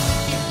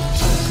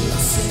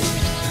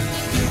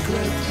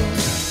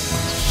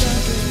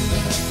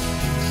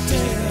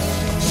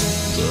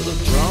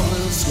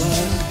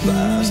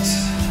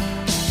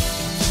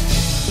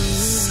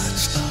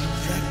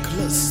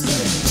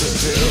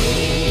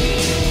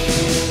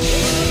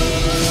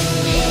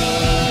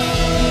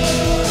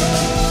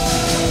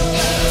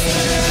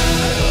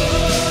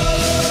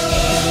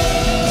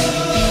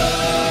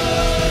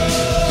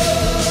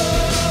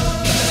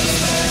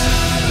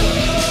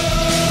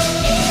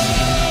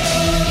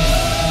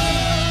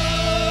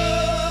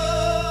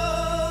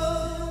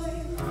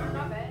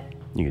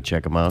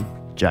 check him out.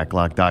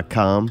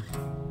 jacklock.com.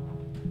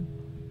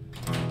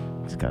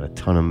 He's got a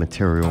ton of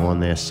material on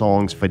there.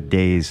 Songs for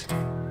days.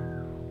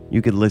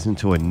 You could listen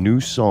to a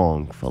new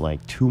song for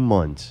like 2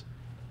 months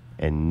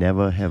and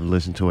never have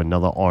listened to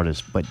another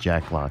artist but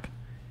Jack Lock.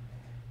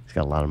 He's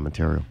got a lot of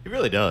material. He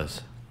really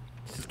does.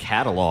 His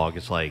catalog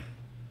is like,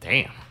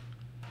 damn.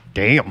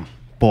 Damn.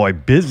 Boy,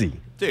 busy.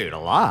 Dude, a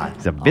lot.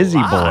 He's a busy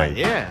boy.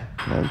 Yeah.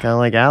 Kind of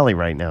like Allie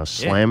right now,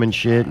 slamming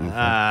shit.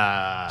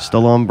 And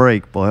still on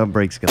break. Boy, her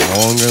breaks get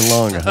longer and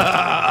longer.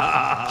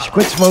 She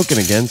quit smoking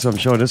again, so I'm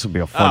sure this will be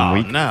a fun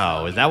week.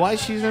 No. Is that why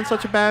she's in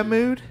such a bad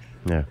mood?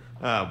 Yeah.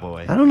 Oh,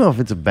 boy. I don't know if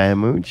it's a bad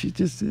mood. She's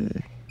just...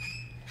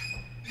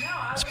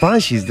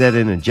 surprised she's that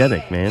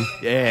energetic, man.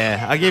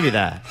 Yeah, I'll give you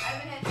that.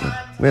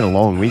 We had a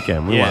long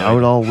weekend. We were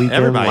out all weekend.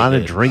 Everybody A lot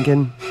did. of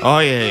drinking. Oh,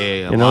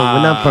 yeah. You know,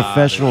 we're not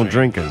professional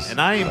drinkers. And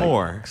not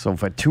anymore. So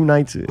for 2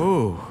 nights in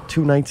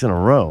a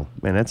row,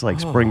 man, that's like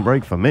spring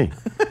break for me.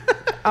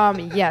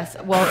 Yes.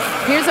 Well,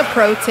 here's a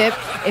pro tip.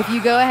 If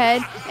you go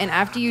ahead and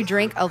after you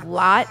drink a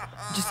lot,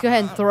 just go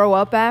ahead and throw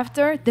up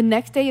after, the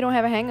next day you don't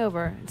have a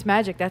hangover. It's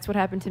magic. That's what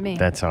happened to me.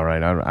 That's all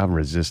right. I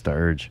resist the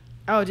urge.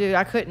 Oh, dude,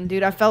 I couldn't,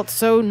 dude. I felt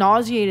so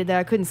nauseated that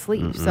I couldn't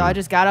sleep. So I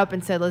just got up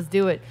and said, let's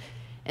do it.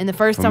 And the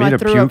first For time me I to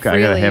threw puke, up freely,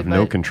 I gotta have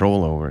no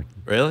control over it.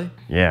 Really?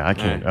 Yeah, I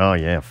can't. Oh,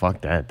 yeah,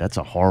 fuck that. That's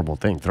a horrible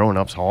thing. Throwing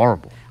up's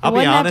horrible. I'll be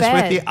wasn't that honest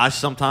with bad. you. I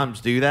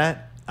sometimes do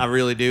that. I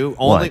really do. What?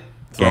 Only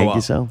throw Gag up.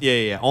 yourself?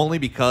 Yeah. Only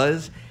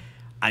because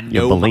I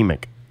You're know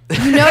bulimic.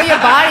 You know your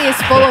body is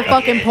full of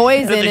fucking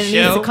poison and it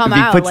needs to come If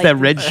he out. puts like, that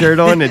red shirt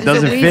on, it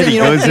doesn't reason fit. He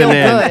you don't goes in feel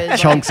there good. and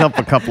chunks up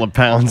a couple of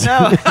pounds.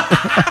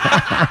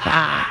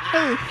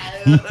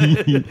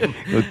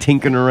 Go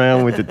tinkering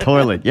around with the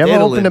toilet. You ever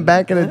open Diddling. the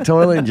back of the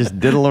toilet and just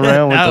diddle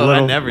around with No, the I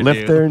little never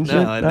lifter do. and No,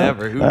 shit? I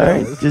never. Who All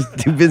right, knows? just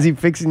too busy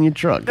fixing your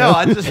truck. No, huh?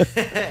 I just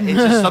it's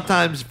just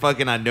sometimes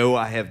fucking I know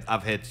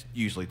I've had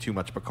usually too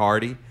much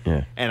Bacardi.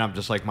 Yeah. And I'm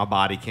just like my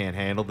body can't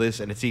handle this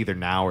and it's either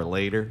now or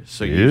later.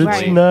 So It's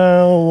usually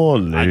now or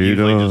I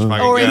usually just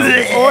later.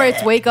 fucking or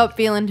it's wake up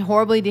feeling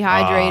horribly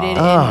dehydrated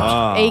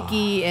Ah. and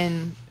achy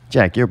and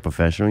Jack, you're a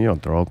professional. You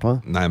don't throw up, huh?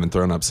 I haven't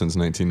thrown up since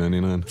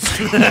 1999.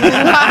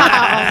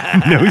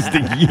 Knows the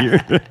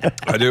year.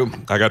 I do.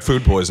 I got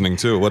food poisoning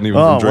too. It wasn't even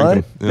Oh, from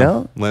drinking. what? Yeah.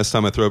 No? Last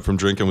time I threw up from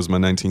drinking was my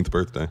 19th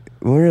birthday.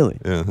 Really?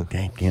 Yeah.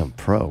 Damn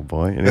pro,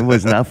 boy. And it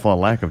was not for a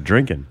lack of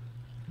drinking.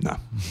 No.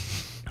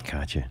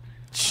 Gotcha.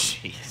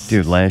 Jeez.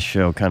 Dude, last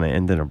show kind of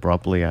ended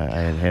abruptly. I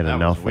had had That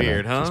was enough. and I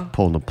weird, huh? Just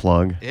pulled the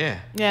plug. Yeah.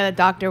 yeah, the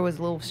doctor was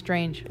a little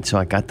strange. So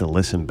I got to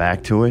listen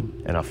back to it,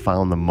 and I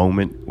found the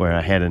moment where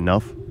I had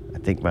enough.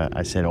 I think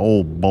I said,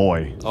 "Oh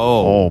boy,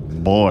 Oh.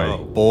 boy."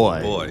 Oh,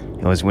 boy. Boy.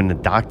 It was when the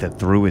doctor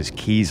threw his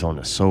keys on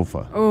the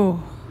sofa.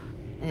 Oh.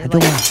 I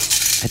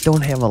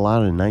don't have a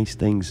lot of nice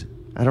things.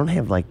 I don't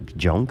have like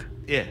junk.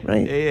 Yeah.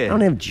 Right? Yeah. I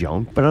don't have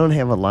junk, but I don't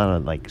have a lot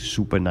of like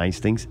super nice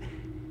things.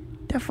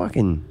 That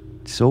fucking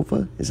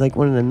sofa is like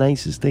one of the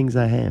nicest things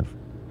I have.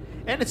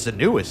 And it's the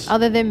newest.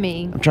 Other than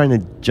me. I'm trying to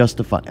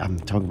justify. I'm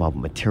talking about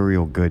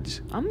material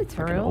goods. I'm Fucking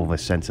material.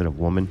 oversensitive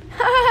woman.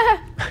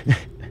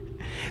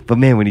 But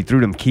man, when he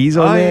threw them keys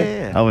on Oh,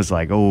 there, yeah. I was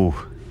like, oh,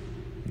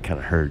 it kind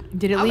of hurt.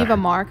 Did it leave a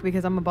mark?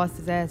 Because I'm going to bust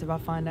his ass if I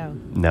find out.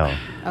 No.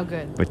 Oh,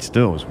 good. But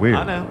still, it was weird.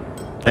 I know.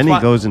 Then he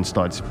why- goes and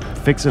starts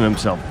fixing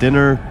himself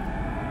dinner.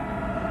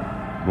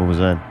 What was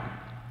that?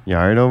 You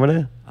all right over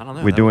there? I don't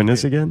know. We're That doing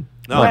was this again?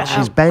 No. What, I-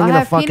 she's I banging a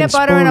have fucking peanut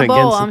butter in spoon a bowl.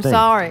 against the I'm thing.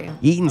 sorry.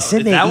 Eating,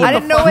 sitting Is there that eating what I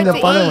didn't know what peanut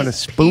to butter eat. with a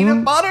spoon.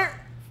 Peanut butter?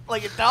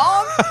 Like a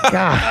dog?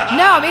 God.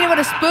 No, I'm eating it with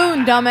a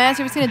spoon, dumbass.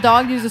 You ever seen a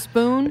dog use a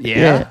spoon?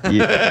 Yeah.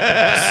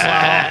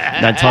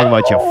 Not talking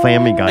about your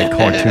Family Guy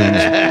cartoons.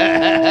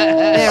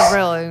 Yeah,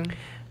 really.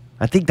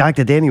 I think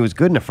Dr. Danny was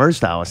good in the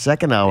first hour.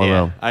 Second hour, Yeah,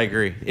 though. I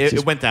agree.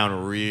 It went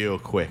down real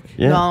quick.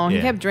 Yeah. No, he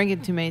Yeah. kept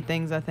drinking too many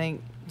things, I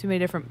think. Too many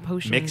different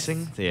potions.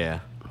 Mixing? Yeah.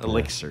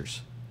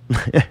 Elixirs.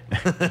 I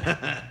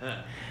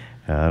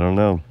don't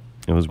know.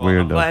 It was Well,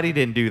 weird, I'm though. glad he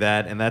didn't do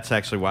that, and that's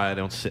actually why I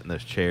don't sit in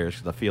those chairs,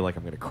 because I feel like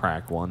I'm going to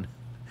crack one.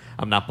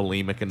 I'm not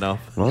bulimic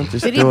enough. Well,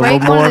 just Did he do a break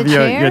little one more of of the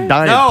your chairs?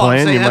 diet No, plan.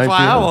 I'm saying You that's might why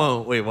be I able-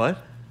 won't. Wait, what?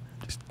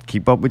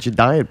 Keep up with your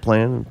diet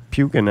plan.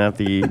 Puking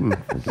after you eating.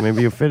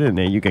 Maybe you'll fit in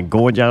there. You can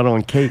gorge out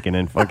on cake and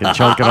then fucking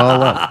chunk it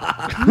all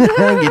up.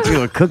 Get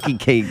you a cookie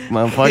cake,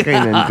 motherfucker,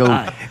 and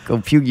then go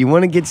puke. You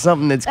want to get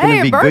something that's going Hey,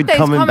 to be your good birthday's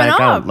coming coming back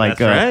up. out. Like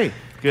That's right.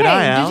 Good hey,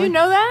 eye, did Allie. you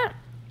know that?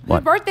 What?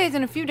 His birthday's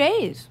in a few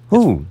days.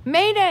 Who?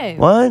 May Day.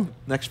 What?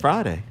 Next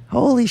Friday.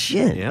 Holy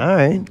shit! Yeah. All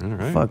right. All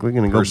right. Fuck, we're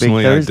gonna go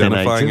Personally big Thursday night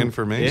identifying too.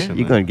 information.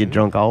 You're gonna get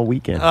drunk all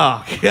weekend.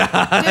 Oh, God. Dude,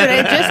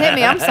 it just hit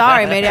me. I'm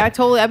sorry, matey. I've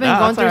been No, going that's through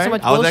all so right.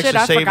 much I was bullshit. actually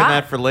I saving forgot.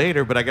 that for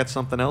later, but I got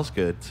something else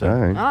good. So. All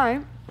right. All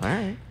right. All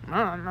right.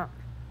 I don't know.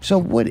 So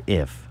what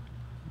if,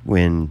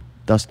 when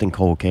Dustin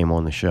Cole came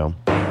on the show,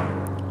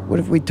 what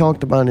if we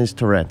talked about his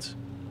Tourette's?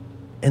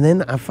 And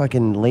then I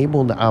fucking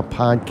labeled our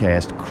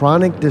podcast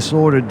Chronic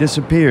Disorder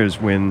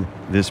Disappears When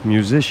This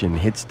Musician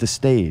Hits the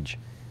Stage.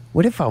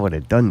 What if I would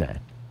have done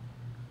that?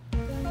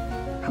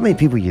 How many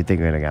people you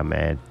think would have got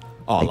mad?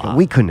 Oh, a Like, lot.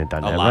 we couldn't have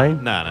done A that, lot.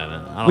 right? No. I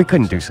don't We think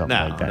couldn't so. do something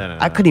No, like that. no.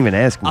 I couldn't even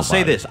ask him I'll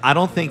say about it. this. I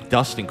don't think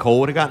Dustin Cole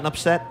would have gotten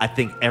upset. I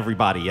think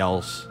everybody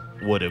else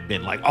would have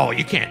been like, "Oh,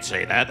 you can't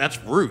say that.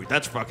 That's rude.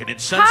 That's fucking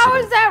insensitive." How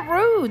is that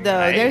rude, though?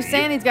 Hey, They're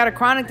saying he's got a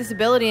chronic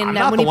disability, and I'm that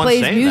not when the he one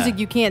plays saying music, that.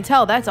 you can't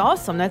tell. That's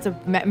awesome. That's a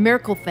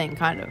miracle thing,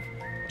 kind of.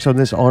 So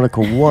this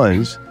article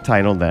was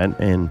titled that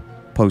and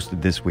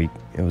posted this week.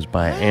 It was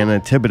by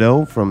Anna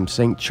Thibodeau from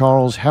St.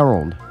 Charles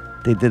Herald.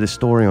 They did a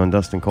story on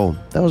Dustin Cole.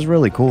 That was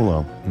really cool,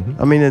 though.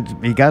 I mean,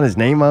 he got his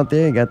name out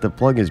there. He got to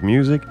plug his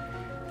music.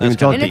 Even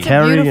talked And to it's a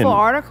Carrie beautiful and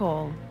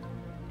article.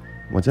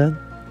 what's that?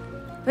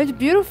 It's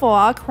beautiful.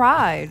 I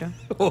cried.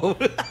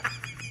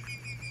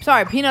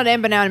 Sorry, peanut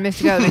and banana mixed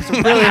together makes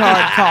it really hard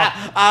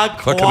to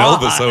talk. Fucking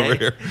Elvis over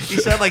here.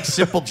 You sound like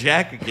Simple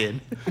Jack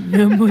again.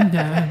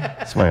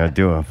 That's why I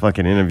do a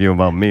fucking interview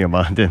about me,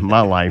 about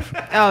my life.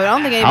 Oh, I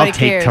don't think anybody I'll take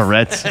cares.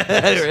 Tourette's.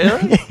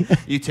 Really?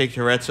 You take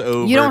Tourette's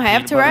over. You don't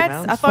have peanut butter Tourette's?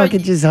 mounds? I thought Fucking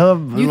just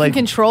hub. you like, can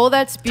control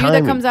that spew time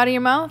that it. comes out of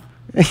your mouth.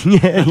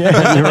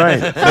 yeah, you're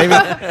right.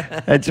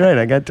 Maybe. That's right.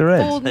 I got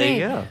Tourette's. Fooled There me.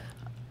 you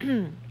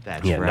go.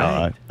 That's Yeah, no,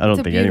 right. I don't It's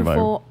a think anybody.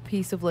 beautiful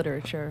piece of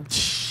literature.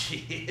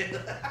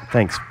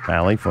 Thanks,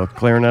 Allie, for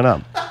clearing that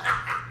up.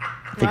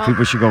 I think Well-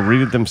 people should go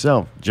read it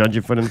themselves, judge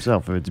it for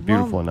themselves if it's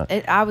beautiful Well, or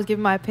not. I was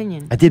giving my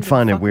opinion. I did Who the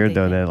find it fuck weird they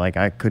though think? that like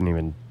I couldn't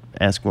even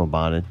ask him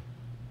about it.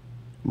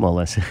 More or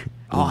less.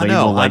 Oh, I label,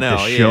 know. like, I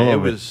know. The Yeah, show it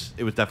of was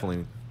definitely.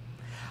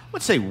 I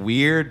would say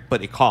weird,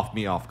 but it caught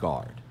me off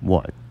guard.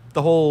 What?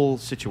 The whole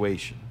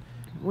situation.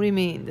 What do you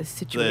mean, the The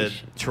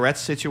situation?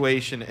 Tourette's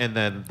situation and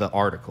then the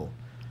article,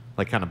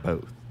 like kind of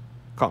both,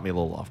 caught me a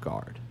little off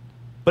guard.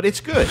 But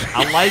it's good.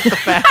 I like the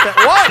fact that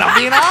what I'm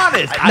being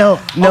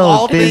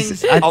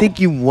honest. I think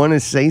you want to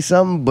say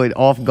something, but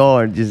off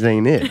guard just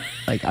ain't it.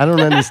 Like I don't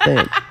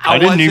understand. I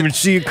didn't wasn't- even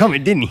see it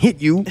coming. It didn't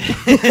hit you.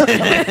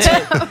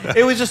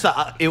 It was just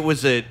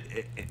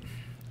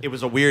it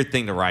was a weird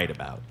thing to write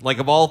about. Like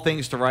of all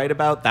things to write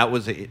about, that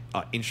was an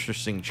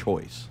interesting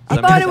choice. I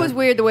Does that thought make it was sense?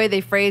 weird the way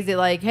they phrased it.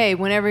 Like, hey,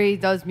 whenever he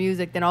does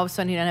music, then all of a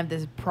sudden he doesn't have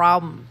this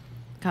problem.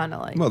 Kind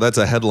of like. Well, that's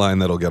a headline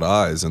that'll get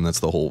eyes, and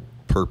that's the whole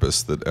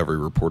purpose that every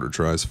reporter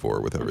tries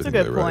for with everything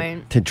good they write.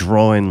 point. To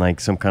draw in like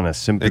some kind of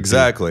sympathy.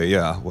 Exactly.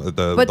 Yeah. Well,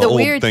 The But the old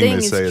weird thing thing they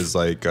is- say is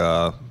like,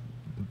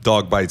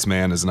 dog bites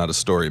man is not a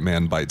story.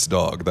 Man bites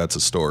dog. That's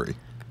a story.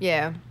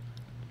 Yeah,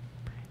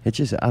 It's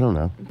just I don't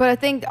know. but I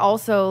think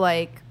also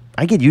like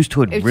I get used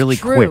to it It's really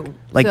true, quick.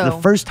 Like the so-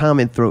 first time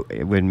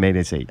when made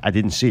it say I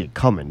didn't see it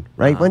coming.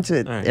 Right. Once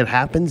it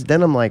happens,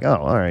 then I'm like, oh,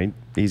 all right,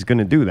 he's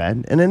gonna do that,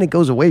 and then it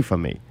goes away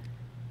from me.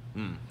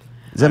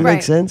 Does that make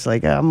Right. sense?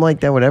 Like I'm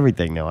like that with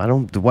everything now. I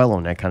don't dwell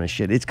on that kind of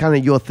shit. It's kind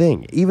of your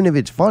thing, even if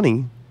it's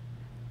funny.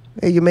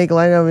 Hey, you make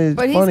light of it. It's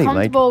But he's funny.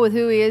 comfortable with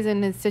who he is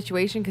in his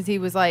situation because he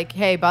was like,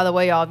 hey, by the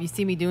way, y'all, if you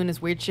see me doing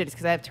this weird shit, it's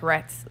because I have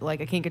Tourette's.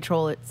 Like, I can't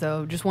control it.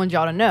 So just wanted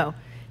y'all to know.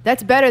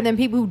 That's better than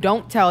people who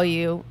don't tell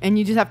you and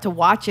you just have to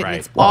watch it and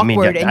it's Well, I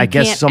awkward. mean, and I you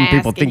guess can't some ask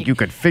people and think you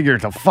could figure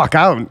it the fuck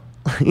out.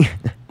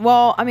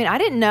 Well, I mean, I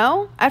didn't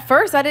know. At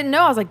first, I didn't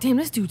know. I was like, damn,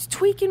 this dude's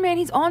tweaking, man.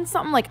 He's on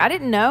something. Like, I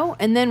didn't know.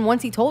 And then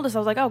once he told us, I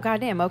was like, oh,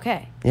 goddamn,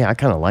 okay. Yeah, I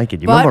kind of like it.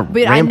 You But- remember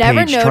but I never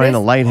Rampage trying to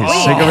noticed- light his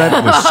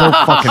cigarette was so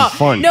fucking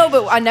fun. No,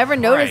 but I never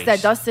noticed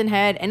that Dustin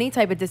had any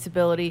type of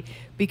disability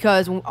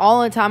because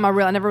all the time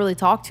I never really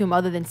talked to him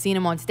other than seeing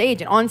him on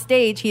stage. And on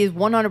stage, he is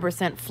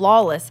 100%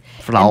 flawless.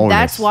 Flawless. And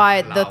that's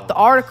why the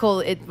article,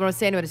 what I'm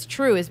saying about it's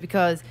true, is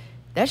because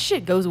that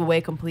shit goes away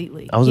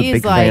completely. I was a He big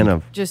is, like, fan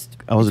of. just.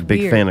 I was a it's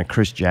big weird. fan of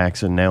Chris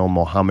Jackson. Now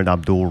Mohammed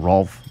Abdul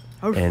Rauf,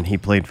 Oof. and he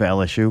played for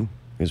LSU.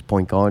 He was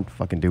point guard.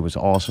 Fucking dude was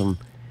awesome,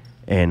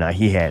 and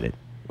he had it.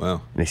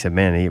 Wow. And he said,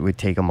 man, it would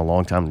take him a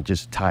long time to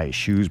just tie his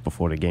shoes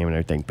before the game and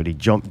everything. But he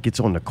gets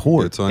on the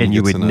court, and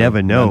you gets would in a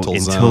never know mental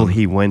until zone.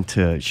 he went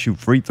to shoot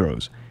free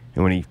throws.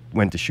 And when he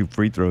went to shoot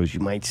free throws, you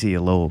might see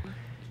a little,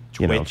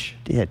 Twitch.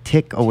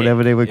 tick or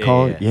whatever they would Yeah,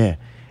 call yeah. it. Yeah.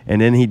 And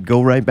then he'd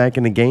go right back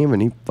in the game,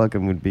 and he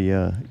fucking would be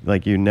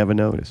like you never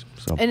notice.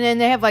 So And then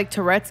they have like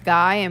Tourette's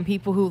guy and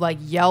people who like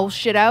yell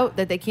shit out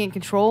that they can't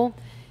control.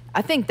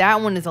 I think that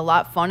one is a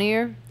lot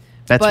funnier.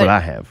 that's But what I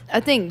have. I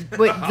think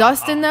with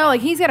Dustin though, like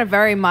he's got a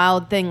very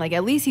mild thing. Like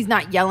at least he's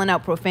not yelling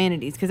out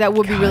profanities because that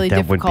would be really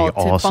that would be difficult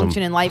to awesome.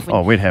 function in life. When,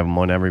 Oh, we'd have him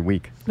on every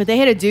week. But they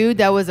had a dude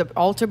that was an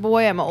altar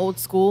boy at my old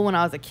school when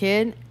I was a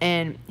kid,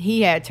 and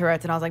he had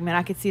Tourette's, and I was like, man,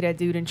 I could see that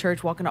dude in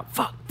church walking up,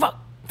 fuck.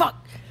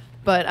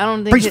 But I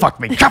don't think Please fuck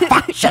me.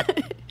 Fuck,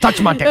 shit.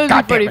 Touch my dick. it would be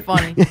God pretty damn it.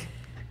 funny.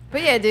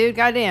 But yeah, dude,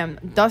 goddamn,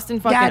 Dustin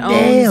fucking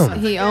Goddamn.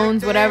 owns. He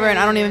owns whatever, and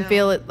I don't even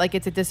feel it like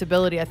it's a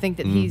disability. I think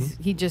that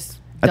he just.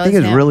 I Does think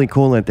it's him. really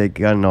cool that they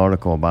got an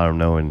article about him,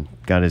 though, and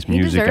got his He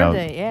music deserved out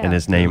it, yeah. and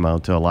his name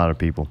out to a lot of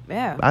people.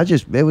 Yeah.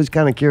 It was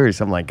kind of curious.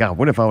 I'm like, God,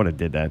 what if I would have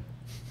did that?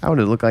 I would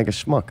have looked like a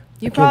schmuck.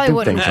 You I can't probably do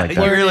wouldn't things like You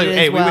that. really, Worded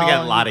hey, as we would have well.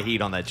 gotten a lot of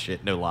heat on that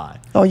shit. No lie.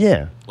 Oh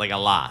yeah. Like a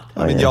lot.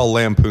 I mean, yeah. y'all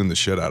lampoon the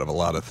shit out of a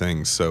lot of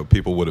things, so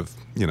people would have,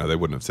 they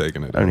wouldn't have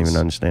taken it. I don't even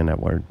understand that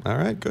word. All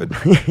right, good.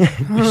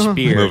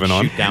 Spear, Moving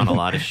on. shoot down a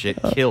lot of shit,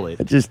 kill I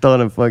it. just thought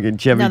of fucking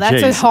Chevy No,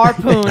 that's Chase. a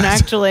harpoon,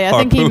 actually. I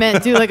think he Harpoon.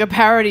 meant do like a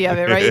parody of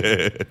it, right?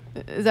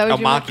 Is that A what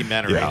you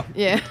meant? mockumentary.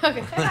 Yeah. Yeah.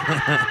 Okay.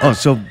 Oh,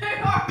 so.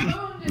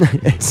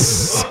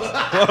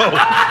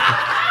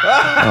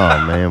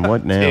 Oh man,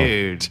 what now?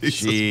 Dude,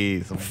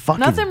 jeez. Fucking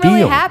Nothing really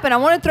deal. happened. I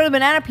want to throw the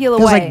banana peel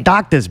Feels away. like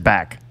doctor's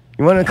back.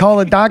 You want to call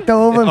a doctor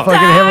over and fucking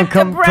have him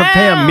come Dr.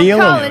 prepare a Brown, meal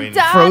calling of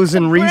Dr.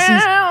 frozen Reese's?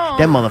 Brown.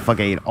 That motherfucker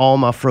ate all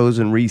my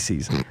frozen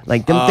Reese's.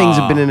 Like them things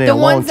have been in there the a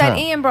long ones time. that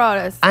Ian brought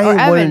us. I Or ain't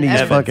one Evan. of these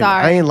Evan, fucking.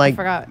 sorry, I ain't I like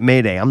forgot.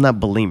 Mayday. I'm not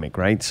bulimic,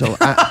 right? So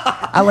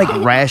I like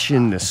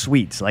ration the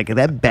sweets. Like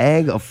that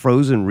bag of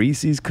frozen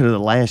Reese's could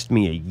have lasted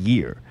me a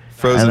year.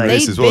 Frozen I like-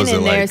 Reese's, They've what was been it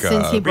in there like?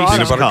 since he brought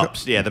peanut them. butter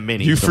Cups, yeah, the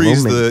mini. You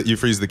freeze moment. you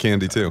freeze the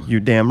candy too. You're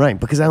damn right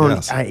because I don't.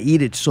 Yes. I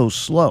eat it so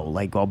slow.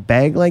 Like a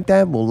bag like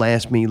that will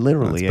last me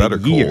literally It's better a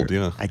year. cold,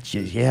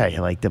 yeah. I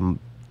like to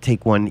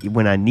take one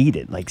when I need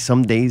it. Like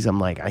some days I'm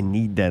like I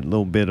need that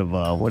little bit of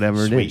whatever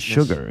it is, Sweetness.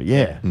 sugar.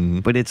 Yeah, Mm-hmm.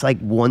 but it's like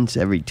once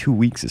every 2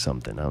 weeks or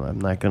something. I'm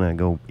not gonna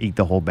go eat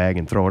the whole bag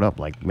and throw it up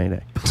like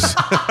Mayday.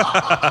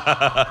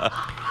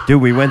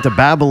 Dude, we went to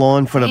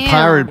Babylon for the Damn.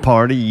 pirate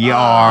party.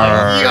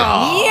 Yar.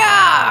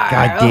 Yeah.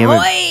 God damn it.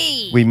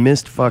 Ahoy. We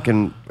missed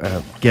fucking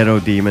Ghetto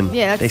Demon.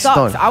 Yeah, They that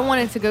sucks. start- I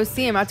wanted to go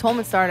see him. I told him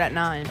it started at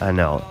 9. I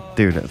know.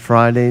 Dude,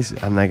 Fridays,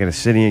 I'm not going to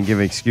sit here and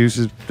give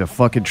excuses. The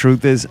fucking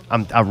truth is,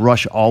 I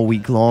rush all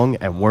week long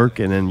at work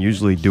and then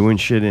usually doing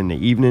shit in the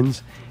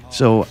evenings.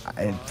 So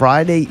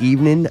Friday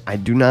evening, I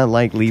do not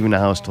like leaving the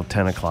house till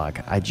 10 o'clock.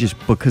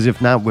 Because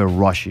if not, we're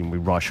rushing. We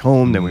rush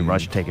home, then we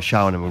rush to take a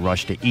shower, then we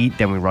rush to eat,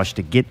 then we rush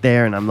to get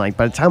there. And I'm like,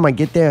 by the time I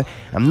get there,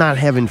 I'm not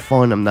having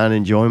fun. I'm not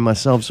enjoying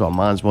myself, so I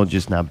might as well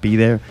just not be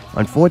there.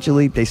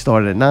 Unfortunately, they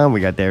started at 9.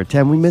 We got there at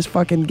 10. We missed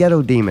fucking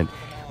Ghetto Demon.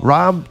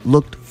 Rob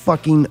looked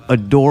fucking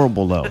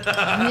adorable, though.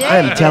 I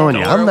am telling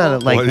you, I'm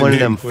not like What do one you of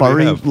them mean? What do you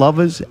furry have?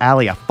 lovers.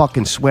 Allie, I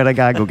fucking swear to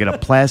God, go get a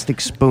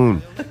plastic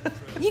spoon.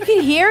 You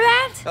can hear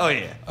that? Oh,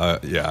 yeah.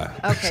 Yeah.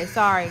 Okay,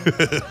 sorry.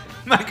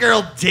 My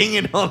girl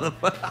dinging on the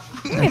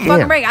Give me a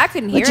fucking break. I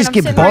couldn't hear Let's it. just I'm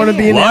get sitting right Barnaby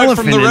here. and Live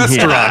Elephant from the in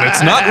restaurant. here.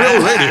 It's not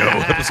real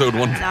radio. Episode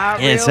 1.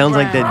 Not Yeah, it real sounds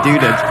like that brown.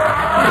 dude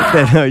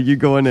that you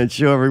go on that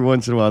show every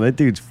once in a while. That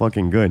dude's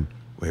fucking good.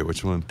 Wait,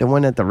 which one? The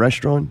one at the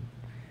restaurant.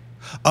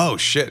 Oh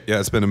shit! Yeah,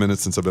 it's been a minute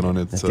since I've been on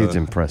it. That dude's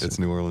impressive. It's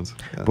New Orleans.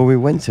 Yeah. But we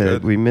went to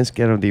Good. we missed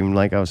Ghetto Demon.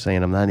 Like I was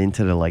saying, I'm not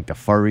into the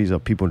furries or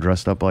people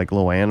dressed up like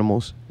little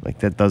animals. Like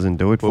that doesn't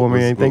do it What for me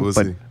was- or anything. what was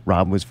But he?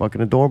 Rob was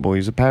fucking adorable.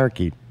 He's a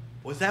parakeet.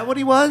 Was that what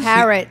he was?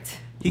 Parrot.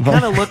 He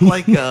kind of looked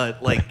like All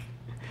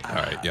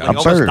right, yeah. like A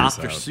almost bird.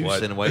 Dr. Seuss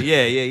What? in a way.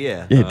 Yeah.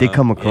 Yeah, they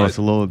come across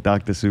a little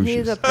Dr. Seuss.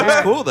 He's a That parrot.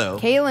 was cool though.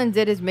 Kaylin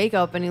did his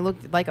makeup and he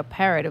looked like a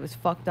parrot. It was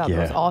fucked up. It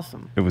was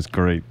awesome. It was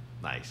great.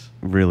 Nice.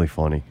 Really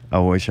funny. I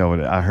wish I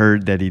would. I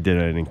heard that he did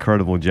an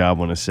incredible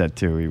job on a set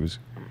too. He was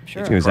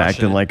Sure. he was Crushing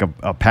acting it. like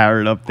a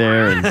parrot up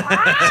there and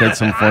said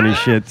some funny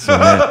shit. So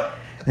that,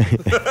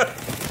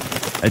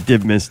 I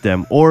did miss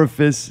them.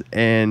 Orifice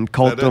and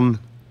Cultum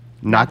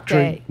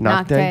Nocturne.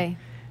 Nocte.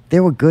 They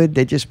were good.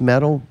 They just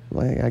metal.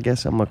 Like, I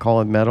guess I'm gonna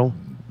call it metal.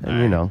 And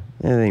you know,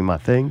 it ain't my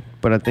thing,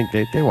 but I think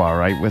they were all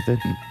right with it.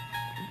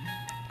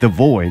 The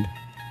Void.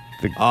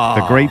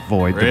 The Great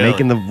Void. They're really?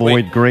 making the Void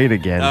Wait. great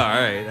again. All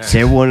right.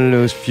 They're one of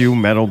those few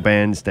metal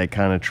bands that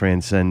kind of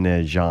transcend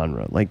their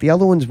genre. Like the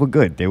other ones were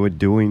good. They were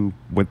doing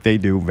what they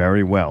do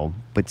very well.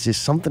 But it's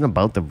just something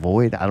about the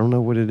Void. I don't know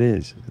what it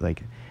is.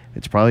 Like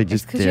it's probably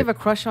just Because you have a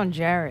crush on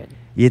Jared.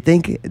 you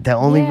think the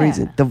only Yeah.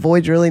 reason the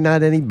Void's really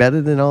not any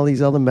better than all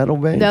these other metal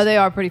bands? No, they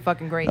are pretty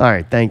fucking great. All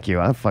right, thank you.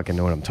 I fucking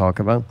know what I'm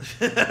talking about.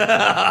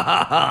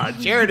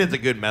 Jared is a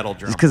good metal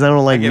drummer. Just because I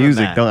don't like give him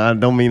music, that.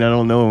 don't mean I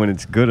don't know when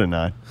it's good or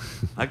not.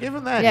 I give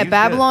him that. Yeah, He was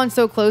Babylon's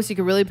so close you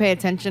could really pay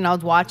attention. I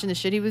was watching the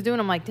shit he was doing.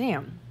 I'm like,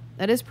 damn,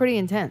 that is pretty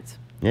intense.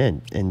 Yeah,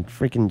 and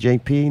freaking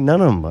JP,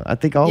 none of them. I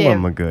think all of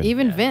them are good.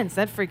 Even Vince,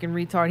 that freaking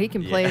retard, he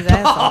can play his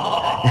ass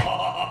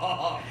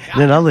off.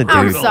 And then other dude.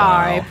 I'm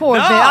sorry, poor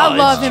No, Vince. I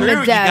love it's him true. to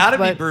You death. gotta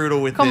be but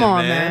brutal with come him,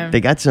 on, man. They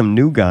got some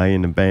new guy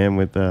in the band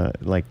with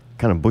like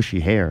kind of bushy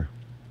hair.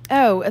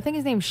 Oh, I think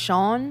his name's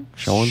Sean.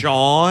 Sean.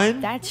 Sean.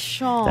 That's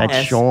Sean.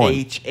 That's Sean.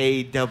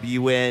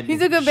 SHAWN.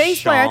 He's a good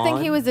bass player. I think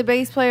Sean. he was the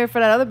bass player for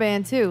that other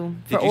band too.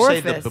 For Did you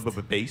say Orifice.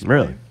 the bass?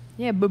 Really?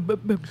 Yeah.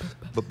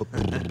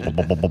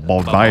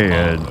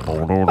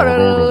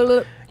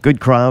 Bad. Good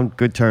crowd,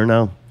 good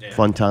turnout,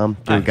 fun time.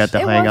 Dude, Nice. got to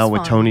It hang was out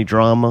with fun. Tony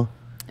Drama.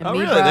 And Oh, me,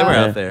 really? They were bro.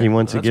 out there. He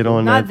wants to That's get cool.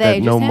 on Not that they,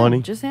 no just him.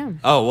 money. Just him.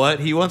 Oh, what?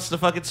 He wants to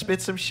fucking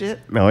spit some shit?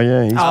 Oh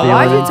yeah, he's Oh, feeling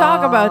why'd you it.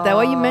 talk about that?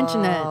 Why you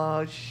mention that?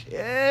 Oh,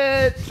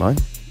 shit.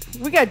 What?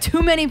 We got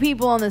too many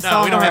people on this No,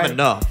 song. we don't have already.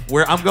 enough.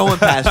 I'm going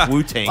past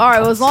Wu-Tang. All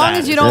right, well, as long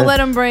as you don't Yeah. let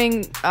him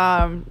bring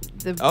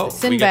the Oh, we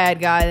Sinbad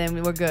guy,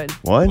 then we're good.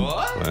 What?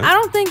 I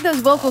don't think those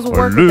vocals will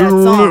work with that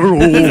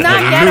song. He's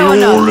not ghetto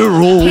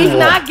enough. He's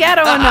not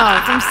ghetto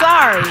enough. I'm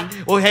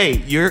sorry. Well,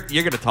 hey, you're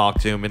gonna talk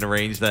to him and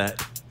arrange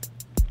that.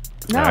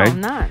 No, All right.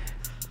 I'm not.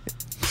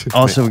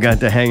 Also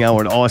got to hang out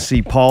with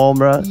R.C. Paul,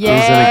 bro.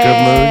 Yeah, he was in a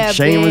good mood.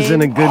 Shane was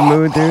in a good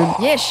mood, dude.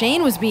 Yeah,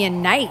 Shane was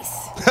being nice.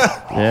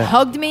 Yeah.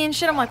 Hugged me and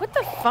shit. I'm like, what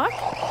the fuck?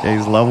 Yeah,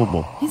 he's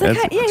lovable. He's like,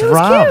 That's- yeah, he it's was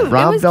Rob. cute. It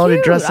Rob was don't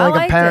cute. dress I like a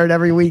liked parrot it.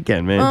 every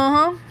weekend, man.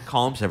 Uh-huh.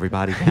 Calms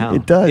everybody down.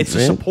 It does, It's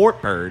man. a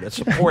support bird, a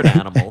support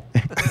animal.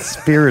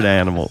 Spirit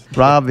animal.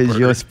 Rob is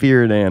your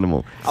spirit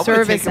animal. I'm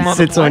gonna take him on the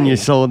Sits on plane. your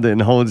shoulder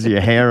and holds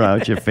your hair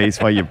out your face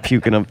while you're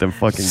puking up them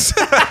fucking cookies.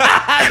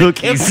 A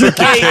cookie cake this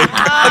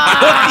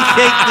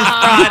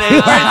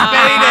Friday. Where's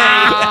payday?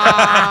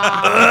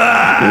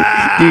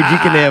 Dude, you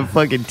can have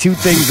fucking 2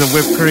 things of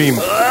whipped cream.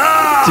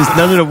 Just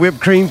none of the whipped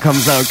cream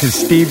comes out because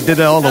Steve did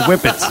all the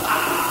whippets.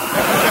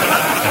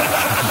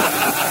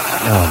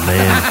 Oh,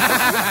 man.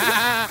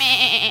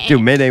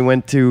 Dude, Mayday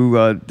went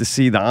to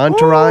see the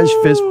Entourage,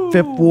 Fifth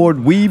Ward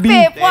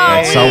Weeby Fifth Ward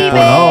at Southport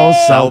Weeby. Hall.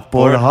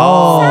 Southport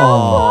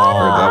Hall.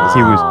 Heard that was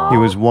He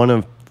was one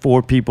of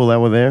 4 people that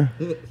were there.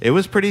 It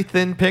was pretty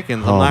thin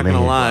pickings. I'm Oh, not gonna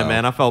man. lie,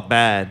 man. I felt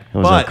bad. It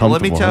was But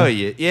let me uncomfortable, tell huh?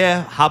 you,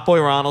 yeah, Hot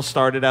Boy Ronald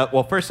started out.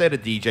 Well, first they had a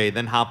DJ,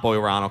 then Hot Boy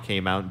Ronald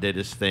came out and did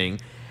his thing.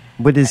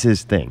 What is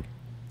his thing?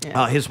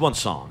 His one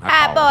song. I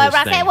Hot call it boy his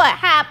Ronald. Say thing. what?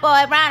 Hot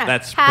boy Ronald.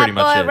 That's Hot pretty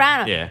much boy it.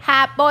 Ronald. Yeah.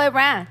 Hot boy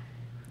Ronald.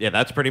 Yeah,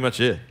 that's pretty much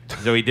it.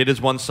 So he did his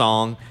one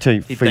song For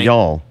He thanked-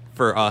 y'all.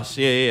 For us,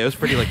 yeah. It was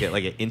pretty like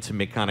an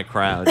intimate kind of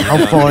crowd. you How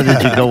know? far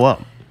did you go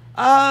up?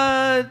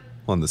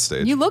 on the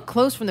stage. You look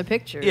close from the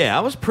picture. Yeah,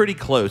 I was pretty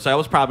close. I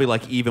was probably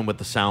like even with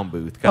the sound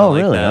booth. Kinda Oh,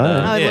 like really? That, All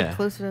right. I yeah. look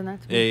closer than that.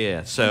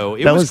 Yeah. So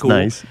it That was was cool.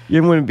 nice.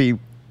 You wouldn't be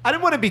I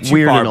didn't want to be too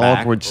weird far and back.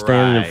 awkward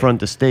standing in Right. front of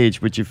the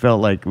stage, but you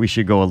felt like we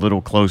should go a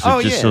little closer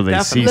Oh, just yeah, so they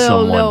see definitely.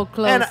 someone. Little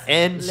close.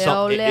 And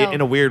so, in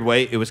a weird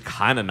way, it was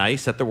kind of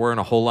nice that there weren't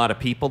a whole lot of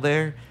people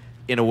there.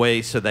 In a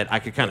way, so that I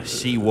could kind of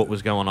see what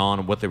was going on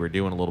and what they were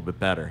doing a little bit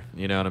better.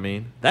 You know what I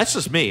mean? That's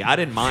just me. I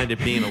didn't mind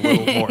it being a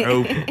little more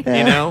open.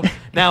 You know.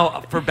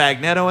 Now for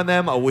Bagnetto and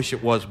them, I wish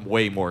it was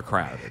way more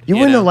crowded. You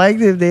wouldn't know? have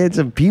liked it if they had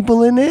some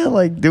people in there,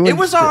 like doing. It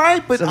was all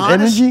right, but some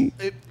honest, energy.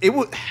 It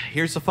was.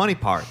 Here's the funny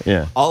part.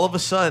 Yeah. All of a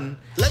sudden,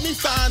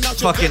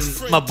 fucking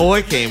my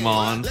boy came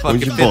on,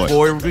 fucking your Fifth boy?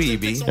 Ward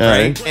Weeby, All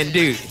right? right. And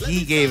dude,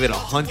 he gave it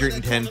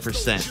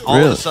 110%. All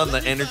of Really? a sudden,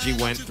 the energy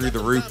went through the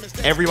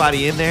roof.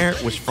 Everybody in there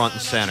was front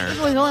and center. It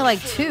was only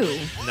like 2.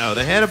 No,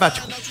 they had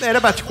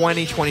about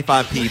 20,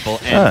 25 people,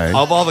 and All right.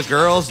 of all the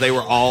girls, they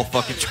were all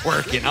fucking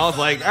twerking. I was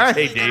like, all right,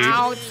 dude.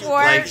 Ow, twerk.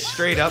 Like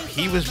straight up,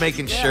 he was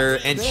making sure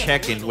and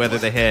checking whether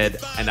they had,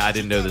 and I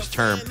didn't know this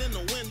term,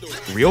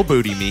 real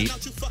booty meat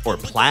or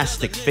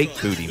plastic fake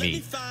booty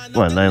meat.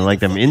 What, like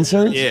them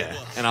inserts? Yeah,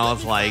 and I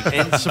was like,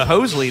 and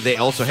supposedly they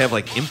also have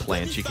like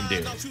implants you can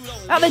do.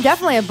 Oh, they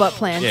definitely have butt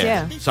plants.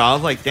 Yeah. So I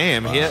was like,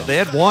 damn, they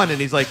had one,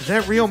 and he's like, is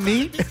that real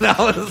meat? And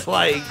I was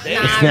like,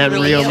 damn, It's not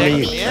real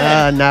meat.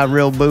 Yeah. Not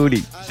real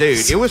booty.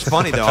 Dude, it was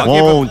funny though. I'll give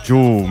him, Won't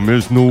you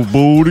miss no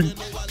booty?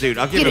 Dude,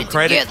 I'll give Get him it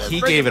credit. together, He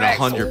bring gave it it back,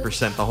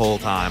 100% the whole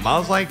time. I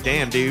was like,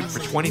 damn, dude, for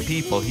 20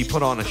 people, he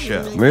put on a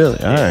show. Really?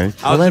 All right.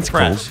 I Well, was that's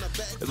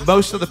impressed.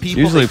 Most of the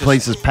people. Usually, they the just-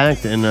 place is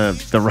packed, and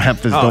the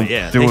Raptors Oh, don't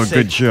yeah. do They a said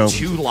good show.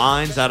 2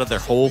 lines out of their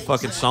whole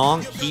fucking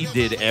song. He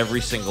did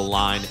every single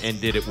line and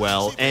did it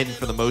well, and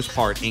for the most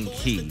part in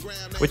key.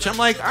 Which I'm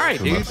like, all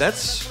right, dude,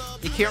 that's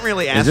you can't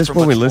really ask. Is this for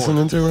what we're much more.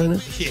 listening to right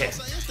now? Yeah.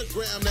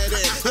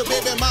 Your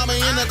baby mama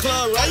in the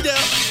club right there.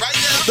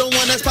 The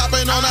one that's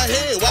popping on her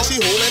head while she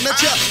holding the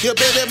chair. Your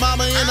baby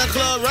mama in the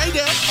club right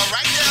there.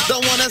 The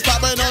one that's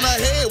popping on her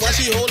head while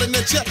she holding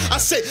the chair. I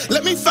say,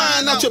 let me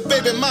find out your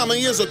baby mama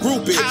is a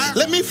groupie.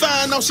 Let me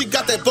find out she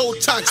got that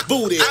Botox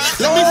booty.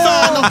 Let me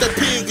find out that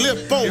pig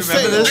lip on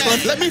fail.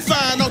 Let me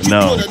find out you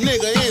No. put a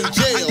nigga in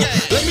jail.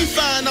 Let me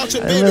find out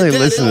your I baby didn't really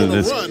daddy listen to on the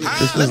this. run.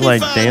 This was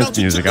like dance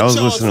music. I was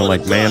listening to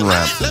like man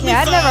rap.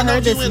 Yeah, I'd never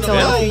heard this until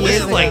a few This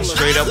years is like ago.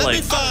 straight up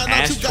like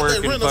ass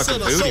twerking fucking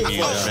booty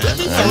music, man.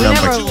 We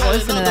never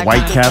listened to that White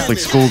kind of Catholic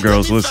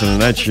schoolgirls listening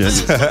to that shit.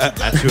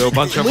 That's who a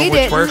bunch of We them were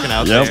didn't. twerking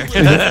out Yep.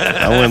 there.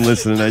 I wasn't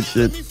listening to that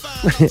shit.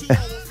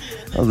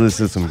 I was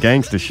listening to some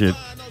gangster shit.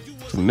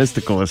 Some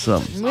mystical or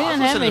something. We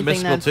didn't have listening to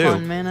anything Mystical, that too.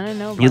 fun, man. I didn't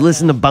know about You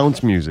listen to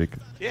bounce music.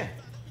 Yeah.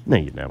 No,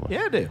 you never.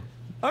 Yeah, I do.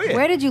 Oh that. yeah.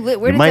 Where did you live?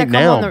 Where You did might that come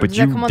now, on the, but does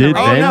that you come on did the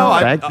radio? then. no,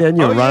 I- Back then,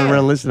 you were oh, running yeah.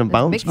 around listening to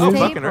bounce Mixtape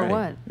music. or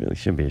what? Really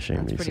shouldn't be ashamed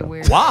of Pretty yourself.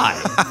 weird. Why?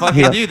 Fucking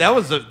Yeah. dude, that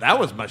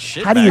was my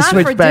shit. How do you Not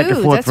switch for back and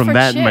dudes, forth that's from for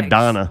that and chicks.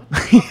 Madonna?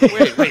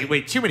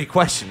 Wait, too many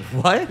questions.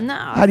 What? No.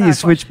 How do you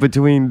switch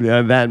between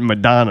that and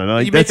Madonna?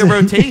 Like, You make a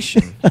that's-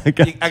 rotation.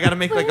 Okay. I gotta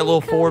make like a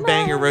little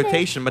 4-banger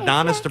rotation.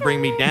 Madonna's to bring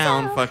me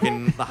down,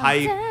 fucking the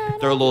hype.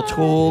 Throw a little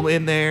Tool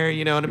in there,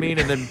 you know what I mean?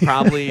 And then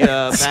probably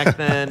back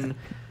then,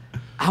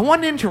 I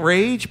wasn't into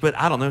Rage, but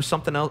I don't know,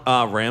 something else.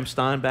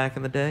 Rammstein back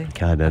in the day.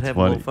 God, that's I'd have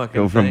funny. A little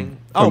fucking Go from- thing.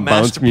 from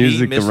bounce Master P,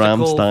 music to Mystical,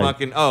 Rammstein.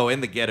 Fucking,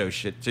 and the ghetto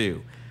shit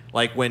too.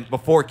 Like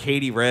before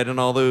Katie Red and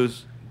all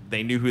those,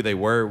 they knew who they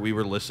were. We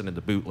were listening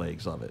to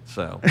bootlegs of it.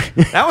 So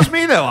that was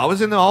me though. I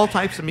was into all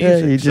types of Yeah,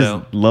 music. you just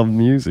so love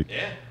music.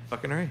 yeah,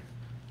 fucking right.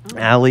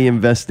 Alley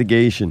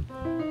Investigation.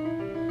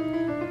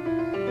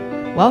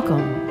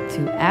 Welcome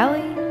to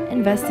Alley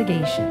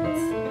Investigations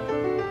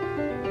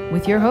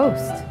with your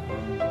host,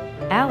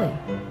 Allie,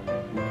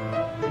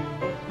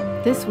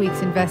 this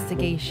week's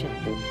investigation.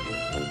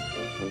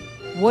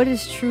 What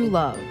is true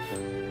love?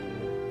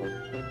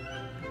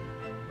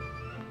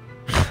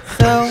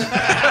 So,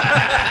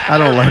 I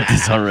don't like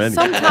this already.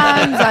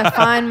 sometimes I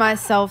find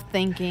myself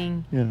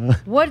thinking, Yeah.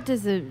 what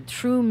is the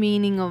true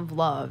meaning of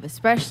love,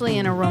 especially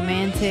in a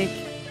romantic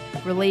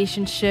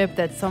relationship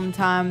that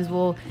sometimes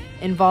will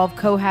involve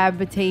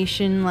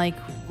cohabitation like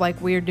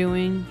we're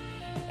doing,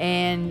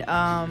 and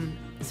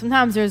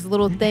sometimes there's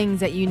little things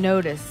that you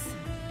notice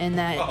and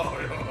that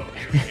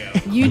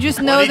you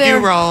just know What did you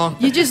they're wrong?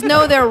 You just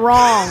know they're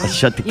wrong.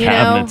 Shut the you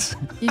cabinets. know?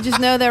 You just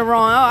know they're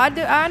wrong.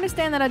 Oh, I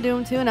understand that I do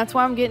them too, and that's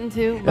why I'm getting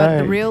to about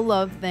the Right. real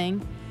love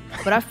thing.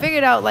 But I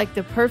figured out like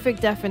the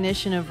perfect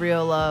definition of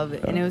real love,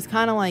 and it was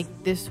kind of like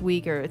this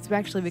week, or it's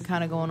actually been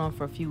kind of going on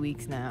for a few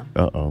weeks now.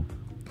 Uh-oh.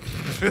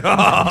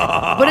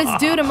 But it's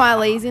due to my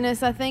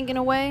laziness, I think, in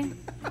a way.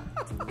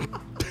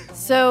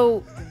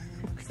 So,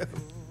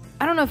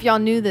 I don't know if y'all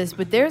knew this,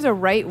 but there's a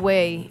right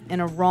way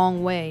and a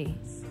wrong way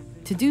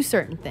to do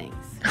certain things.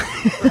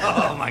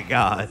 Oh my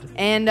God.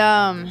 And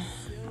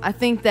I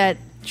think that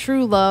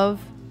true love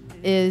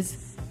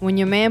is when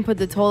your man put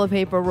the toilet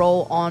paper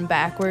roll on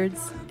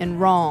backwards and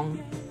wrong,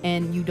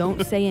 and you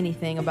don't say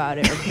anything about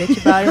it or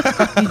bitch about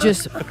it. You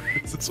just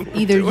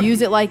either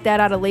use it like that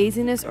out of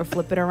laziness or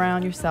flip it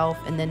around yourself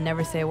and then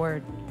never say a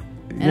word.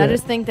 And I Yeah.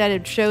 just think that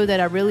it showed that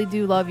I really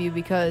do love you,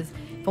 because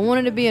if I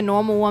wanted to be a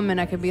normal woman,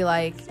 I could be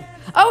like,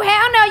 oh,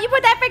 hell no, you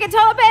put that freaking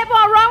toilet paper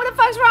on wrong. What the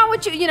fuck's wrong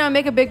with you? You know,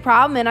 make a big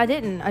problem, and I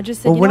didn't. I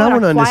just said, Well, you what know I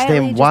what, want to quietly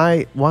understand,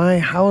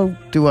 just- how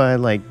do I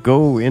like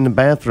go in the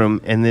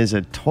bathroom and there's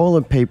a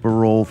toilet paper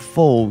roll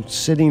full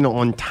sitting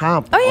on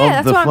top Oh yeah, of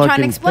that's the what I'm trying to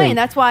fucking explain. thing?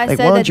 That's why I Like,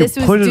 said why that don't you this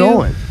was put it due.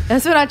 on?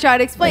 That's what I tried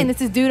to explain. Like,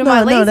 this is due to no, my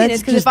no, laziness.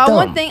 that's Because if just I dumb.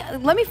 want thing,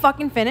 let me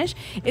fucking finish.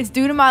 It's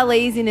due to my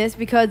laziness,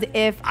 because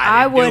if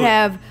I didn't would do it.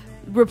 have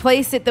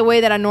replaced it the way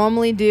that I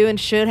normally do and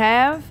should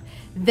have,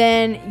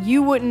 then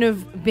you wouldn't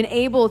have been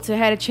able to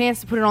had a chance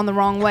to put it on the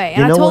wrong way. And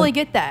You I know totally what?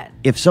 get that.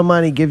 If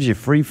somebody gives you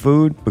free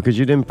food because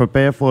you didn't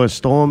prepare for a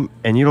storm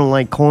and you don't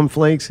like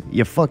cornflakes,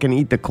 you fucking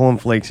eat the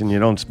cornflakes and you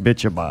don't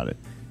bitch about it.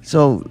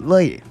 So,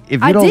 like,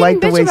 if you I don't didn't like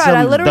the bitch way about it. I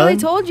something's literally done,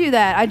 told you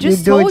that. I you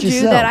just do it told you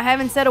yourself. that I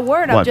haven't said a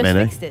word. I've What, just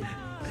Manny? fixed it.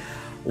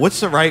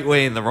 What's the right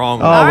way and the wrong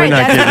way? Oh, All we're right,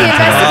 not that's what getting the into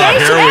that.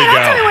 investigation. Oh, here we Hey, don't go.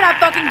 tell me we're not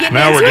fucking getting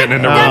Now into we're it. getting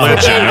into That's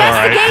religion, what the all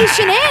right.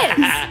 investigation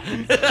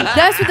is.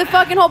 That's what the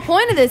fucking whole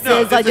point of this No,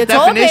 is. Like there's the a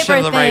toilet definition paper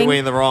of the thing. right way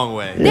and the wrong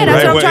way. Yeah,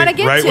 that's what I'm trying to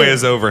get right to. way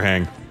is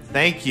overhang.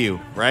 Thank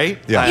you. Right?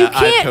 Yeah. You I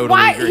can't. totally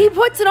Why agree. he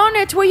puts it on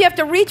there to where you have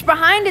to reach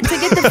behind it to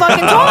get the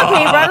fucking toilet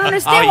paper? I don't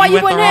understand Oh, why you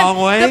you went the wouldn't wrong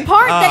have way? the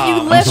part that you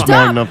Oh. lift I'm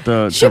smart up enough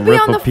to should be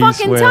rip on a the piece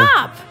fucking where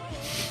top.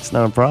 it's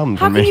not a problem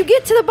How for can me. you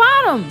get to the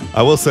bottom?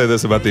 I will say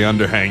this about the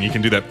underhang: you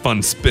can do that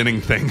fun spinning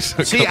thing.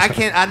 So it See, comes I out.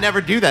 can't. I never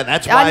do that.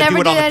 That's I why I, never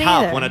do it do on the that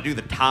top. either. When I do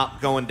the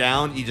top going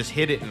down, you just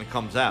hit it and it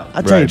comes out.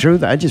 I'll tell you Right. the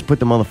truth, I just put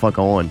the motherfucker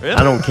on. Really?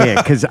 I don't care,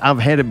 because I've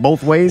had it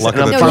both ways. Luck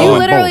and of I'm the No, draw. you following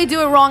literally both.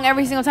 do it wrong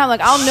every single time.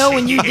 Like I'll know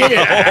when you did it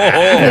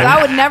because I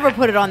would never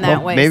put it on that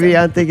Well, way. maybe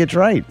so. I think it's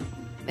right.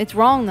 It's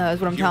wrong though.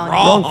 Is what I'm telling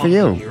Wrong for you.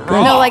 You're Good. you. No,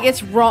 wrong. like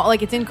it's wrong.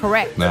 Like it's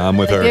incorrect. Nah, I'm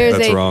with Like, her. There's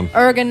That's a wrong.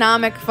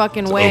 ergonomic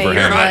fucking way.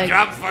 overhand. Like,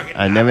 Drop fucking.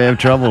 I never have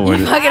trouble you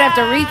with it. fucking have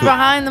to reach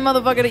behind the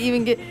motherfucker to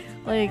even get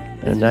like.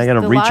 it's And I just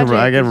gotta the reach logic around.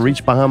 I is gotta just-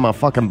 reach behind my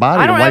fucking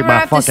body I to don't wipe ever my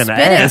have to fucking spin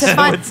ass. it to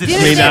find. What's Do it you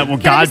mean? understand? Well,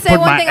 Can I God just say put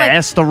one my thing, like,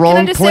 ass the can I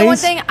wrong just say one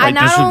place? thing? I Like,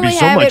 not this would be only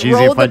so have much it easier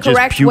rolled if I the just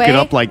correct puke it way,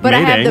 up like but I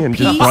have Mayday the and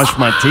just piece- brush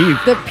my teeth.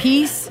 The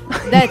piece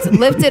that's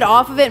lifted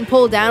off of it and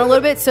pulled down a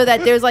little bit so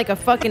that there's like a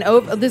fucking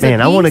there's Man,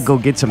 a I want to piece, go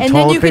get some and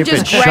then toilet you can paper and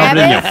just shove grab it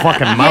in your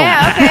fucking mouth.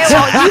 Yeah, okay.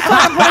 Well, you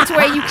fucking put it to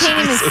where you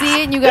can't even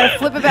see it, and you gotta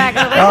flip it back.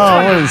 Like, Oh,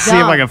 I want to see if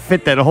I dumb. can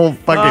fit that whole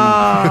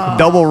fucking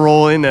double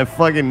roll in that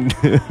fucking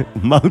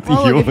mouth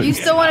Well, of look, if you yours.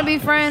 still want to be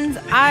friends,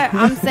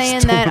 I'm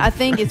saying that I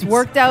think it's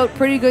worked out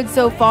pretty good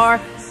so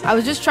far. I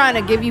was just trying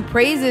to give you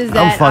praises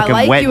that I'm fucking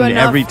I like wetting you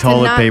enough every to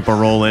toilet not, paper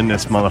roll in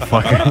this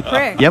motherfucker.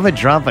 prick. You ever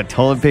drop a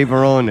toilet paper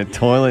roll in the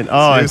toilet?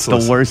 Oh, it's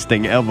useless. the worst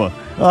thing ever.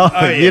 Oh,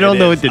 yeah, you don't it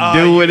know is. what to Oh,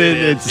 do yeah, with it it.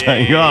 is. It's Yeah,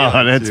 like, yeah,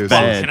 oh, that's Seriously.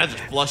 bad. Can I just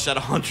flush that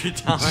 100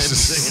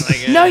 times?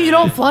 Like, No, you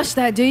don't flush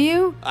that, do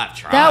you? I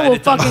tried. That will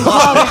It doesn't fucking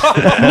work. clog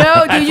it.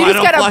 No, dude, you why I just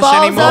don't gotta flush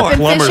balls anymore. up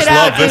and Plumbers fish it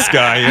out. love this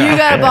guy, yeah. You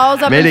gotta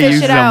balls up Maybe and fish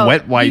uses it out. them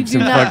wet wipes You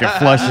and do not- fucking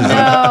flushes No.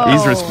 them.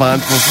 He's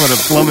responsible for the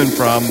plumbing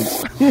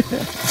problems.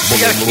 You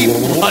gotta keep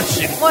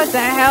flushing. What the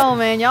hell,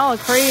 man? Y'all are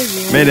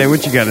crazy. Mayday,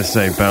 what you got to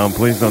say, pal?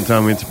 Please don't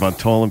tell me it's about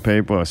toilet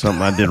paper or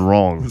something I did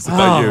wrong. It's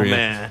about Oh you, yeah.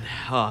 man.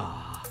 Oh.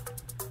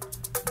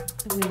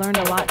 We learned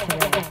a lot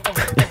today.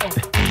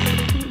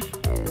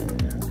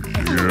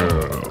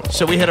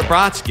 So we had a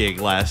Brats gig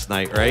last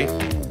night, right?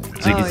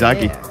 Ziggy Oh,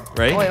 Zaggy. yeah.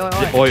 Right? Oi, oi,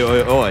 oi. Oi,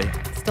 oi, oi.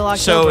 Still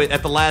So October.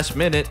 at the last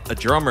minute, a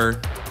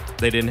drummer,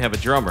 they didn't have a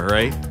drummer,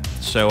 right?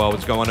 So I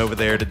was going over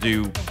there to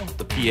do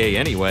the PA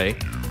anyway.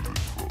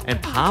 And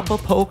Papa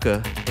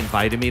Polka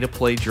invited me to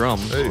play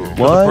drums for the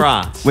What?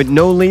 Brats. With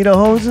no leader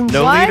hosing?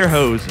 No What? leader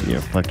hosing.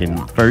 You're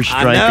fucking first I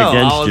strike know,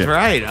 against I was you.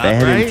 right,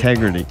 Bad right?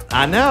 integrity.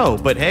 I know,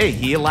 but hey,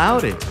 he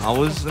allowed it. I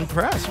was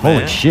impressed, Holy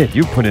man. shit,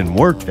 you put in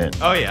work then.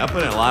 Oh yeah, I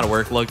put in a lot of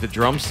work. Look, the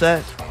drum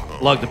set,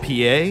 lugged a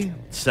PA,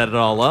 set it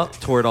all up,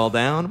 tore it all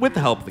down, with the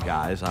help of the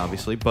guys,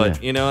 obviously,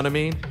 but you know what I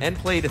mean? And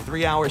played a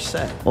 3-hour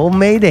set. Oh,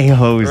 Mayday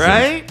hose.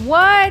 Right?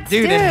 What?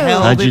 Dude, it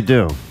held How'd you it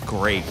do?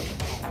 Great.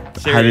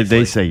 How did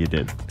they Seriously. say you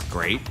did?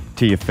 Great.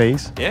 To your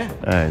face? Yeah.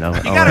 All right.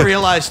 You gotta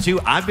realize too,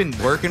 I've been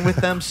working with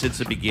them since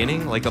the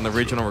beginning, like on the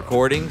original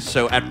recordings.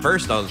 So at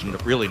first I was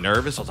really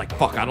nervous. I was like,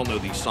 "Fuck, I don't know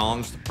these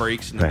songs, the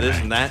breaks, and this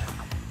and that."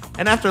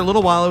 And after a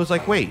little while, I was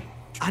like, "Wait,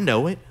 I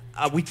know it.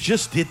 We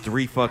just did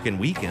 3 fucking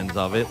weekends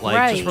of it.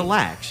 Like, just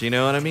relax. You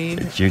know what I mean?"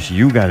 It's just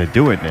you got to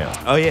do it now.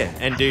 Oh yeah,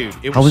 and dude,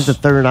 it How was the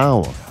third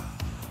hour?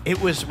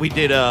 It was. We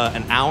did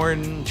an hour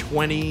and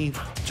 20.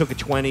 Took a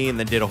 20 and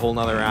then did a whole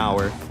nother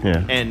hour.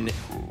 Yeah. And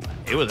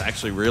it was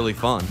actually really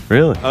fun.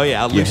 Really? Oh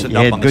yeah, I You- loosened you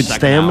up had on good the second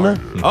stamina?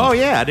 hour. Oh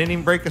yeah, I didn't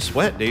even break a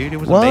sweat, dude. It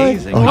was What?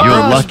 amazing. Oh, you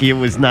were lucky it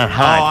was not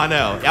hot. Oh, I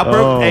know. I broke.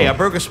 Oh. Hey, I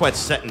broke a sweat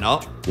setting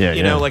up. Yeah,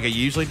 you know, yeah. like I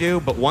usually do.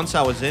 But once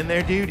I was in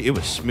there, dude, it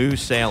was smooth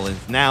sailing.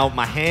 Now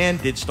my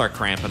hand did start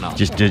cramping up.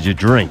 Just did you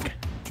drink?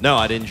 No,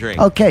 I didn't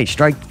drink. Okay,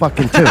 strike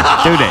fucking 2. Do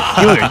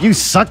that. You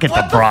suck at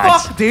the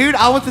broads. Fuck, dude,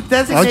 I was the Why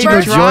don't designated you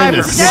go join driver.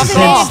 us?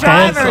 Designated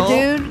driver, Asshole.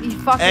 dude. You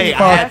fucking Hey,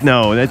 Fuck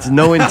no, that's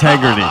no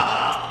integrity.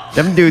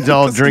 Them dudes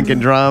all drink and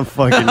drive.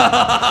 Fucking, you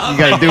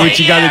gotta do what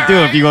you gotta do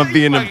if you want to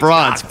be in the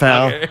broads,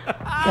 pal.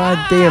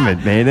 God damn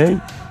it, man. Eh?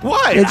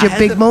 What? It's your I had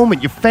big to-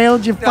 moment. You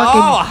failed. You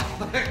fucking.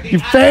 You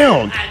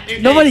failed.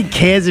 Nobody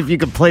cares if you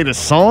can play the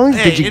songs.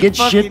 Hey, Did you it get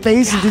fucking- shit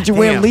faced or did you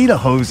wear goddamn.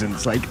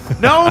 lederhosens? Like.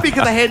 No,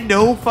 because I had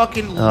no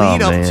fucking Oh,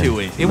 lead up man. to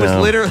it. It was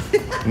No. literally.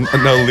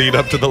 No lead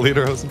up to the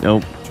lederhosen?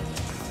 Nope.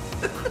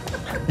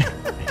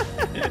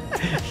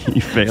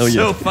 You fail.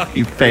 So fucking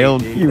You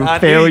failed. great, dude. You I knew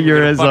failure you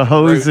were as gonna a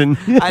fucking roast- hosen.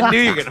 I knew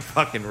you were gonna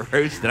fucking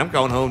roast it. I'm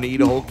going home to eat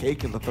a whole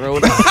cake and throw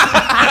it.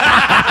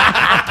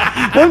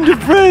 I'm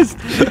depressed.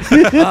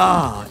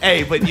 Oh,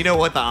 hey, but you know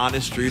what? The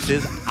honest truth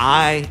is,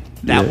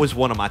 that was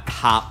one of my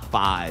top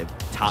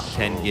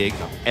 10 gigs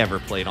I've ever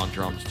played on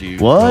drums, dude.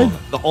 What?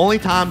 The only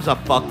times I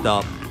fucked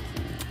up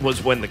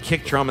was when the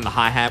kick drum and the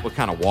hi-hat would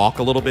kind of walk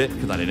a little bit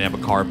because I didn't have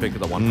a car pick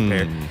because I wasn't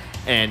prepared.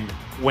 And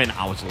when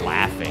I was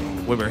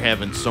laughing, we were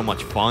having so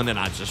much fun, and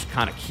I just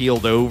kind of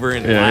keeled over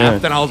and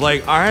laughed, and I was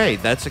like, "All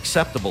right, that's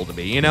acceptable to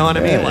me." You know what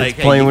I Yeah, mean? Like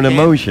it's playing you with can't-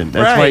 emotion.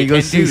 That's why you go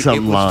and see dude,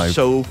 something it was live.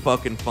 So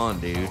fucking fun,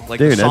 dude. Like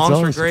Dude, the that's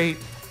songs were awesome. great.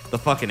 The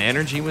fucking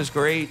energy was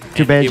great. Too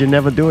and bad it- you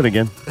never do it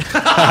again.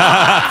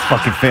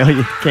 Fucking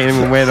failure. Can't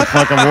even wear the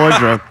fucking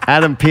wardrobe.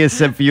 Adam Pierce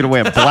said for you to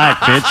wear black,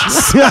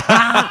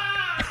 bitch.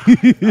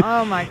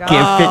 Oh my god.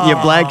 Can't fit in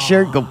your black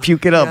shirt? Go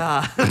puke it up.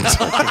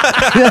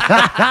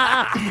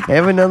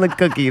 Have another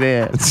cookie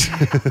there.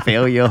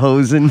 Failure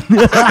hosing.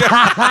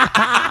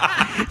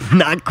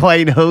 Not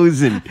quite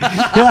hosing.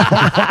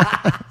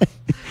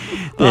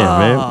 Yeah,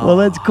 man. Well,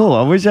 that's cool.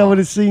 I wish I would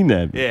have seen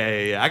that.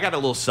 Yeah. I got a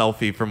little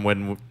selfie from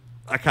when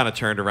I kind of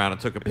turned around and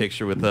took a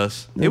picture with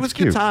us. It That's was a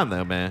good cute. time,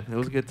 though, man. It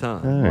was a good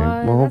time. All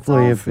right. Well,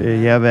 hopefully, if you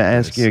ever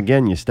ask you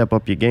again, you step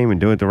up your game and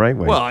do it the right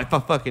way. Well, if I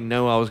fucking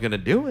know I was going to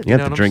do it, you you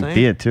have know to what drink I'm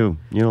saying? beer, too.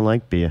 You don't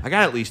like beer. I got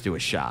to at least do a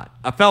shot.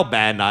 I felt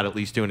bad not at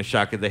least doing a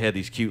shot because they had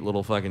these cute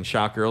little fucking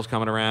shot girls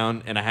coming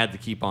around, and I had to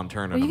keep on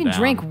turning Well, you them can down.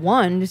 drink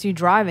one. Just you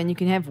driving, you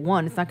can have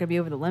one. It's not going to be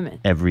over the limit.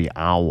 Every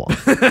hour.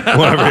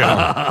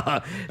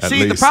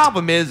 See, the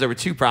problem is there were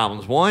 2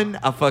 problems. One,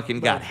 I fucking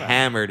got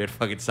hammered at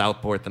fucking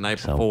Southport the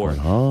night before.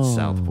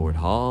 Southport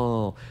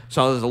Hall.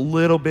 So I was a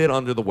little bit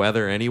under the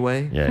weather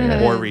anyway. Yeah.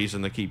 More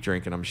reason to keep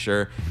drinking, I'm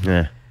sure.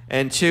 Yeah.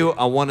 And 2,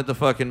 I wanted to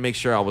fucking make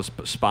sure I was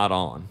spot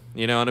on.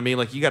 You know what I mean?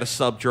 Like, you got a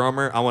sub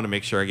drummer. I want to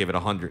make sure I give it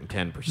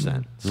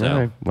 110%. So All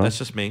right, well. that's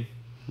just me.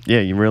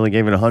 Yeah, you really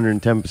gave it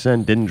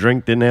 110%. Didn't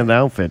drink, didn't have the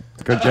outfit.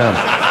 Good job.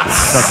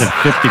 Stuck at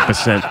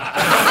 50%.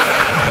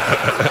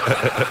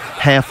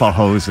 Half a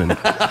hosen.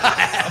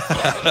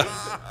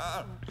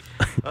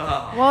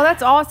 Well,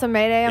 that's awesome,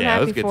 Mayday. I'm Yeah,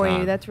 it was a happy good for you.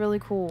 time. That's really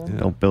cool.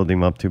 Don't build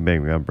him up too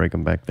big. We gotta break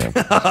him back down.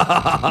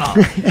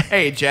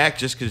 Hey, Jack,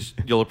 just because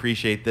you'll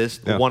appreciate this,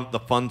 Yeah. the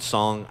fun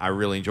song I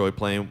really enjoyed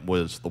playing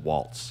was The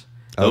Waltz.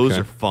 Those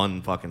Okay. are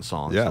fun fucking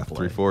songs Yeah, to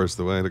play. 3/4 is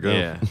the way to go.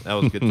 Yeah, that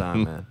was a good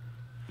time, man.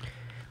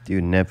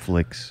 Dude,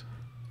 Netflix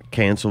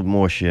canceled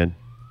more shit.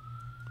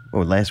 Oh,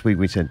 last week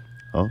we said,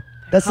 oh,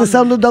 that's the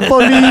sound of the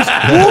police.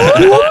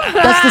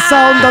 That's the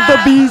sound of the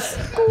beast.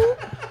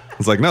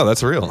 It's like, no,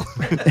 that's real.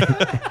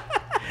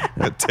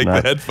 Take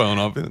Not- the headphone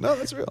off. No,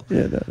 that's real.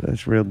 Yeah,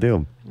 that's real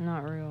deal.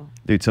 Not real.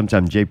 Dude,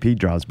 sometimes JP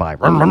drives by.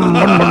 The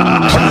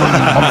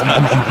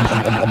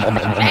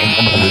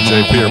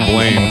JP or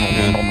Blaine.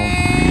 Yeah.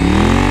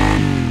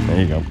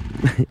 There you go.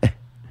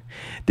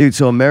 Dude,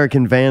 so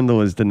American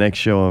Vandal is the next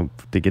show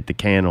to get the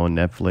can on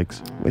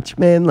Netflix. Which,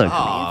 man, look.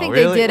 I think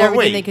they did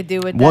everything they could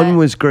do with that. One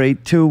was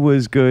great, 2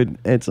 was good.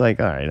 It's like,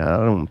 all right,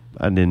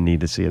 I didn't need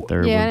to see a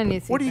third Yeah, I one. didn't need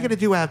to see What are you going to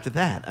do after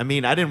that? I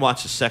mean, I didn't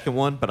watch the second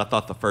one, but I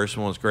thought the first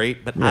one was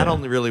great. But Yeah. I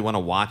don't really want to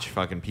watch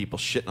fucking people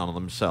shitting on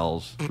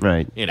themselves.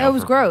 Right. You know, It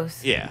was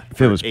gross. Yeah. If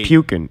it was for 8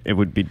 puking, it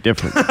would be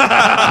different. You can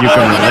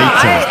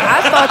relate to it.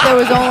 I thought there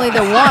was only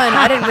the one.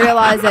 I didn't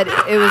realize that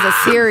it was a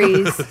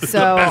series.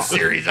 So Best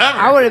series ever.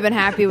 I would have been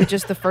happy with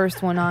just the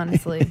first one,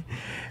 honestly.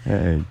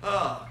 Hey.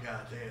 Oh,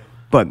 goddamn.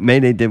 But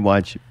Mayday did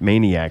watch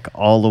Maniac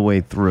all the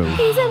way through.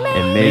 He's a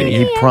And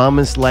he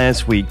promised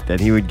last week that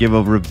he would give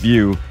a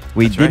review.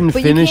 We didn't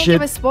But finish you it.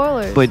 can't give us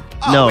spoilers. But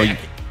no,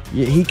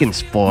 he can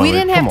spoil we it.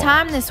 didn't Come have on.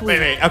 time this week.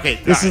 Wait, okay.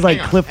 This is like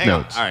Cliff hang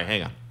on. Notes. All right,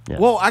 hang on. Yeah.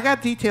 Well, I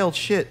got detailed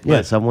shit. but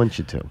Yes, I want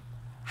you to.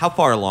 How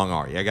far along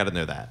are you? I got to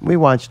know that. We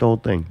watched the whole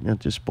thing. Yeah,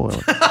 just spoil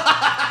it.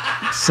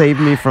 Save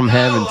me from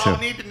having I to.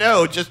 don't need to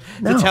know just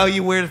No. to tell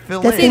you where to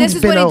fill That in. See, this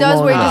is what he been out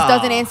does where he long just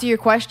enough. doesn't answer your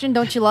question.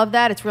 Don't you love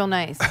that? It's real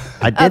nice.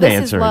 I did this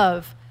answer is it.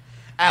 love.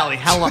 Allie,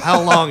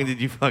 how long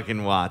did you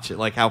fucking watch it?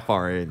 Like, how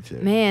far into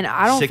it? Man,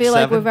 I don't 6, feel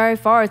like 7? we're very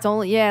far. It's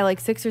only, like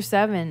 6 or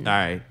 7. All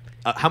right.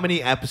 How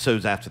many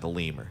episodes after the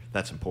lemur?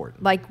 That's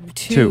important. Like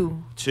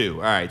 2. 2.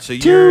 All right. So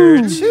you're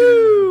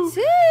 2.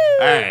 2.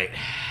 All right.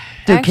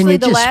 Dude, Actually, can you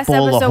the just last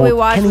spoil the episode whole? we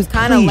watched can was you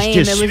kind of please lame.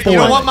 just It was spoil You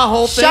don't it? want my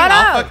whole thing? Shut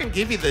I'll up. fucking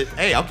give you the.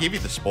 Hey, I'll give you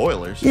the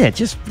spoilers. Yeah,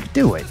 just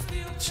do it.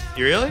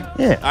 You really?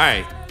 Yeah. All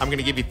right. I'm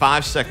gonna give you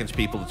 5 seconds,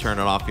 people, to turn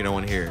it off. You don't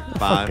want to hear it. 5.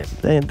 Fuck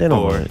it. They don't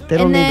 4. want it. They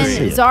don't And need to see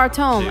then it.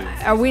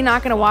 Zartome, are we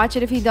not going to watch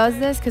it if he does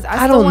this? Because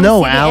I don't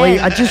know, Allie.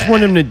 I just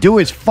want him to do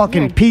his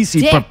fucking You're a piece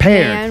he dick,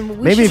 prepared. man.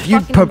 We Maybe should if you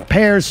fucking-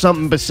 prepare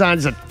something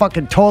besides a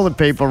fucking toilet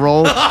paper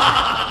roll,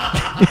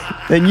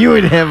 then you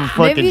would have a Maybe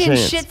fucking if you didn't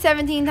chance. shit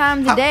 17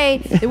 times a day,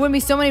 there wouldn't be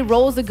so many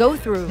rolls to go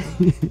through.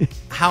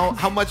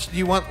 How much do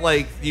you want?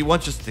 Like, do you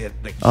want just the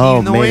key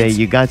Oh, noise? Mayday,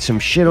 you got some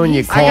shit on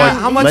your He's car. saying-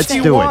 How much Let's do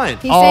you do want? it.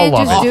 He's All saying of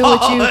just it. do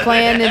what you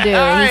plan to do.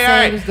 All right, He's all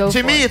saying right. just go To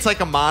for me, it. it's like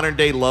a modern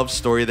day love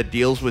story that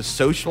deals with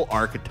social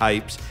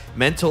archetypes,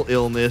 mental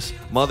illness,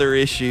 mother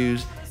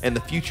issues, and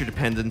the future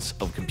dependence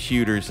of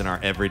computers in our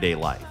everyday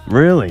life.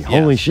 Really?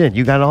 Holy Yes. shit,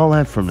 you got all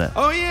that from that.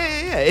 Oh yeah.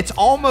 It's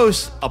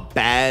almost a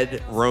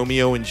bad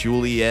Romeo and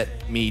Juliet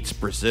meets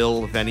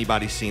Brazil. If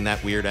anybody's seen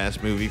that weird ass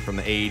movie from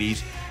the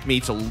 '80s,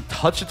 meets a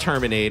touch of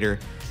Terminator,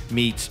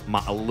 meets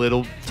a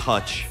little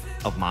touch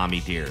of Mommy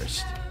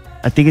Dearest.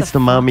 I think it's the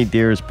mommy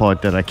dearest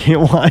part that I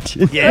can't watch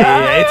it.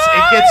 Yeah. It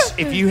gets,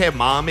 if you have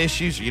mom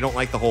issues or you don't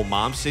like the whole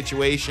mom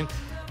situation,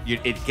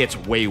 it gets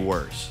way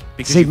worse.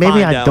 Because See, you maybe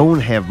find I out- don't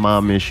have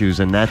mom issues,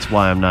 and that's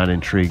why I'm not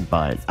intrigued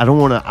by it. I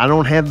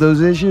don't have those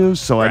issues,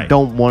 so I Right.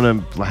 don't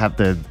want to have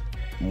to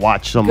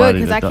watch Good, somebody.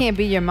 because I that can't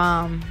be your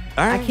mom.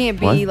 All I right. can't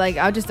be, What? like,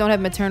 I just don't have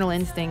maternal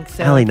instincts.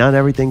 So. Allie, not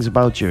everything's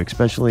about you,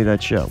 especially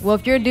that show. Well,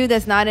 if you're a dude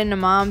that's not into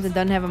moms and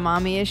doesn't have a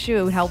mommy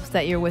issue, it helps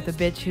that you're with a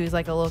bitch who's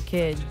like a little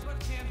kid.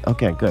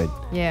 Okay, good.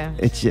 Yeah.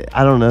 It's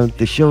I don't know.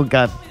 The show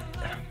got.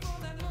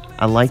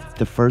 I liked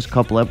the first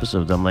couple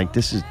episodes. I'm like,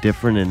 this is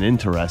different and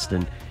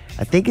interesting.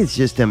 I think it's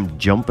just them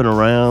jumping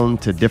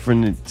around to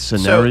different So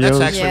scenarios. that's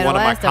actually Yeah, one the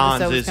of my last episode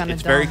cons. was Is kinda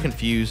it's very dumb.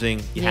 confusing.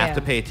 You Yeah. have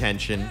to pay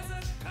attention,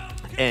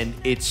 and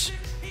it's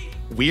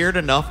weird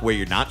enough where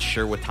you're not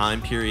sure what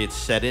time period's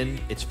set in.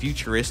 It's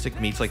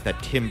futuristic meets like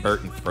that Tim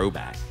Burton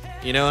throwback.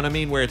 You know what I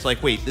mean? Where it's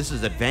like, wait, this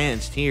is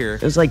advanced here.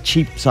 It's like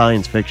cheap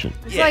science fiction.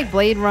 It's like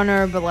Blade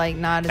Runner, but like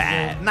not as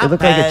Bad. good. Not It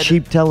looked bad. like a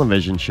cheap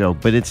television show,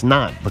 but it's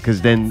not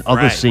because then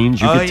other Right.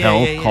 scenes you Oh, could yeah, tell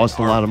yeah, yeah. cost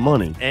a Or- lot of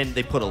money. And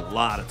they put a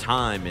lot of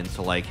time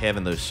into like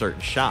having those certain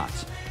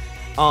shots.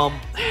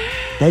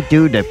 That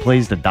dude that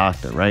plays the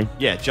doctor, right?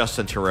 Yeah,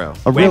 Justin Theroux.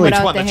 Oh, Wait, really? which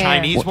Without one? the The hair.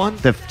 Chinese one?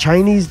 The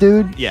Chinese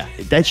dude? Yeah.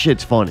 That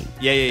shit's funny.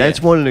 Yeah.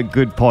 That's one of the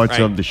good parts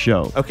Right. of the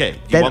show. Okay. You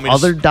That want me to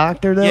other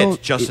doctor, though? Yeah, it's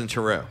Justin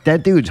Theroux.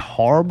 That dude's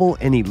horrible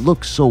and he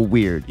looks so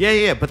weird.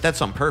 Yeah, but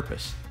that's on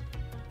purpose.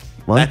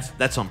 What?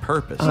 That's on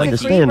purpose. I Like,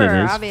 understand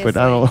creeper, it is, but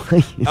I don't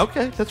like it.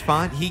 okay, that's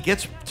fine. He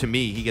gets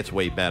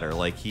way better.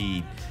 Like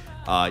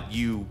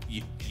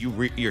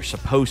you're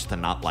supposed to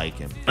not like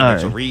him. And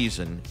there's a Alright.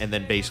 reason, and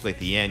then basically at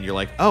the end you're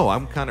like, oh,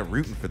 I'm kind of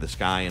rooting for this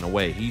guy in a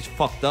way. He's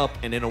fucked up,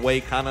 and in a way,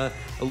 kind of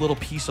a little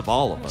piece of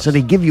all of us. So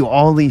they give you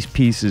all these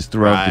pieces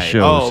throughout the Right.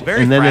 shows, Oh,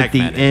 very and then at the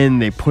fragmented.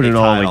 end they put it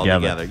tie all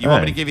together. You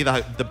want me to give you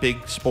the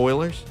big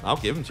spoilers? I'll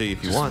give them to you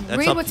if you want. That's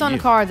Read up what's to on you.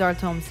 the cards,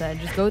 Artome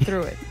said. Just go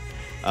through it.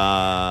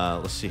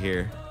 Let's see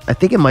here. I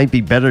think it might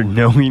be better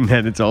knowing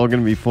that it's all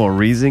going to be for a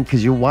reason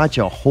because you watch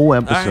a whole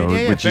episode,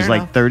 yeah, which fair is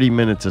like enough. 30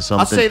 minutes or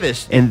something. say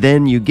this. And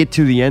then you get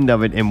to the end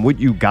of it, and what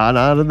you got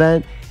out of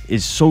that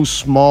is so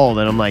small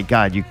that I'm like,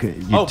 God, you took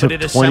But it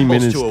 20 assembles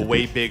minutes to a do-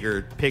 way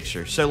bigger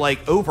picture. So, like,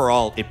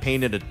 overall, it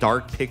painted a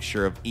dark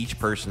picture of each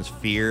person's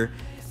fear,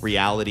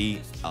 reality,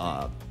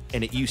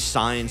 and it used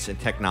science and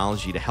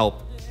technology to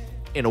help,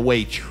 in a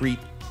way, treat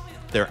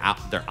their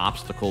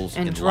obstacles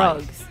And in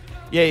drugs. life.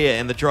 Yeah,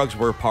 and the drugs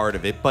were part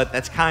of it, but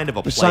that's kind of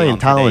a The play on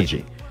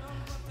Scientology.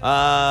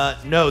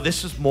 today. No,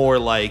 this is more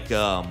like,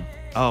 oh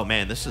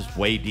man, this is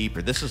way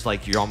deeper. This is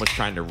like you're almost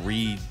trying to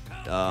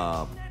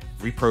reprogram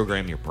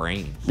your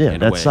brain. Yeah, in a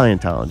that's way.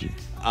 Scientology.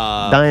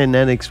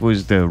 Dianetics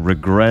was to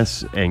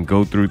regress and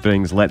go through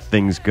things, let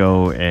things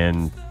go,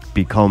 and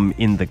become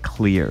in the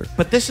clear.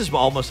 But this is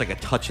almost like a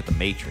touch of the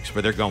Matrix,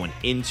 where they're going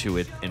into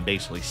it and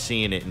basically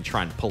seeing it and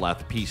trying to pull out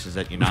the pieces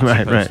that you're not Right,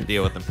 supposed right. to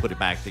deal with and put it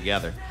back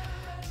together.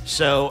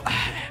 So,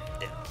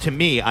 to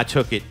me, I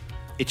took it.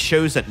 It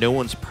shows that no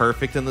one's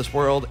perfect in this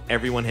world.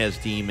 Everyone has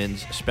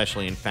demons,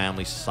 especially in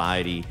family,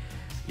 society,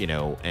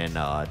 and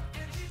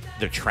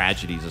their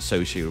tragedies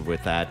associated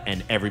with that,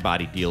 and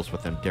everybody deals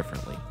with them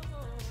differently.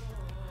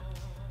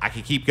 I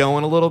could keep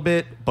going a little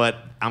bit, but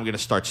I'm going to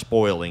start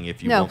spoiling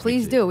if you No, want me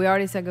please to. do. We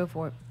already said go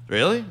for it.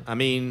 Really? I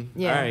mean,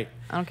 Yeah. all right.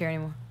 I don't care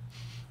anymore.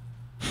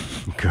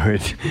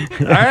 Good.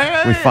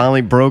 right. We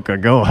finally broke her.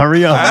 Go,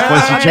 hurry up.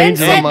 Before she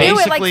changes her Ben mind. knew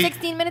it like Basically-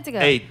 16 minutes ago.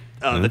 Hey,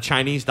 the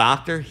Chinese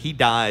doctor, he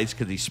dies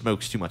because he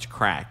smokes too much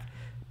crack.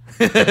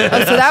 Oh, so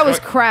that was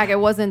crack. It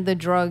wasn't the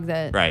drug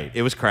that. Right,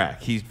 it was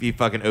crack. He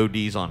fucking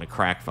ODs on a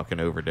crack fucking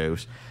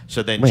overdose.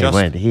 So then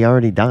Wait, he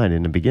already died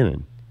in the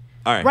beginning.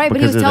 All right. Right, but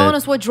he Because was of telling that-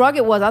 us what drug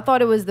it was. I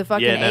thought it was the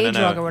fucking Yeah, no, A no.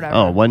 drug or whatever.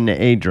 Oh, it wasn't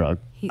the A drug.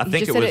 He I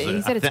think just it said was.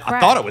 He said it's I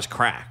crack. thought it was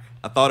crack.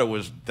 I thought it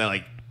was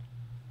like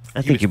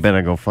I think you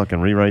better go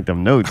fucking rewrite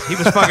them notes. he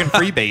was fucking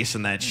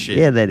freebasing that shit.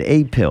 Yeah, that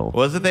A pill.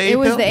 Was it the A It pill?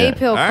 was the A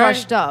pill All right.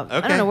 crushed up. Okay.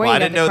 I don't know where well, you I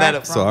got didn't the know crack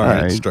that. from.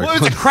 Sorry. Well,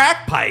 it was a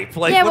crack pipe.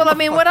 Like, yeah, what well, the I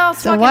mean, fuck? what else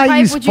So fucking why are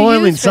pipe you would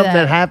spoiling use for something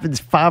that that? happens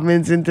 5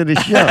 minutes into the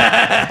show? All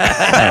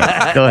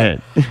right, go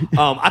ahead.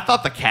 I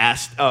thought the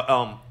cast.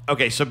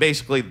 Okay, so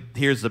basically,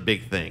 here's the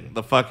big thing: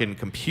 the fucking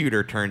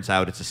computer turns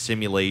out it's a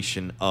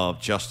simulation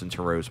of Justin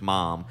Theroux's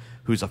mom,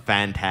 who's a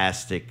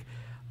fantastic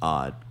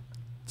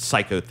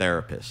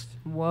psychotherapist.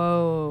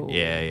 Whoa.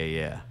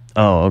 Yeah.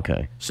 Oh,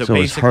 okay. So So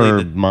it's basically her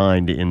the-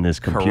 mind in this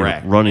computer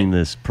Correct. running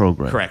this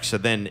program. Correct. So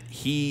then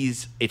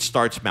it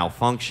starts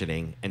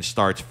malfunctioning and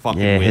starts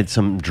fucking Yeah, with. hit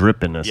some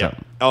dripping or Yeah.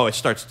 something. Oh, it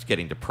starts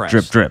getting depressed.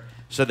 Drip, drip.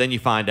 So then you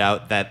find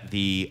out that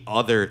the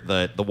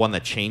one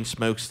that chain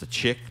smokes, the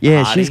chick. the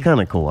Yeah, she's hottie-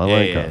 kinda cool. I yeah,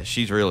 like yeah, her.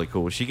 she's really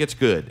cool. She gets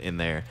good in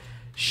there.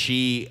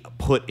 She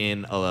put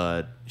in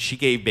she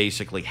gave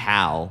basically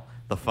Hal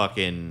the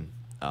fucking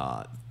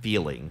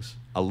feelings,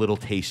 a little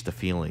taste of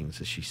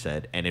feelings, as she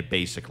said, and it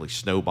basically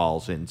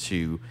snowballs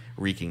into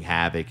wreaking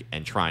havoc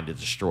and trying to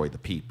destroy the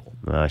people.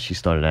 She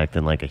started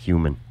acting like a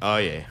human. Oh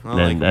yeah, well,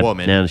 Then like that- a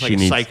woman, now like she a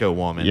needs- psycho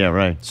woman. Yeah,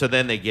 right. So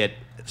then they get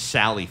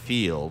Sally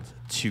Field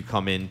to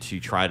come in to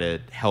try to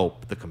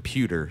help the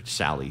computer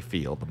Sally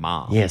Field, the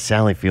mom. Yeah,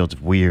 Sally Field's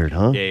weird,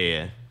 huh?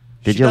 Yeah.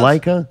 Did She you does-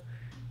 like her,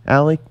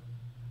 Allie?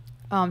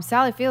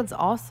 Sally Field's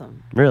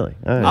awesome. Really?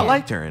 All right. I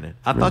liked her in it.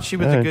 I thought she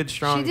was All a right. good,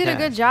 strong. She did a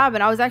good cast. job,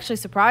 and I was actually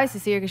surprised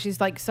to see her because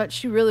she's like such.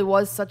 She really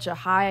was such a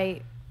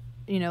high,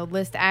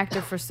 list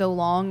actor for so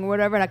long or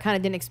whatever. And I kind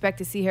of didn't expect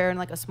to see her in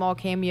like a small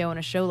cameo in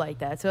a show like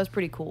that. So that's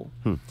pretty cool.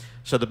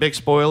 So the big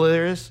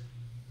spoiler is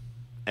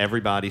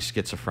everybody's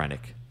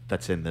schizophrenic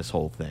that's in this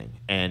whole thing,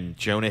 and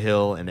Jonah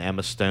Hill and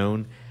Emma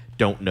Stone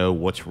don't know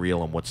what's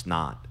real and what's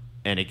not,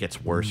 and it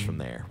gets worse from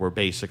there. Where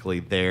basically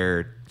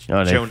They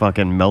Jonah-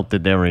 fucking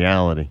melted their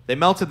reality. they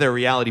melted their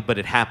reality, but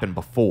it happened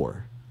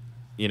before.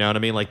 You know what I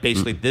mean? Like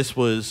basically, this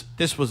was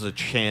a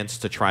chance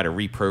to try to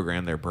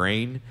reprogram their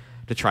brain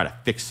to try to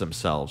fix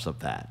themselves of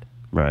that,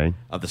 Right.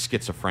 of the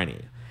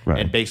schizophrenia. Right.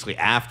 And basically,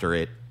 after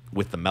it,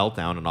 with the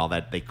meltdown and all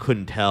that, they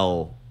couldn't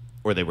tell,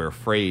 or they were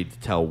afraid to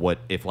tell what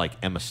if like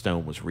Emma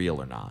Stone was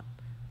real or not.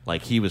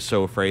 Like he was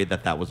so afraid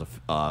that was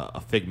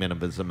a figment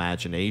of his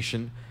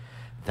imagination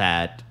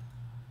that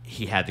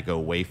he had to go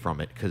away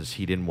from it because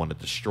he didn't want to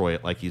destroy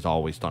it like he's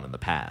always done in the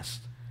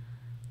past.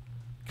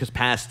 Because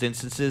past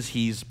instances,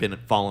 he's been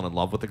fallen in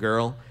love with a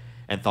girl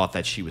and thought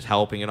that she was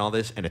helping and all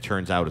this, and it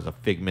turns out it was a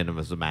figment of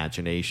his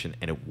imagination,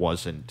 and it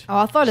wasn't. Oh,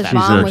 I thought his that-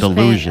 mom was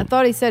paying. I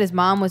thought he said his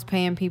mom was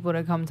paying people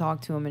to come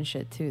talk to him and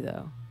shit too,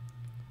 though.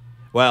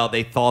 Well,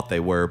 they thought they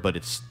were, but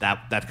it's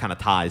that kind of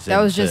ties. That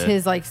was just into-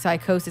 his like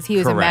psychosis. He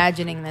was Correct.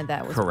 imagining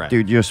that was Correct.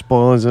 Dude, your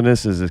spoilers of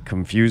this is as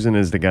confusing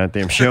as the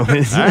goddamn show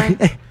is.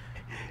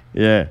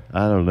 Yeah, I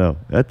don't know.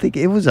 I think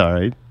it was all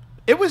right.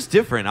 It was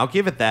different. I'll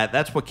give it that.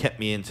 That's what kept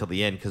me until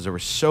the end because there were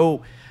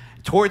so.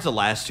 Towards the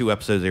last two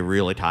episodes, they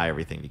really tie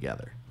everything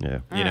together. Yeah.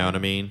 You know what I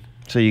mean?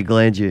 So you're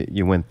glad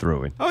you went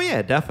through it. Oh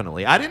yeah,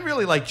 definitely. I didn't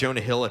really like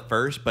Jonah Hill at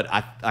first, but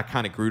I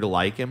kind of grew to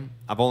like him.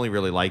 I've only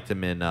really liked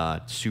him in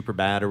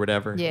Superbad or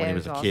whatever Yeah, when he it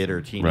was a was kid or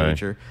a awesome.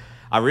 teenager.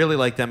 I really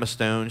liked Emma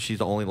Stone. She's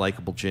the only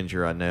likable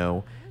ginger I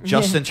know.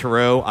 Justin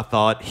Theroux, I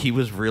thought he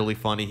was really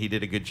funny. He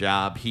did a good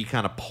job. He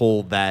kind of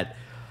pulled that.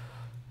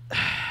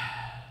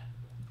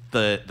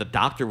 The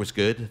doctor was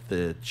good.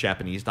 The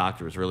Japanese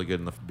doctor was really good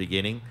in the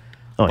beginning.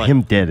 Oh, But-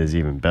 him dead is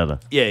even better.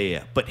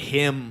 Yeah. But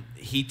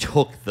he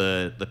took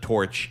the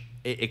torch.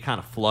 It kind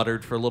of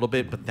fluttered for a little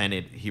bit, but then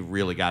he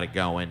really got it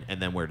going.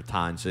 And then where the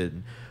times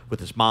in with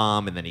his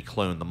mom, and then he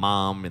cloned the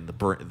mom and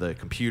the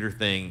computer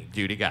thing.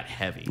 Dude, it got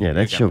heavy. Yeah, It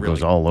that got show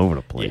goes all over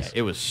the place. Yeah,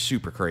 it was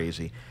super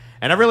crazy.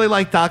 And I really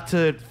like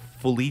Dr.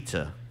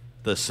 Fulita,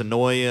 the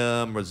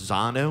Sonoya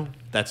Marzano.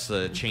 That's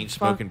the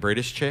chain-smoking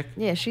British chick.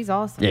 Yeah, she's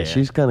awesome. Yeah,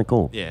 she's kind of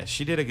cool. Yeah,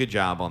 she did a good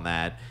job on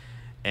that.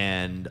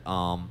 And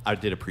I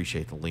did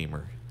appreciate the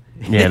lemur.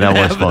 Yeah,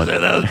 that was fun.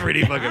 That was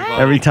pretty fucking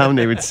funny. Every time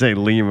they would say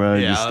Lima, I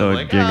Yeah, just I was started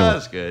like, giggling. that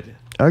was good.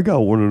 I got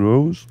one of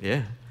those.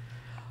 Yeah.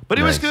 But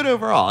it was Nice. good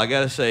overall. I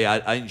got to say,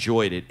 I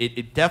enjoyed it.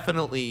 It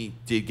definitely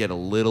did get a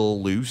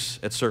little loose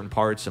at certain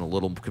parts and a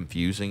little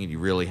confusing, and you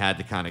really had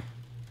to kind of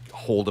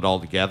hold it all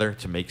together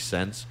to make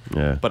sense.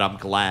 Yeah. But I'm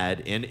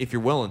glad, and if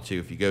you're willing to,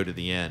 if you go to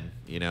the end,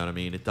 you know what I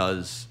mean? It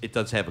does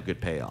have a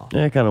good payoff.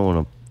 Yeah, I kind of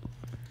want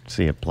to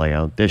see it play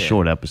out. They're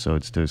short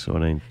episodes too, so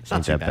it ain't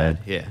not too that bad.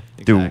 Yeah,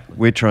 Dude,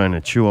 we're trying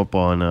to chew up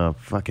on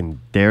fucking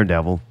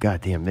Daredevil.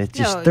 Goddamn, it's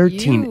just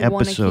 13 you want to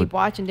episodes. keep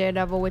watching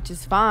Daredevil, which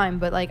is fine,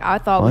 but like I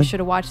thought we What? should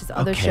have watched this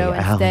other Okay, show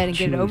instead Allie, and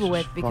get it over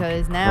with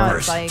because now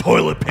it's like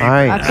toilet paper.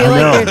 I feel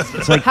like there's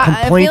It's like I feel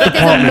complaint like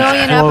there's a department's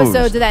million closed.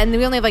 episodes of that, and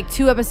we only have like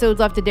 2 episodes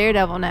left of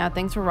Daredevil now.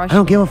 Thanks for rushing. I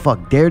don't give a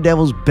fuck.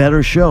 Daredevil's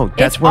better show.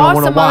 That's what I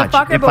want to awesome, watch.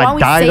 motherfucker, If but why I don't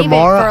we die save it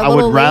tomorrow, for a I would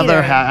little rather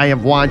later? I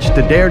have watched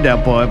the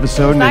Daredevil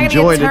episode It's and not gonna get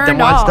enjoyed it than turned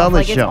watched the off, other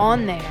like, show. It's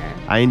on there.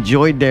 I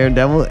enjoyed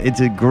Daredevil.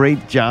 It's a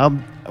great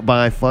job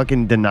by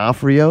fucking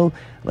D'Onofrio.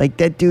 Like,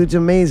 that dude's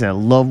amazing. I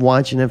love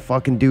watching that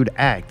fucking dude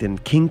act.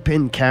 And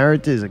Kingpin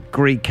character is a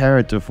great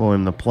character for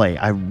him to play.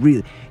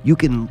 When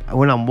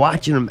I'm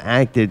watching him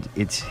act,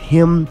 it's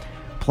him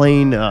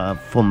playing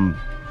from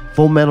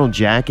Full Metal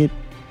Jacket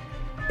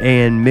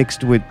and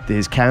mixed with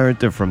his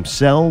character from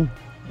Cell,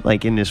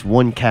 like in this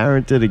one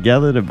character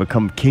together to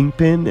become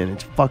Kingpin, and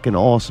it's fucking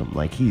awesome.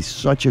 Like, he's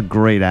such a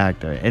great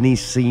actor. Any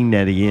scene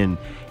that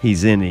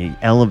he's in, he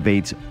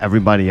elevates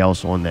everybody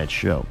else on that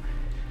show.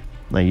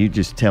 Like, you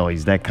just tell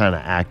he's that kind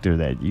of actor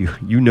that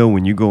you know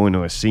when you go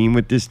into a scene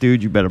with this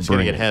dude, you better It's gonna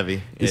bring get it.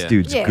 heavy. This Yeah.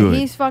 dude's Yeah, good.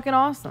 he's fucking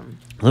awesome.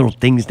 Little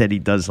things that he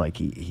does, like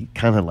he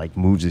kind of like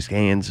moves his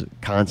hands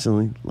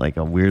constantly, like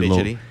a weird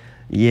Fidgety?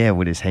 little,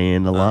 with his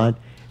hand a lot.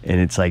 And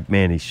it's like,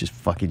 man, he's just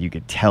fucking, you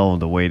could tell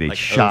the way they Like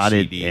shot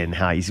OCD. it and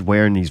how he's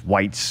wearing these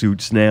white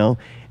suits now.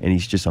 And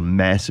he's just a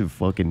massive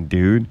fucking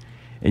dude.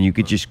 And you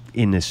could just,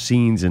 in the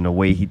scenes and the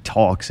way he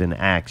talks and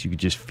acts, you could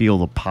just feel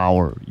the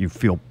power. You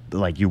feel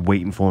like you're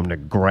waiting for him to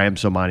grab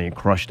somebody and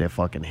crush their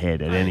fucking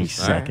head at any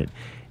second.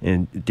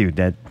 And dude,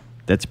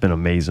 that's been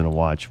amazing to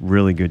watch.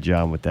 Really good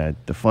job with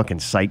that. The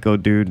fucking psycho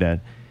dude that,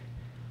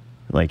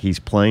 like, he's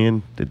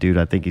playing, the dude,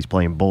 I think he's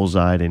playing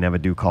Bullseye. They never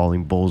do call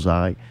him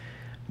Bullseye.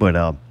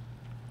 But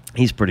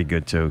he's pretty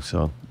good too,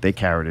 so they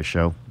carry the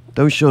show.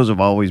 Those shows have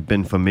always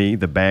been, for me,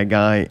 the bad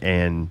guy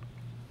and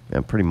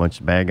pretty much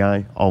the bad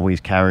guy, always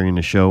carrying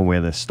the show, where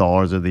the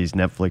stars of these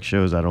Netflix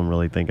shows, I don't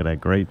really think are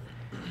that great.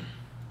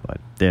 But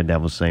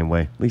Daredevil's the same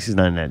way. At least he's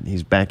not in that.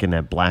 He's back in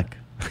that black.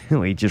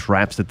 He just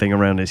wraps the thing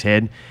around his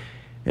head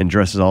and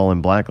dresses all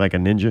in black like a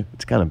ninja.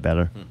 It's kind of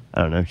better.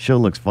 I don't know. Show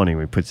looks funny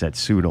when he puts that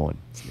suit on.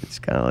 It's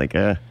kind of like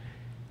it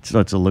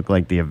starts to look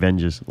like the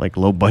Avengers, like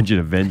low budget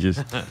Avengers.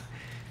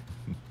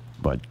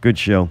 But good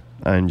show.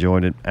 I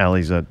enjoyed it.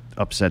 Allie's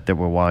upset that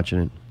we're watching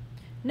it.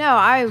 No,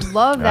 I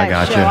love that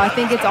gotcha. show. I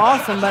think it's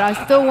awesome, but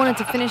I still wanted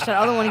to finish that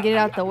other one and get it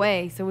out the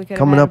way so we could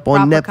Coming have up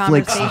on proper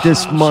Netflix conversation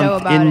this on the show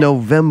month about in it.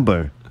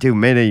 November. Dude,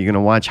 Mayday, you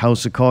gonna watch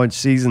House of Cards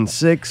season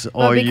 6, or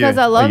But because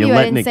I love you you, I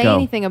letting didn't it say go?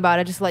 anything about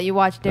it. Just let you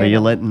watch Or Daredevil. you're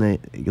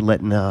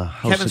letting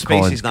House Kevin of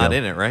Cards Spacey's not go?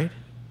 in it, right?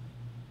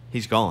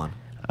 He's gone.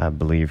 I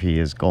believe he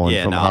is gone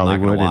Yeah, from no, I'm not gonna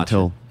Hollywood watch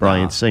until it.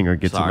 Brian No, Singer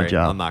gets him sorry, a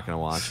job. I'm not going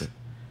to watch it.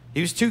 He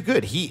was too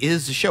good. He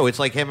is the show. It's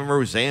like having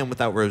Roseanne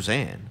without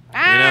Roseanne. You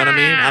know what I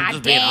mean? I'm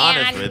just being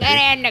honest with you.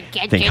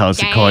 I think House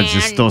of Cards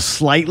is still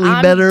slightly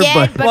better,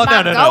 but well,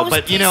 no.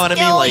 But you know what I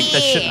mean? Like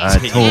that shouldn't. I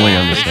totally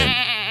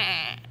understand.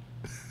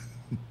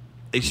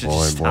 They should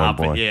Boy, stop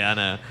boy. it. Yeah, I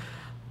know.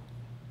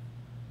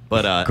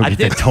 But Go I get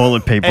did that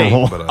toilet paper hey,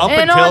 roll. Up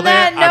And until on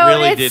that there, I note,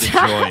 really it's did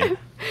enjoy time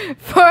it.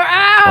 for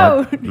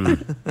out. Maybe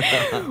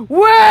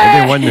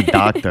it wasn't the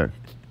doctor.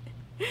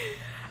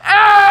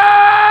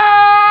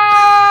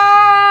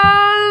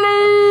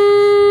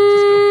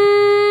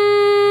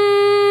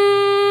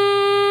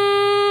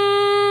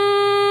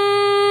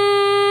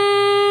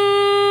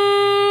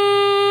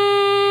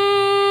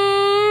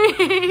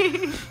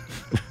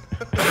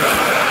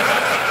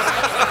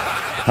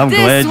 I'm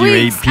glad you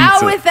ate This week's Out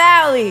pizza. with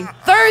Allie,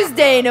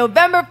 Thursday,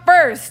 November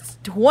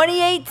 1st,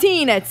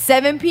 2018 at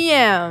 7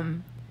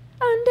 p.m.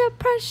 Under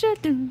pressure.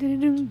 Dun, dun,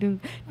 dun,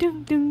 dun,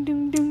 dun, dun,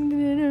 dun, dun,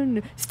 dun,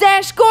 dun.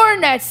 Stash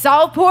Gordon at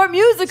Southport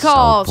Music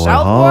Hall,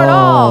 Southport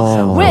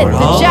Hall, with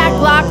the Jack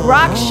Lock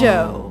Rock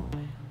Show.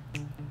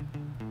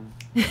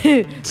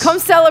 Come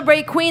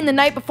celebrate Queen the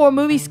night before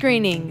movie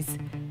screenings.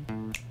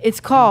 It's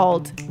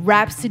called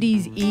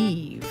Rhapsody's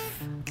Eve.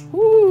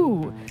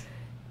 Woo!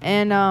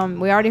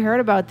 And we already heard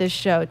about this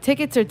show.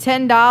 Tickets are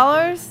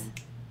 $10.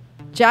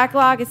 Jack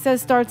Lock, it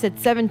says, starts at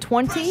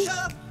 $7.20.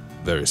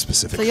 Very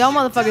specific. So y'all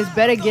motherfuckers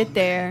better get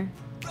there,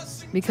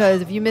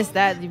 because if you miss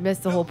that, you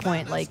missed the whole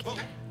point. Like,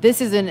 this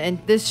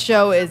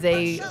show is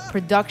a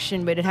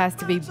production, but it has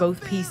to be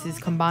both pieces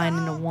combined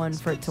into one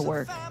for it to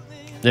work.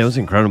 Yeah, it was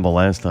incredible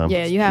last time.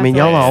 Yeah, you have I mean, to,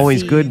 y'all like, are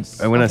always see good.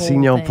 When the I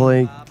seen whole y'all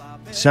thing. play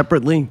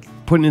separately,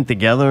 putting it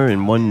together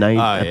in one night,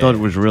 I thought it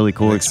was really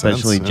cool, Makes sense,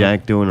 especially yeah.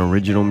 Jack doing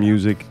original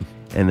music,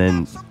 and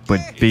then but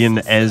being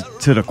as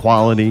to the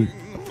quality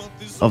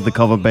of the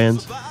cover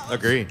bands.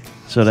 Agree.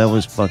 So that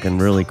was fucking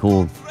really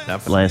cool.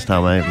 Definitely. Last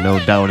time, I have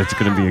no doubt it's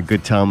going to be a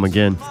good time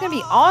again. It's going to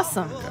be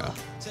awesome.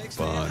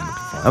 Fun.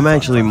 I'm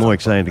actually more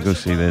excited to go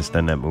see this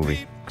than that movie,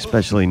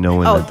 especially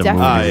knowing Oh, that the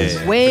definitely. movie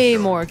is. Way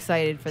more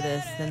excited for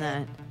this than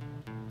that.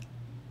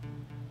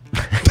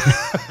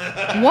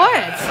 What?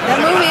 That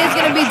movie is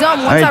going to be dumb.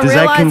 Once Alright, I does that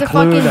realize the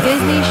fucking conclude?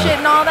 Disney Yeah. shit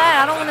and all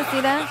that, I don't want to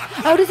see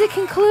that. Oh, does it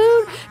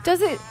conclude?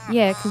 Does it?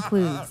 Yeah, it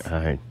concludes. All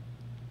right.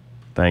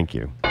 Thank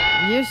you.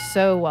 You're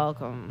so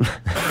welcome.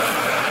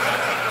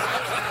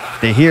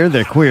 They're here,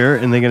 they're queer,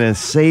 and they're going to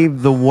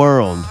save the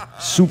world.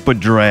 Super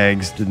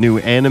Drags, the new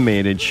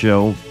animated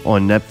show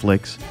on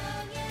Netflix.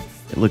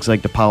 It looks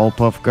like the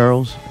Powerpuff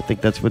Girls. I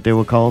think that's what they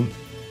were called.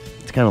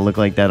 It's kind of look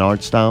like that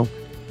art style.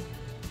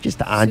 Just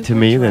odd to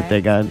me that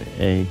they got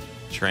a...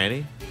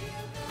 Tranny?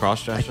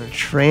 Cross-dresser?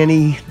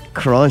 Tranny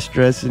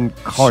cross-dressing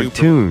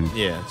cartoon.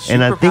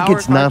 And I think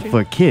it's not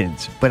for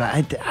kids. But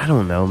I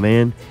don't know,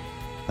 man.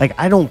 Like,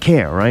 I don't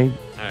care, right?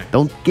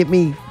 Don't get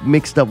me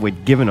mixed up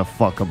with giving a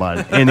fuck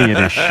about any of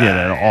this shit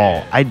at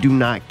all. I do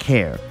not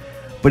care.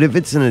 But if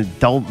it's an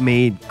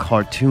adult-made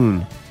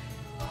cartoon,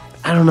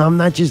 I don't know. I'm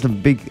not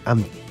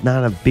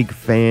a big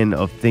fan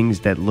of things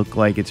that look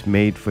like it's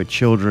made for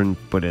children,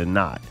 but they're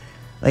not.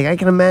 Like, I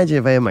can imagine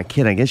if I had my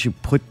kid, I guess you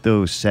put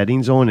those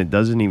settings on, it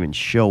doesn't even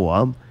show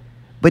up.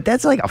 But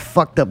that's like a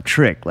fucked up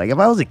trick. Like, if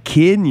I was a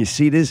kid and you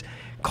see this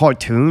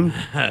cartoon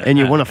and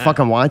you want to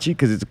fucking watch it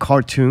because it's a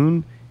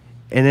cartoon,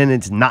 and then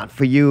it's not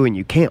for you and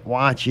you can't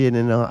watch it,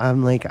 and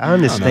I'm like, I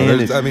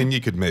understand it. I mean,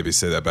 you could maybe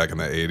say that back in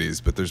the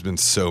 80s, but there's been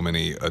so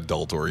many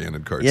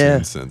adult-oriented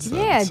cartoons since then.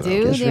 Yeah, so.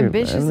 dude,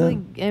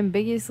 the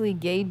ambiguously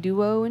gay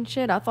duo and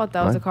shit. I thought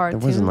that was a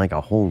cartoon. It wasn't like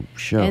a whole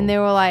show. And they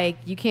were like,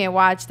 you can't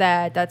watch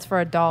that. That's for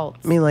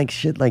adults. I mean, like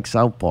shit like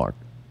South Park.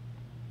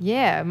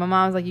 Yeah, my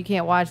mom was like, you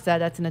can't watch that.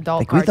 That's an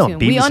adult Like, we thought cartoon.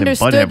 Beavis We and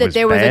understood Butthead that was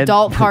there was bad.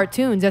 adult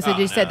cartoons. That's what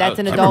they said. That's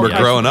an I adult remember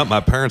cartoon. growing up,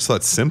 my parents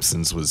thought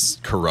Simpsons was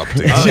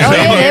corrupting. Oh, yeah,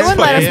 they wouldn't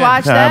let us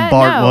watch that.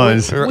 Bart no.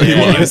 was. He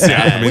was,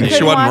 yeah. I mean,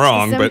 she wasn't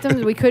wrong, but...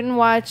 We couldn't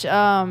watch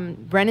Ren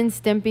and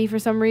Stimpy for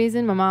some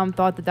reason. My mom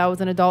thought that was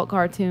an adult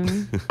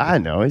cartoon. I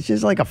know. It's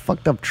just like a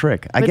fucked up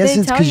trick. I But guess they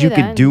it's tell because you you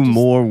that could do and just-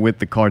 more with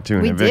the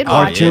cartoon. We If a did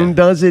watch cartoon it.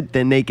 does it,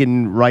 then they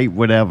can write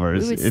whatever.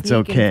 We would It's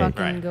sneak okay. and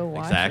fucking go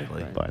watch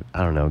Exactly. it. But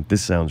I don't know.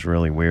 This sounds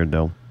really weird,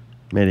 though.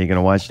 Man, are you going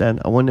to watch that?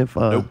 I wonder if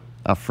our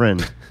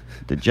friend,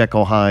 the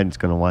Jekyll Hyde, is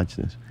going to watch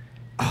this.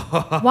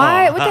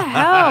 Why? What the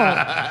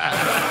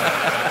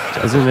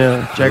hell? Isn't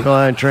Jekyll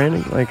Hyde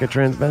training like a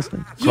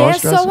transvestite? Yeah,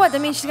 so Cross-dresser? what?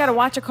 That means she's got to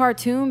watch a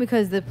cartoon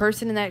because the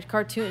person in that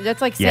cartoon.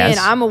 That's like saying Yes.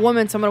 I'm a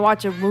woman, so I'm gonna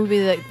watch a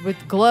movie with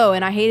Glow,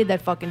 and I hated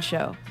that fucking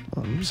show.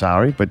 I'm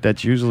sorry, but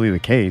that's usually the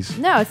case.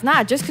 No, it's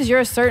not. Just because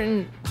you're a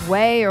certain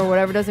way or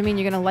whatever doesn't mean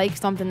you're gonna like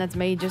something that's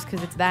made just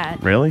because it's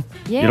that. Really?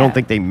 Yeah. You don't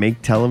think they make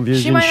She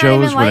television might not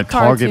shows even with like a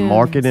target cartoons.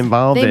 market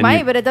involved? They and might,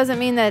 you- but it doesn't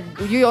mean that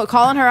you're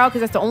calling her out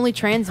because that's the only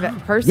trans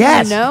person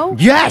Yes. you know.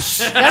 Yes.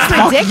 That's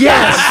Fuck ridiculous.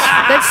 yes.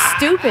 That's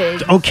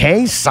stupid.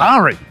 Okay,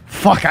 sorry.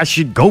 Fuck, I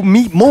should go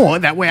meet more.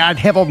 That way I'd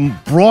have a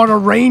broader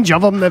range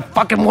of them that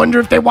fucking wonder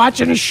if they're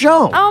watching a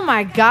show. Oh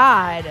my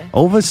god.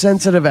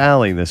 Oversensitive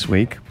Alley this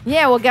week.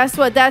 Yeah, well, guess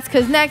what? That's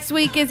because next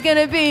week is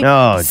gonna be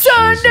Oh,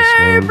 Sunday, Jesus,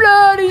 man.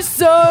 Bloody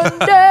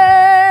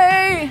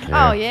Sunday.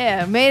 Oh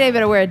yeah, Mayday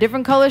better wear a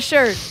different color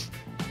shirt.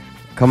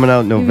 Coming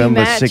out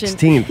November matching.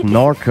 16th,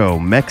 Narco,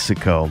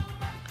 Mexico.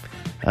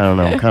 I don't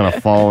know, I'm kind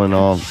of falling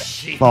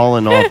off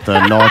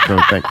the Narco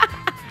thing.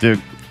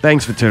 Dude,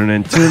 thanks for tuning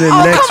in. Tune in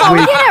next Come on,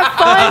 week. we can have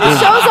fun. The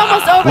show's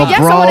almost over. Yes,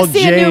 I LeBron want to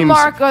see a new James.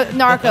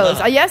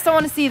 Narcos. Yes, I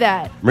want to see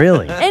that.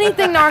 Really?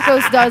 Anything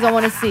Narcos does, I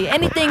want to see.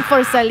 Anything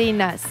for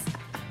Salinas.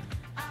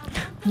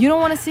 You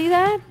don't want to see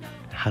that?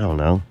 I don't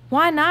know.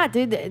 Why not,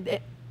 dude?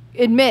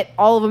 Admit,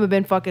 all of them have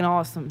been fucking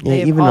awesome. Yeah, They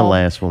have even the all-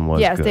 last one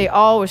was Yes, good. they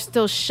all were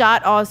still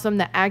shot awesome.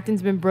 The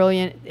acting's been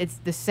brilliant. It's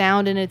the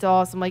sound in it's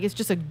awesome. Like, it's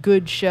just a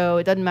good show.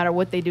 It doesn't matter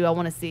what they do. I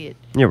want to see it.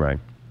 You're right.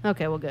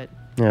 Okay, well, good.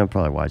 Yeah, I'll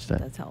probably watch that.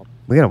 That's help.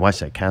 We gotta watch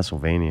that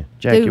Castlevania.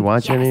 Jack, Dude, you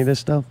watch any yes. of this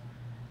stuff?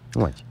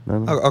 Watch. No,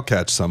 no. I'll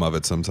catch some of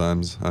it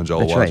sometimes.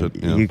 Joel will That's watch right.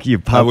 it. Yeah. You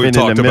pop We've in the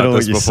talked about middle,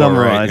 this you before,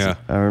 right? summarize. Yeah.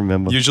 I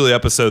remember. Usually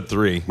episode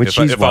 3. Which If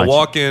she's I watching.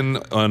 walk in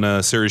on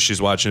a series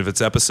she's watching, if it's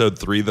episode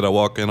 3 that I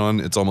walk in on,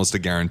 it's almost a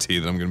guarantee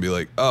that I'm going to be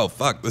like, oh,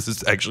 fuck, this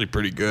is actually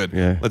pretty good.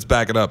 Yeah. Let's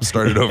back it up.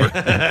 Start it over.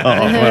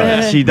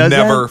 Well, she does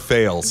Never that?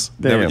 fails.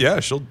 Damn. Never, yeah,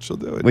 she'll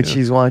do it. Which yeah.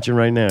 she's watching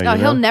right now. Oh, you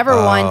he'll know? never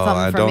wind something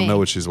I for don't me. know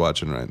what she's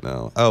watching right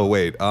now. Oh,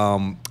 wait.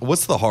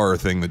 What's the horror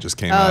thing that just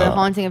came Oh, out? The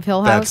Haunting of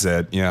Hill House?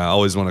 That's it. Yeah, I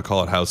always want to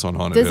call it House on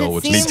Haunted Does Hill, it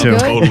which seem is good?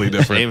 totally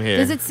different. Same here.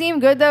 Does it seem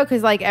good, though?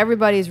 Because, like,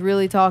 everybody's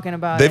really talking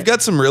about They've it.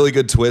 got some really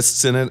good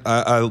twists in it.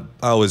 I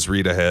always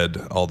read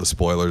ahead all the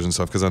spoilers and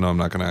stuff because I know I'm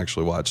not going to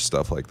actually watch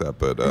stuff like that.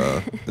 But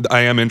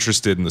I am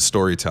interested in the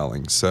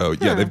storytelling. So,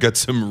 yeah, they've got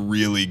some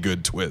really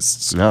good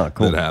twists Oh,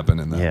 cool. that happen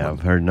in that Yeah, one.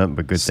 I've heard nothing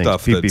but good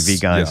Stuff things. that's-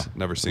 PPV guys yeah,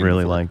 never seen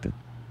really before. liked it.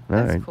 All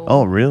That's right. cool.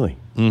 Oh, really?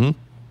 Mm-hmm.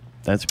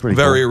 That's pretty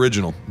Very cool.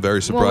 original. Very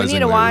Well, surprisingly we need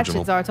to watch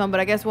original. it, Zartone, but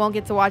I guess we won't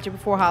get to watch it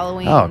before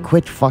Halloween. Oh,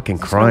 quit fucking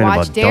Just gonna crying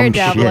watch about dumb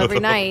Daredevil shit. every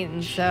night,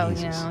 and so,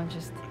 you know,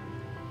 just...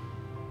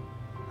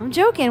 I'm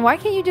joking. Why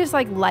can't you just,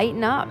 like,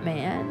 lighten up,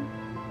 man?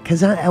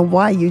 Because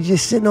why? You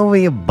just sitting over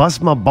here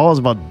busting my balls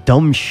about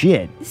dumb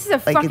shit. This is a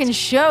Like, fucking it's-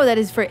 show that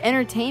is for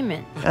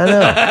entertainment. I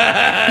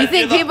know. You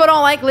think people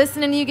don't like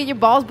listening to you get your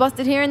balls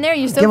busted here and there?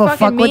 You're so Give a fucking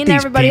fuck what mean to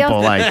these everybody people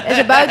else. like. It's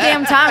about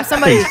damn time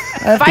somebody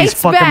Half these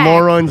fights fucking back.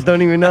 morons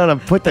don't even know how to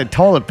put their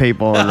toilet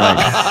paper on right.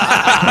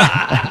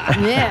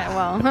 Yeah,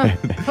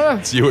 well.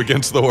 It's you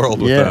against the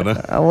world with Yeah, that,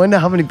 huh? I wonder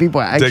how many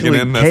people actually Digging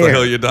in, care. that's the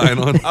hill you're dying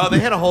on. Oh, they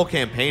had a whole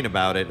campaign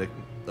about it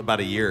about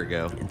a year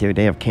ago. Dude,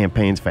 they have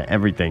campaigns for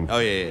everything. Oh,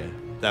 yeah,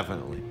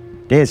 definitely.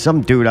 There's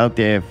some dude out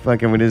there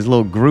fucking with his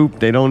little group.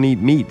 They don't eat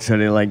meat, so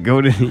they like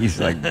go to these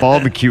like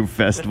barbecue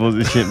festivals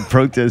and shit and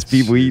protest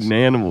people eating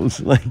animals.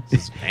 Like,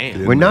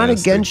 we're not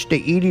against the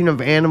eating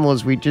of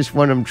animals. We just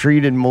want them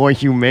treated more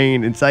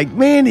humane. It's like,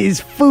 man,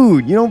 it's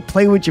food. You don't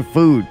play with your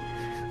food.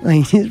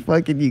 Like, just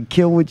fucking, you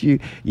kill what you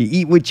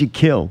eat what you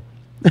kill.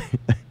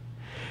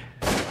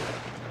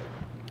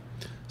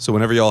 So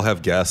whenever y'all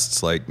have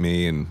guests like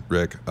me and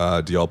Rick,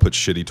 do y'all put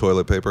shitty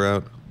toilet paper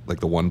out, like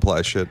the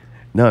one-ply shit?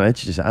 No,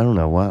 that's just, I don't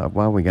know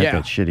why we got Yeah.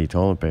 that shitty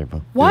toilet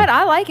paper. What?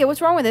 I like it.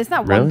 What's wrong with it? It's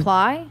not Really? one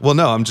ply. Well,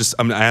 no,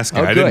 I'm asking.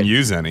 Oh, I didn't good.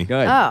 use any.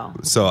 Good. Oh.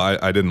 So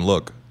I didn't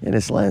look. Yeah,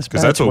 this last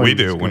Because that's batch what we one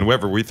do. was good.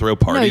 Whenever we throw No,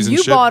 parties and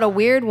you shit. bought a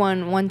weird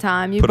one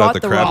time. You Put out bought the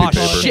the wrong crappy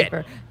toilet paper.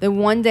 paper. The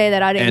one day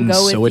that I didn't And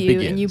go so with it you,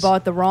 and you begins.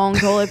 bought the wrong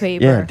toilet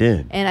paper. Yeah, I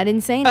did. And I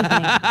didn't say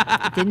anything.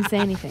 Didn't say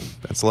anything.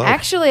 That's love.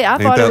 Actually, I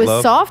Ain't thought that it was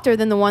love? softer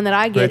than the one that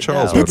I get.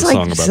 Charles though. wrote It's a like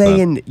song about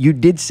saying you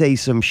did say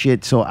some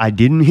shit, so I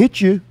didn't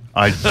hit you.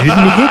 I didn't hit you.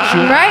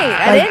 Right,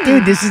 I Like, didn't.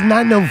 dude, this is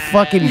not no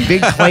fucking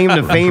big claim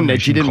to fame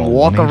that you didn't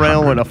walk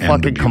around with a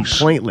fucking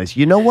complaint list.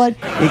 You know what?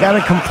 You got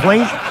a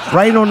complaint?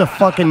 Write on the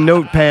fucking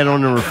notepad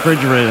on the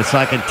refrigerator so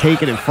I can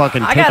take it and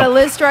fucking I take got a a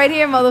list right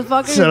here,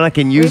 motherfucker. so I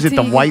can use it Wait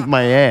to till you- wipe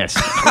my ass.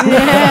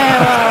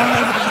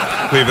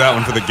 Leave that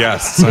one for the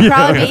guests. It'd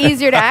probably be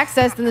easier to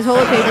access than the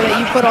toilet paper that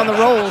you put on the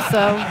rolls.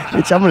 So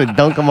Bitch, I'm gonna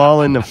dunk them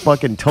all in the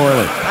fucking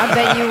toilet. I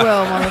bet you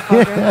will,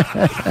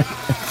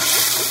 motherfucker.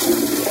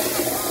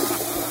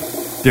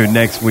 Dude,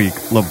 next week,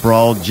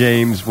 LeBron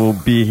James will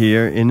be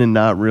here in the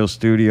Not Real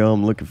studio.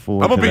 I'm looking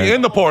forward I'm to gonna be that.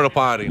 in the porta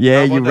potty. Yeah,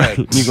 How about you're right.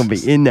 that? You're gonna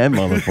be in that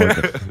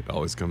motherfucker. It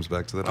always comes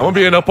back to that. I'm gonna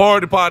be in the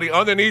porta potty.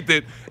 Underneath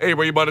it, hey,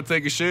 bro, you about to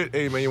take a shit?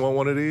 Hey, man, you want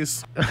one of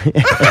these?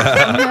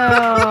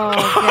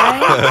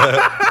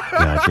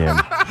 God damn.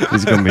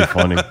 He's going to be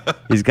funny.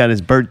 He's got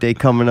his birthday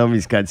coming up.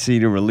 He's got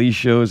CD release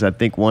shows. I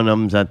think one of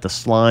them's at the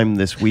Slime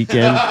this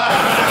weekend.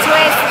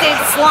 Twisted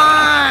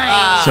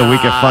slime. So we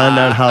can find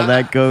out how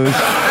that goes.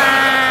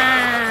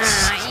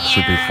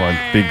 Should be fun.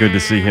 Be good to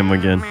see him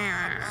again.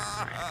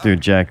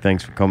 Dude, Jack,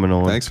 thanks for coming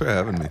on. Thanks for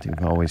having me.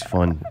 Dude, always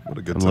fun. What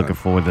a good I'm time. looking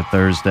forward to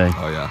Thursday.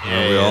 Oh, yeah.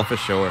 Yeah, Are we yeah, all? for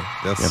sure.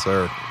 Yes, Yep.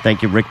 sir.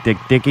 Thank you, Rick Dick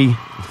Dicky.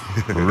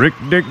 Rick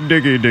Dick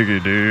Dicky Dicky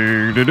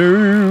Dick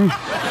Doo.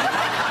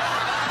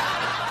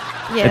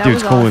 Yeah, That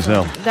dude's was cool as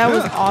awesome. hell. That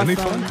was Yeah, awesome.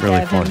 isn't he fun? To Really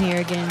have fun. him here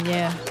again.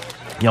 Yeah.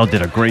 Y'all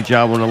did a great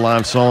job on the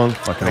live song.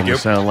 Fucking Thank almost you.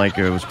 sounded like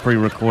it was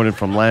pre-recorded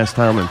from last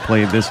time and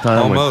played this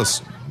time. with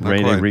Almost. Not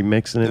Ray quite.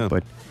 remixing it, Yeah.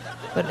 but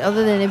But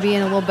other than it being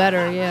a little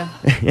better, yeah.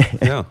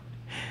 Yeah.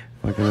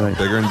 fucking right.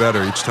 Bigger and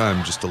better each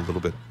time, just a little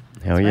bit.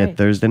 Hell yeah, right.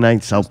 Thursday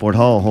night, Southport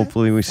Hall.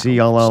 Hopefully we see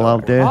y'all all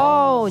out there.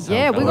 Oh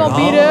yeah, we're gonna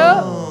be there.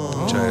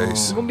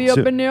 Jace. We're gonna be up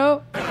So- in there.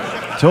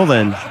 Till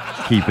then,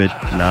 keep it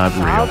not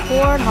real.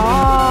 Southport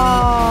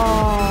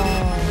Hall.